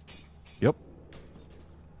 Yep.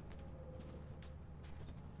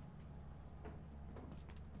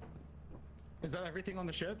 Is that everything on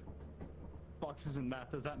the ship? Boxes and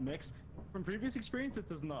math, does that mix? From previous experience, it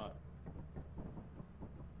does not.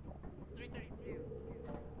 332.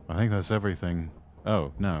 I think that's everything.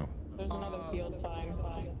 Oh, no. There's another field sign.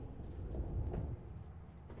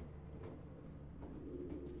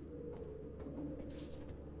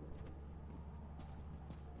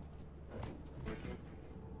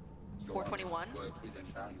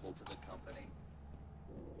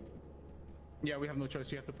 Yeah, we have no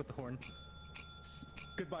choice. You have to put the horn.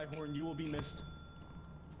 Goodbye, horn. You will be missed.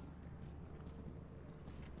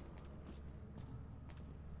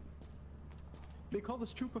 They call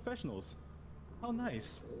us true professionals. How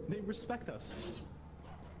nice. They respect us.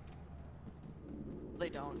 They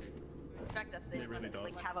don't. Respect us, they really don't.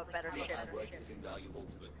 Like, have a better ship. Is invaluable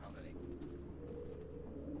to the company.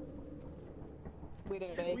 We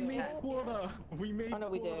didn't We made quota. We made. Oh no,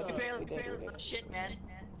 we did. quota. We barely shit, man.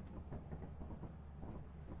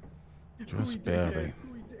 Just barely.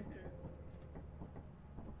 We did.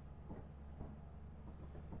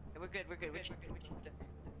 We're good.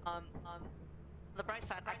 The bright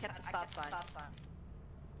side, I kept the stop sign.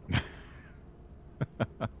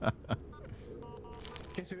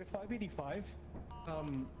 Okay, so we have 585.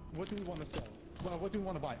 What do we want to sell? Well, what do we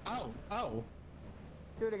want to buy? Ow! Ow!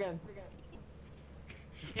 Do it again.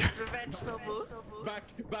 It's revenge, Snowboo.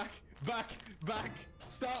 Back!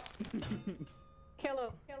 Stop! Kill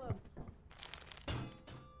him.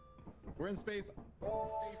 We're in space.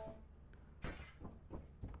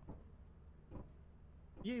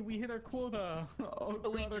 Yay, we hit our quota! Oh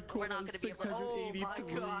god, our quota we're not gonna is be able to. Oh my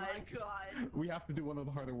 683. god. We have to do one of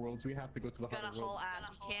the harder worlds. We have to go to the Gonna harder haul worlds.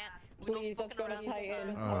 ass. We can't. Please, let's go to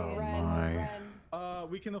Titan. Oh Ren, my. Ren.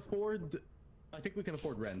 We can afford... I think we can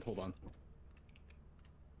afford Rend. Hold on.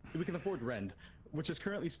 We can afford Rend, which is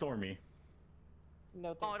currently stormy.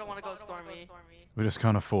 No, Oh, I don't want to go stormy. We just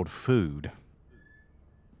can't afford food.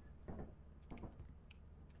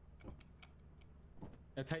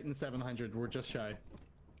 At Titan 700, we're just shy.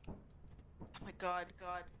 Oh my god.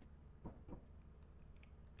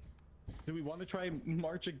 Do we want to try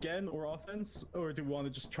March again or offense? Or do we want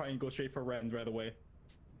to just try and go straight for Rend right away?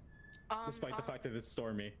 Despite the fact that it's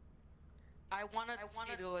stormy. I want to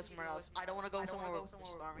go somewhere else. I don't want to go somewhere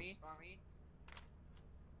stormy.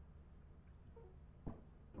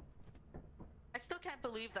 I still can't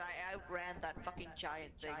believe that I outran that fucking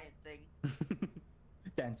giant thing.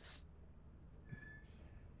 Dance.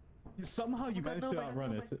 Somehow you managed to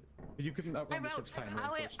outrun it. You couldn't outrun the ship's timer.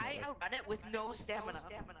 I outrun it with no stamina.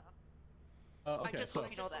 Okay, I just so,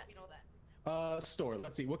 hope you know that. store.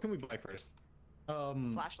 Let's see. What can we buy first?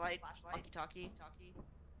 Flashlight, walkie-talkie.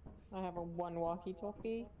 I have a one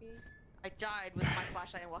walkie-talkie. I died with my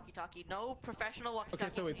flashlight and walkie-talkie. No professional walkie-talkie.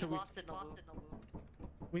 Okay, so wait, so we lost it, Nobu.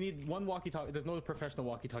 We need one walkie-talkie. There's no professional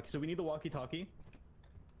walkie-talkie, so we need the walkie-talkie.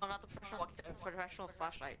 Oh, not the professional walkie-talkie. Professional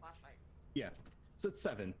flashlight. Yeah. So it's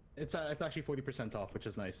 7. It's actually 40% off, which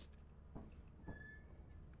is nice.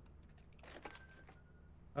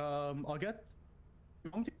 I'll get.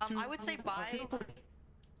 I would say buy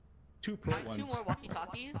 2 pro ones. 2 more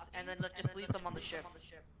walkie-talkies and then just leave them on the ship.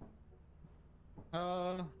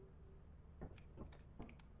 I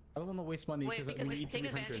don't want to waste money Wait, because because we need take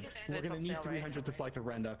 300. advantage of We're it's gonna on need sale, right? 300 to fly to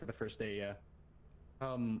Rend after the first day. Yeah.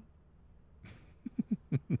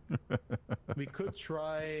 We could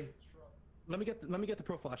try. Let me get the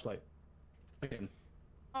pro flashlight again.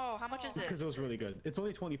 Oh, how much is it? Because it was really good. It's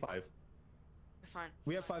only 25. Fine.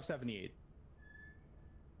 We have 578.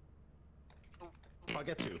 I'll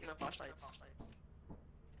get 2. The flashlights.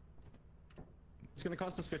 It's gonna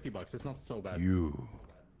cost us $50. It's not so bad. You.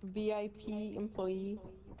 VIP employee.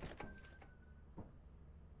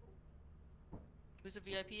 Who's a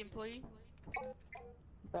VIP employee?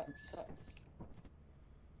 Rex.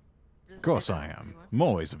 Of course I am. I'm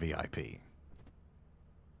always a VIP.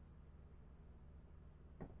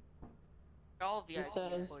 We're all VIP It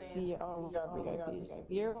says employees. we are VIPs.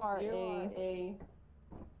 You are a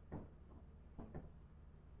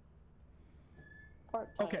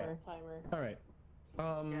part-timer. Okay. All right.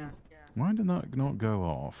 Yeah. Why did that not go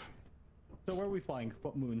off? So where are we flying?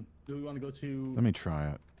 What moon? Do we want to go to? Let me try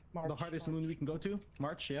it. March. The hardest moon we can go to?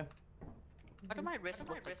 March, yeah. Why do my wrists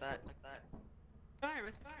look like that? Why do my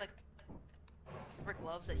wrists look like rubber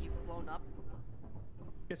gloves that you've blown up?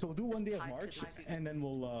 Okay, so we'll do one Just day of tied to March, the suits. and then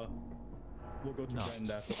we'll go to No.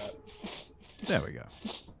 Rend after that. There we go.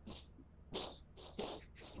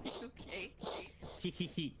 Okay.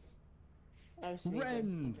 Hee. I've seen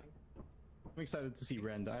Rend! I'm excited to see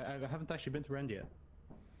Rend. I haven't actually been to Rend yet.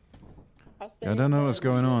 I don't know what's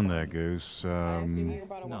going on there, Goose. I assume you're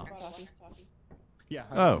about a no. walkie-talkie. Yeah.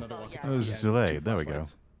 I Oh, have another walkie-talkie it was and delayed. 2 There we go.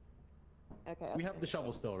 flashlights. Okay. We have the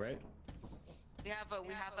shovel still, right? We have a.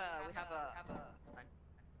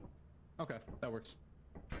 Okay, that works.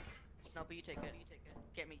 No, but you take it.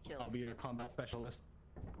 Get me killed. I'll be your combat specialist.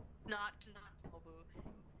 Not Nobu.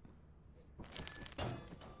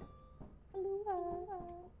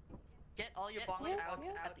 Get all your bombs out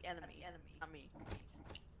at the enemy. Not me.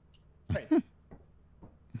 Right.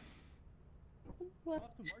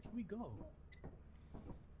 Off to March we go.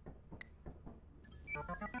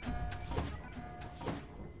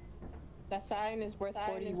 That sign is worth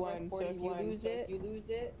 41, so if you lose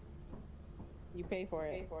it, you pay for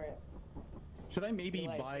it. Should I maybe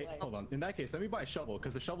Light, buy? light. Hold on. In that case, let me buy a shovel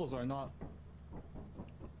because the shovels are not.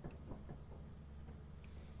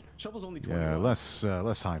 Shovels only 20. Yeah, less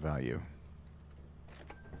high value.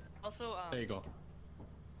 Also, There you go.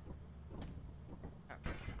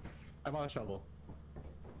 I bought a shovel.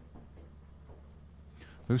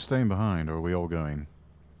 Who's staying behind, or are we all going?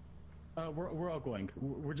 We're all going.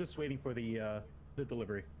 We're just waiting for the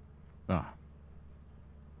delivery. Ah.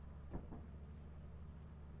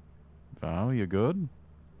 Val, you good?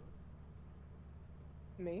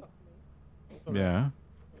 Me? Yeah.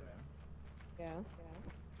 Yeah.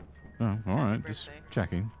 Oh, all right. Happy Just birthday.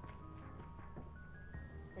 checking.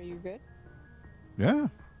 Are you good? Yeah.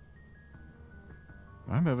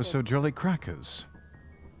 I'm ever so jolly crackers.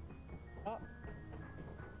 Oh.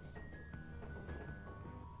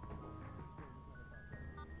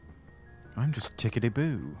 I'm just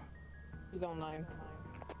tickety-boo. Who's online?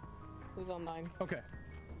 Who's online? Okay.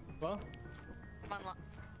 Well, I'm on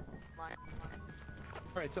line.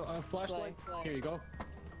 all right. So flashlight. Slay. Here you go.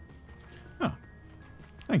 Oh,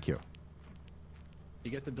 thank you.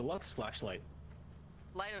 You get the deluxe flashlight.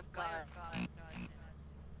 Light of God.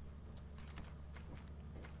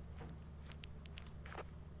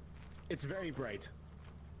 It's very bright.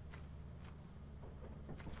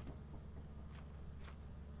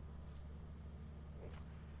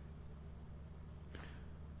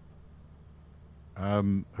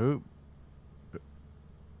 Who?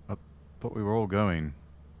 I thought we were all going.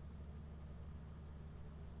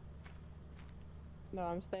 No,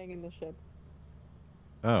 I'm staying in the ship.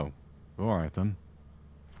 Oh, all right then.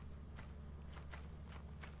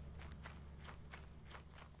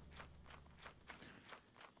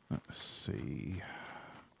 Let's see.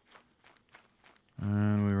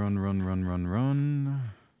 And we run.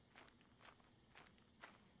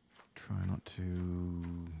 Try not to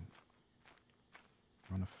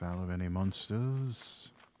run afoul of any monsters.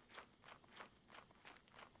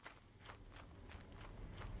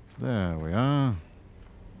 There we are.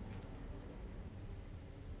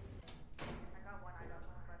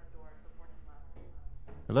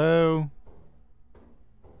 Hello?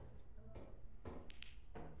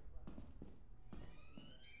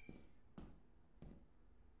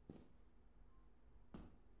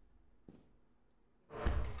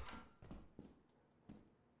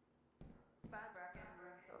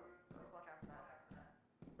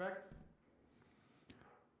 Rex.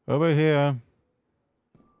 Over here.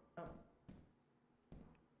 Oh.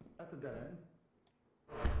 That's a dead end.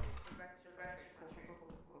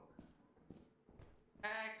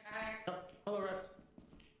 Oh, hello, Rex.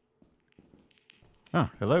 Ah,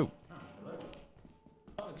 hello.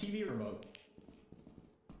 Oh, a TV remote.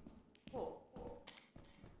 Cool.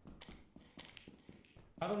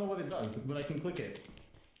 I don't know what it does, but I can click it.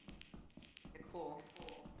 Cool.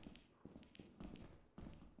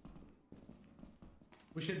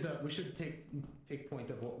 We should take point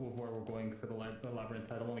of where we're going for the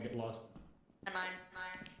labyrinth. I don't want to get lost. Mine.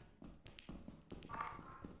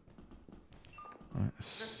 Let's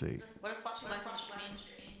see. What does flashing lights on the ship mean?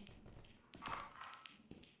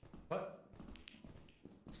 What?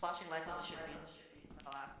 What's flashing lights on the ship mean?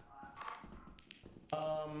 I'll ask.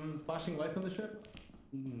 Flashing lights on the ship?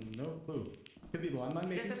 No clue. Could be the landmine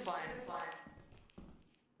maybe? There's a slime.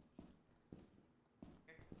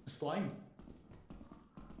 Slime?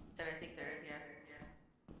 That I think there is, yeah.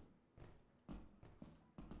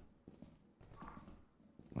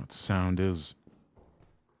 What sound is?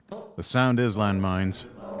 Oh. The sound is landmines.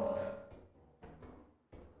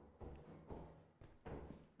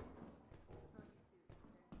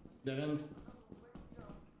 Dead end.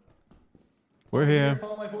 We're here.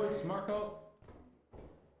 Follow my voice, Marco.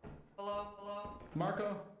 Hello.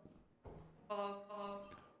 Marco. Hello.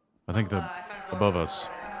 I think they're above us.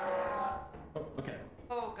 Oh, okay.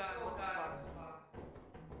 Oh god, what the fuck?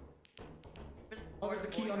 Oh, there's a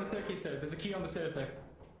key on the staircase there. There's a key on the stairs there.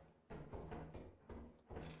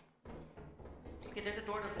 Okay, there's a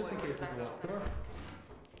door to the Just in void. case there's a locked door.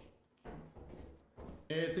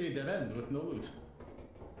 It's a dead end with no loot.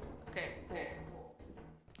 Okay, cool.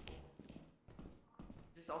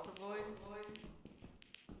 Is this also void?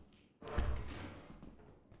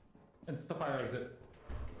 It's the fire exit.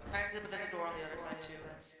 Fire exit, but there's a door on the other side too.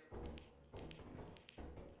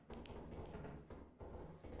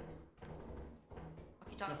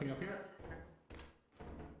 Nothing up here.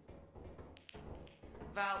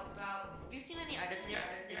 Val, have you seen any items near?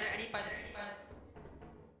 Is there any by the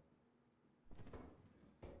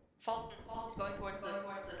Fulton is going towards the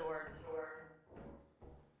door.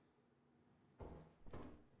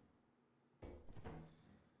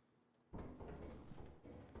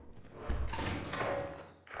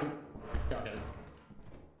 Got it.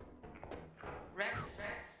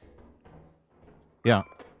 Yeah.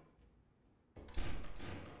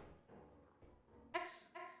 X?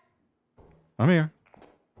 I'm here.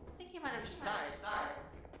 I think he might have just died.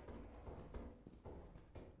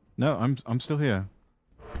 No, I'm still here.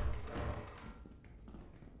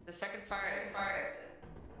 The second fire exit.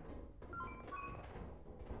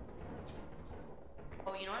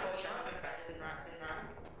 Oh, you know what? Braxton.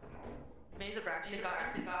 Maybe the Braxton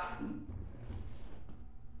got.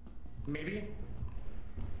 Maybe.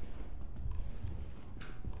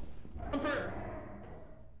 Jumper!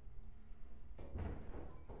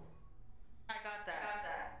 I got that.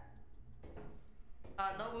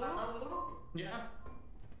 No. Yeah.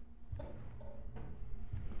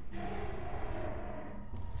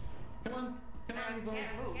 Come on, bro.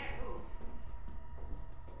 Can't move.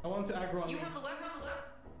 I want to aggro on You him. have the weapon.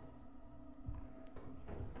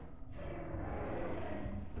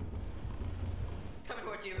 It's coming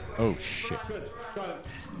towards you. Oh shit. Good, got it.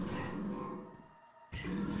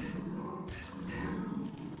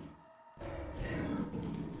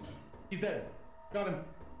 He's dead. Got him.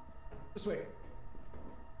 This way.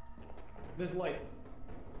 There's light.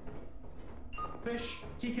 Fish,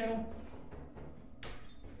 tea kettle.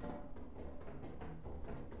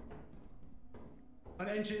 An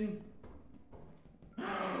engine. You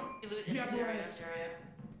loot in Yeah, this boys. area.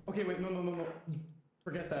 Okay, wait, no.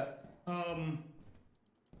 Forget that. I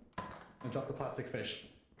dropped the plastic fish.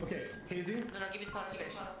 Okay, Hazy, No, give me the plastic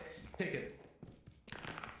fish. take it.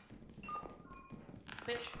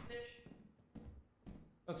 Fish.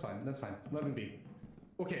 That's fine. Let me be.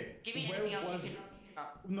 Okay, Give me where anything else was... you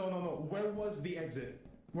can. No. Where was the exit?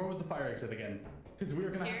 Where was the fire exit again? Because we were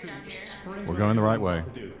gonna have Down to here. sprint. We're going the right way. To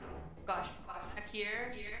do. Gosh. Back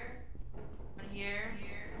here. One here.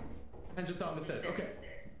 And just down the stairs. Okay,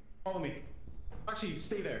 follow me. Actually,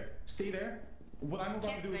 stay there. What I'm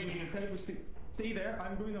about to do is gonna be incredibly stay there.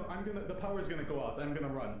 The power is gonna go out. I'm gonna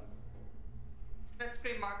run. It's gonna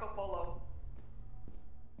scream Marco Polo.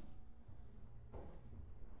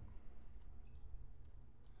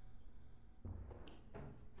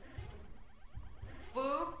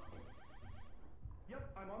 Boo! Yep,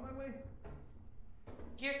 I'm on my way.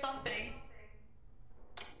 Hear something.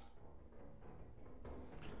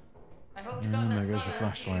 I hope you got that. There goes the sign.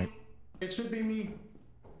 flashlight. It should be me.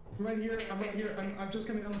 I'm right here. I'm just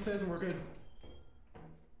coming down the stairs and we're good.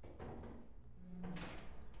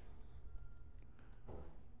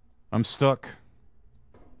 I'm stuck.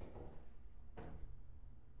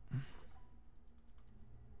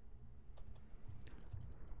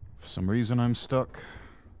 For some reason, I'm stuck.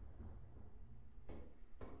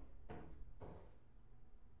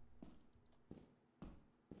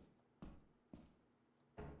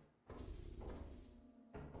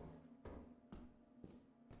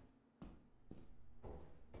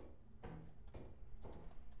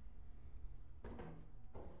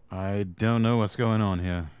 I don't know what's going on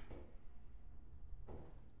here.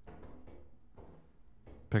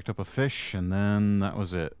 Picked up a fish, and then that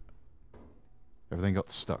was it. Everything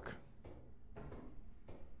got stuck.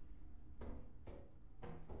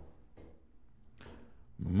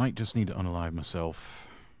 Might just need to unalive myself.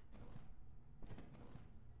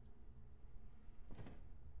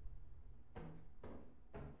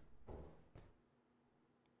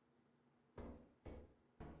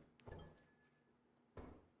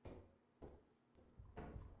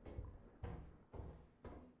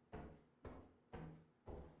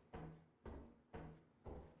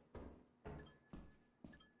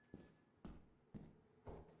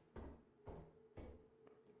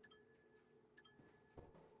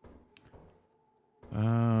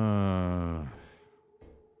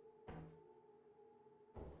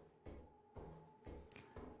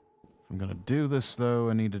 If I'm gonna do this though,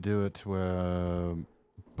 I need to do it where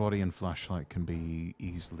body and flashlight can be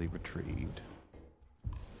easily retrieved.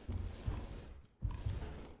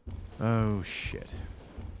 Oh shit.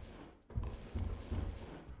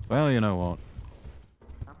 Well, you know what?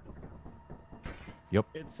 Yep.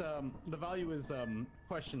 It's the value is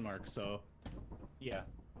question mark, so yeah.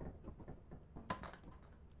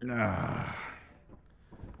 Ah.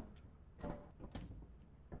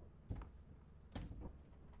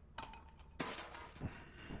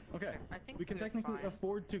 Okay, I think we can we're technically fine.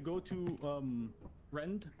 afford to go to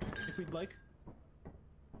Rend if we'd like.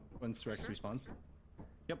 Once Rex respawns.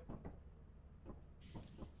 Yep.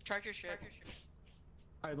 Charge your ship.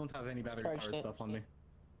 I don't have any battery Charged powered it. stuff on me.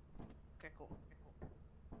 Okay, cool.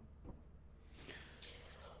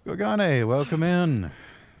 Gogane, welcome in.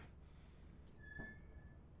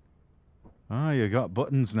 Ah, you got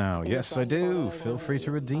buttons now. Any Yes, I thoughts do. about, Feel free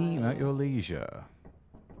to redeem at your leisure.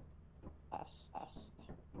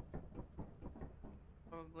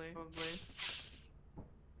 Probably.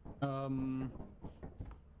 Is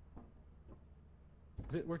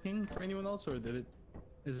it working for anyone else, or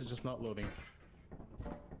is it just not loading?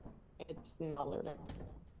 It's not loading.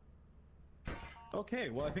 Okay,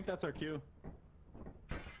 well, I think that's our cue.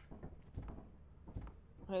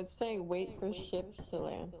 I'd say wait for ship to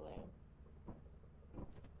land.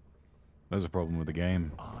 There's a problem with the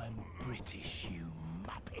game. I'm British, you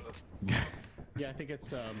muppet. Yeah, I think it's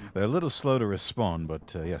They're a little slow to respond,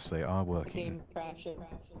 but yes, they are working. Game crashing.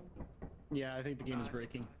 Yeah, I think the game is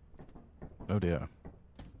breaking. Oh dear.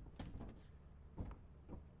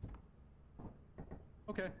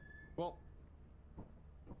 Okay, well,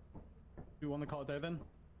 you want to call it there then?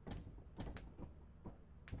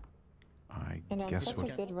 I And on guess such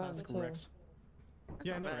we're... a good run too. Rex.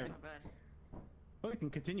 Yeah, Not no, bad, right? not bad. Well, we can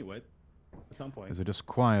continue it at some point. Is it just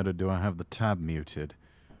quiet, or do I have the tab muted?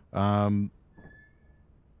 Dead,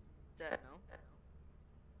 no?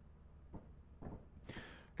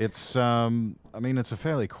 It's I mean, it's a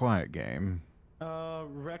fairly quiet game.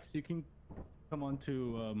 Rex, you can come on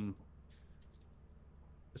to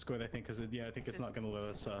Discord, I think, because yeah, I think it's not gonna let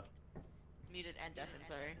us. Muted and deafened,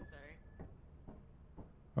 sorry.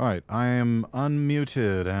 All right, I am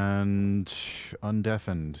unmuted and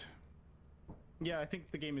undeafened. Yeah, I think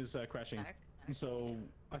the game is crashing. Back. So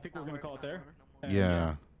I think we're gonna call it there.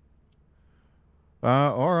 Yeah.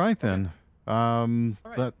 All right then.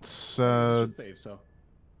 Alright. Let's It should save, so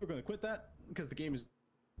we're gonna quit that because the game is.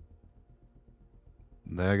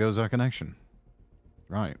 there goes our connection.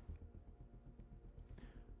 Right.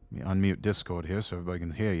 Let me unmute Discord here so everybody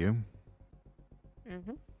can hear you.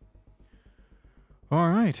 Mm-hmm. All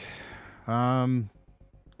right.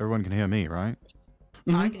 Everyone can hear me, right?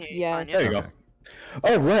 I can hear you Yeah, fine, There you yeah. go.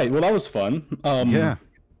 All right. Well, that was fun. Yeah.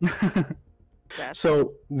 Yes.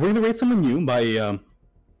 So we're gonna rate someone new by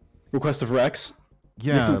request of Rex.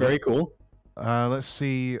 Yeah. This is very cool. Let's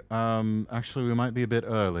see. Actually, we might be a bit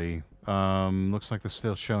early. Looks like they're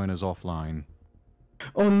still showing us offline.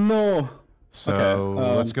 Oh no. So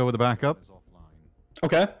Okay, let's go with the backup.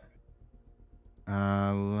 Okay.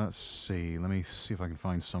 Let's see. Let me see if I can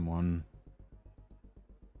find someone.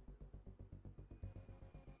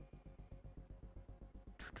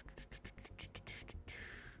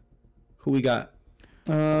 Who we got?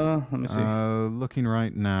 Let me see. Looking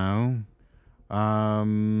right now.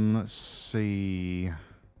 Let's see.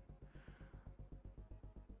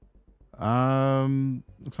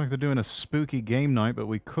 Looks like they're doing a spooky game night, but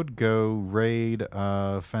we could go raid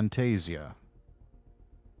Fantasia.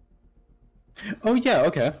 Oh yeah.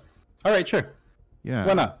 Okay. All right. Sure. Yeah.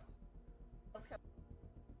 Why not?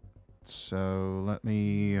 So let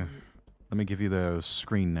me give you the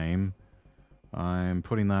screen name. I'm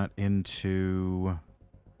putting that into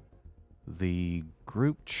the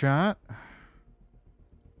group chat.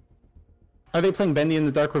 Are they playing Bendy in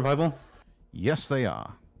the Dark Revival? Yes, they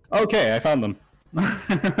are. Okay, I found them.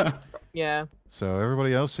 Yeah. So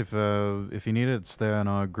everybody else, if you need it, it's there in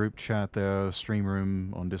our group chat there, stream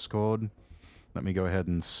room on Discord. Let me go ahead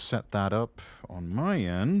and set that up on my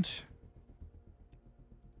end.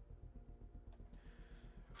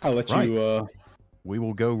 I'll let Right. you. We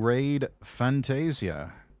will go raid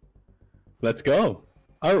Fantasia. Let's go.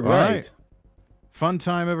 All All right. right. Fun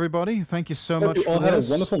time, everybody. Thank you so Hope much you all for had a this.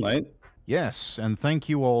 wonderful night. Yes, and thank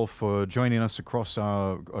you all for joining us across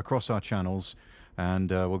our channels,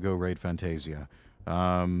 and we'll go raid Fantasia.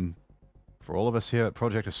 For all of us here at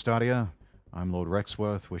Project Astadia, I'm Lord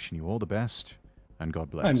Rexworth, wishing you all the best, and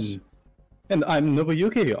God bless. And I'm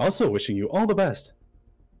Nobuyuki, also wishing you all the best.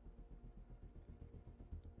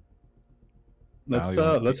 Let's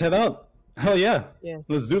Now you- let's head out. Hell yeah. Yeah.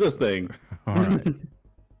 Let's do this thing. All right.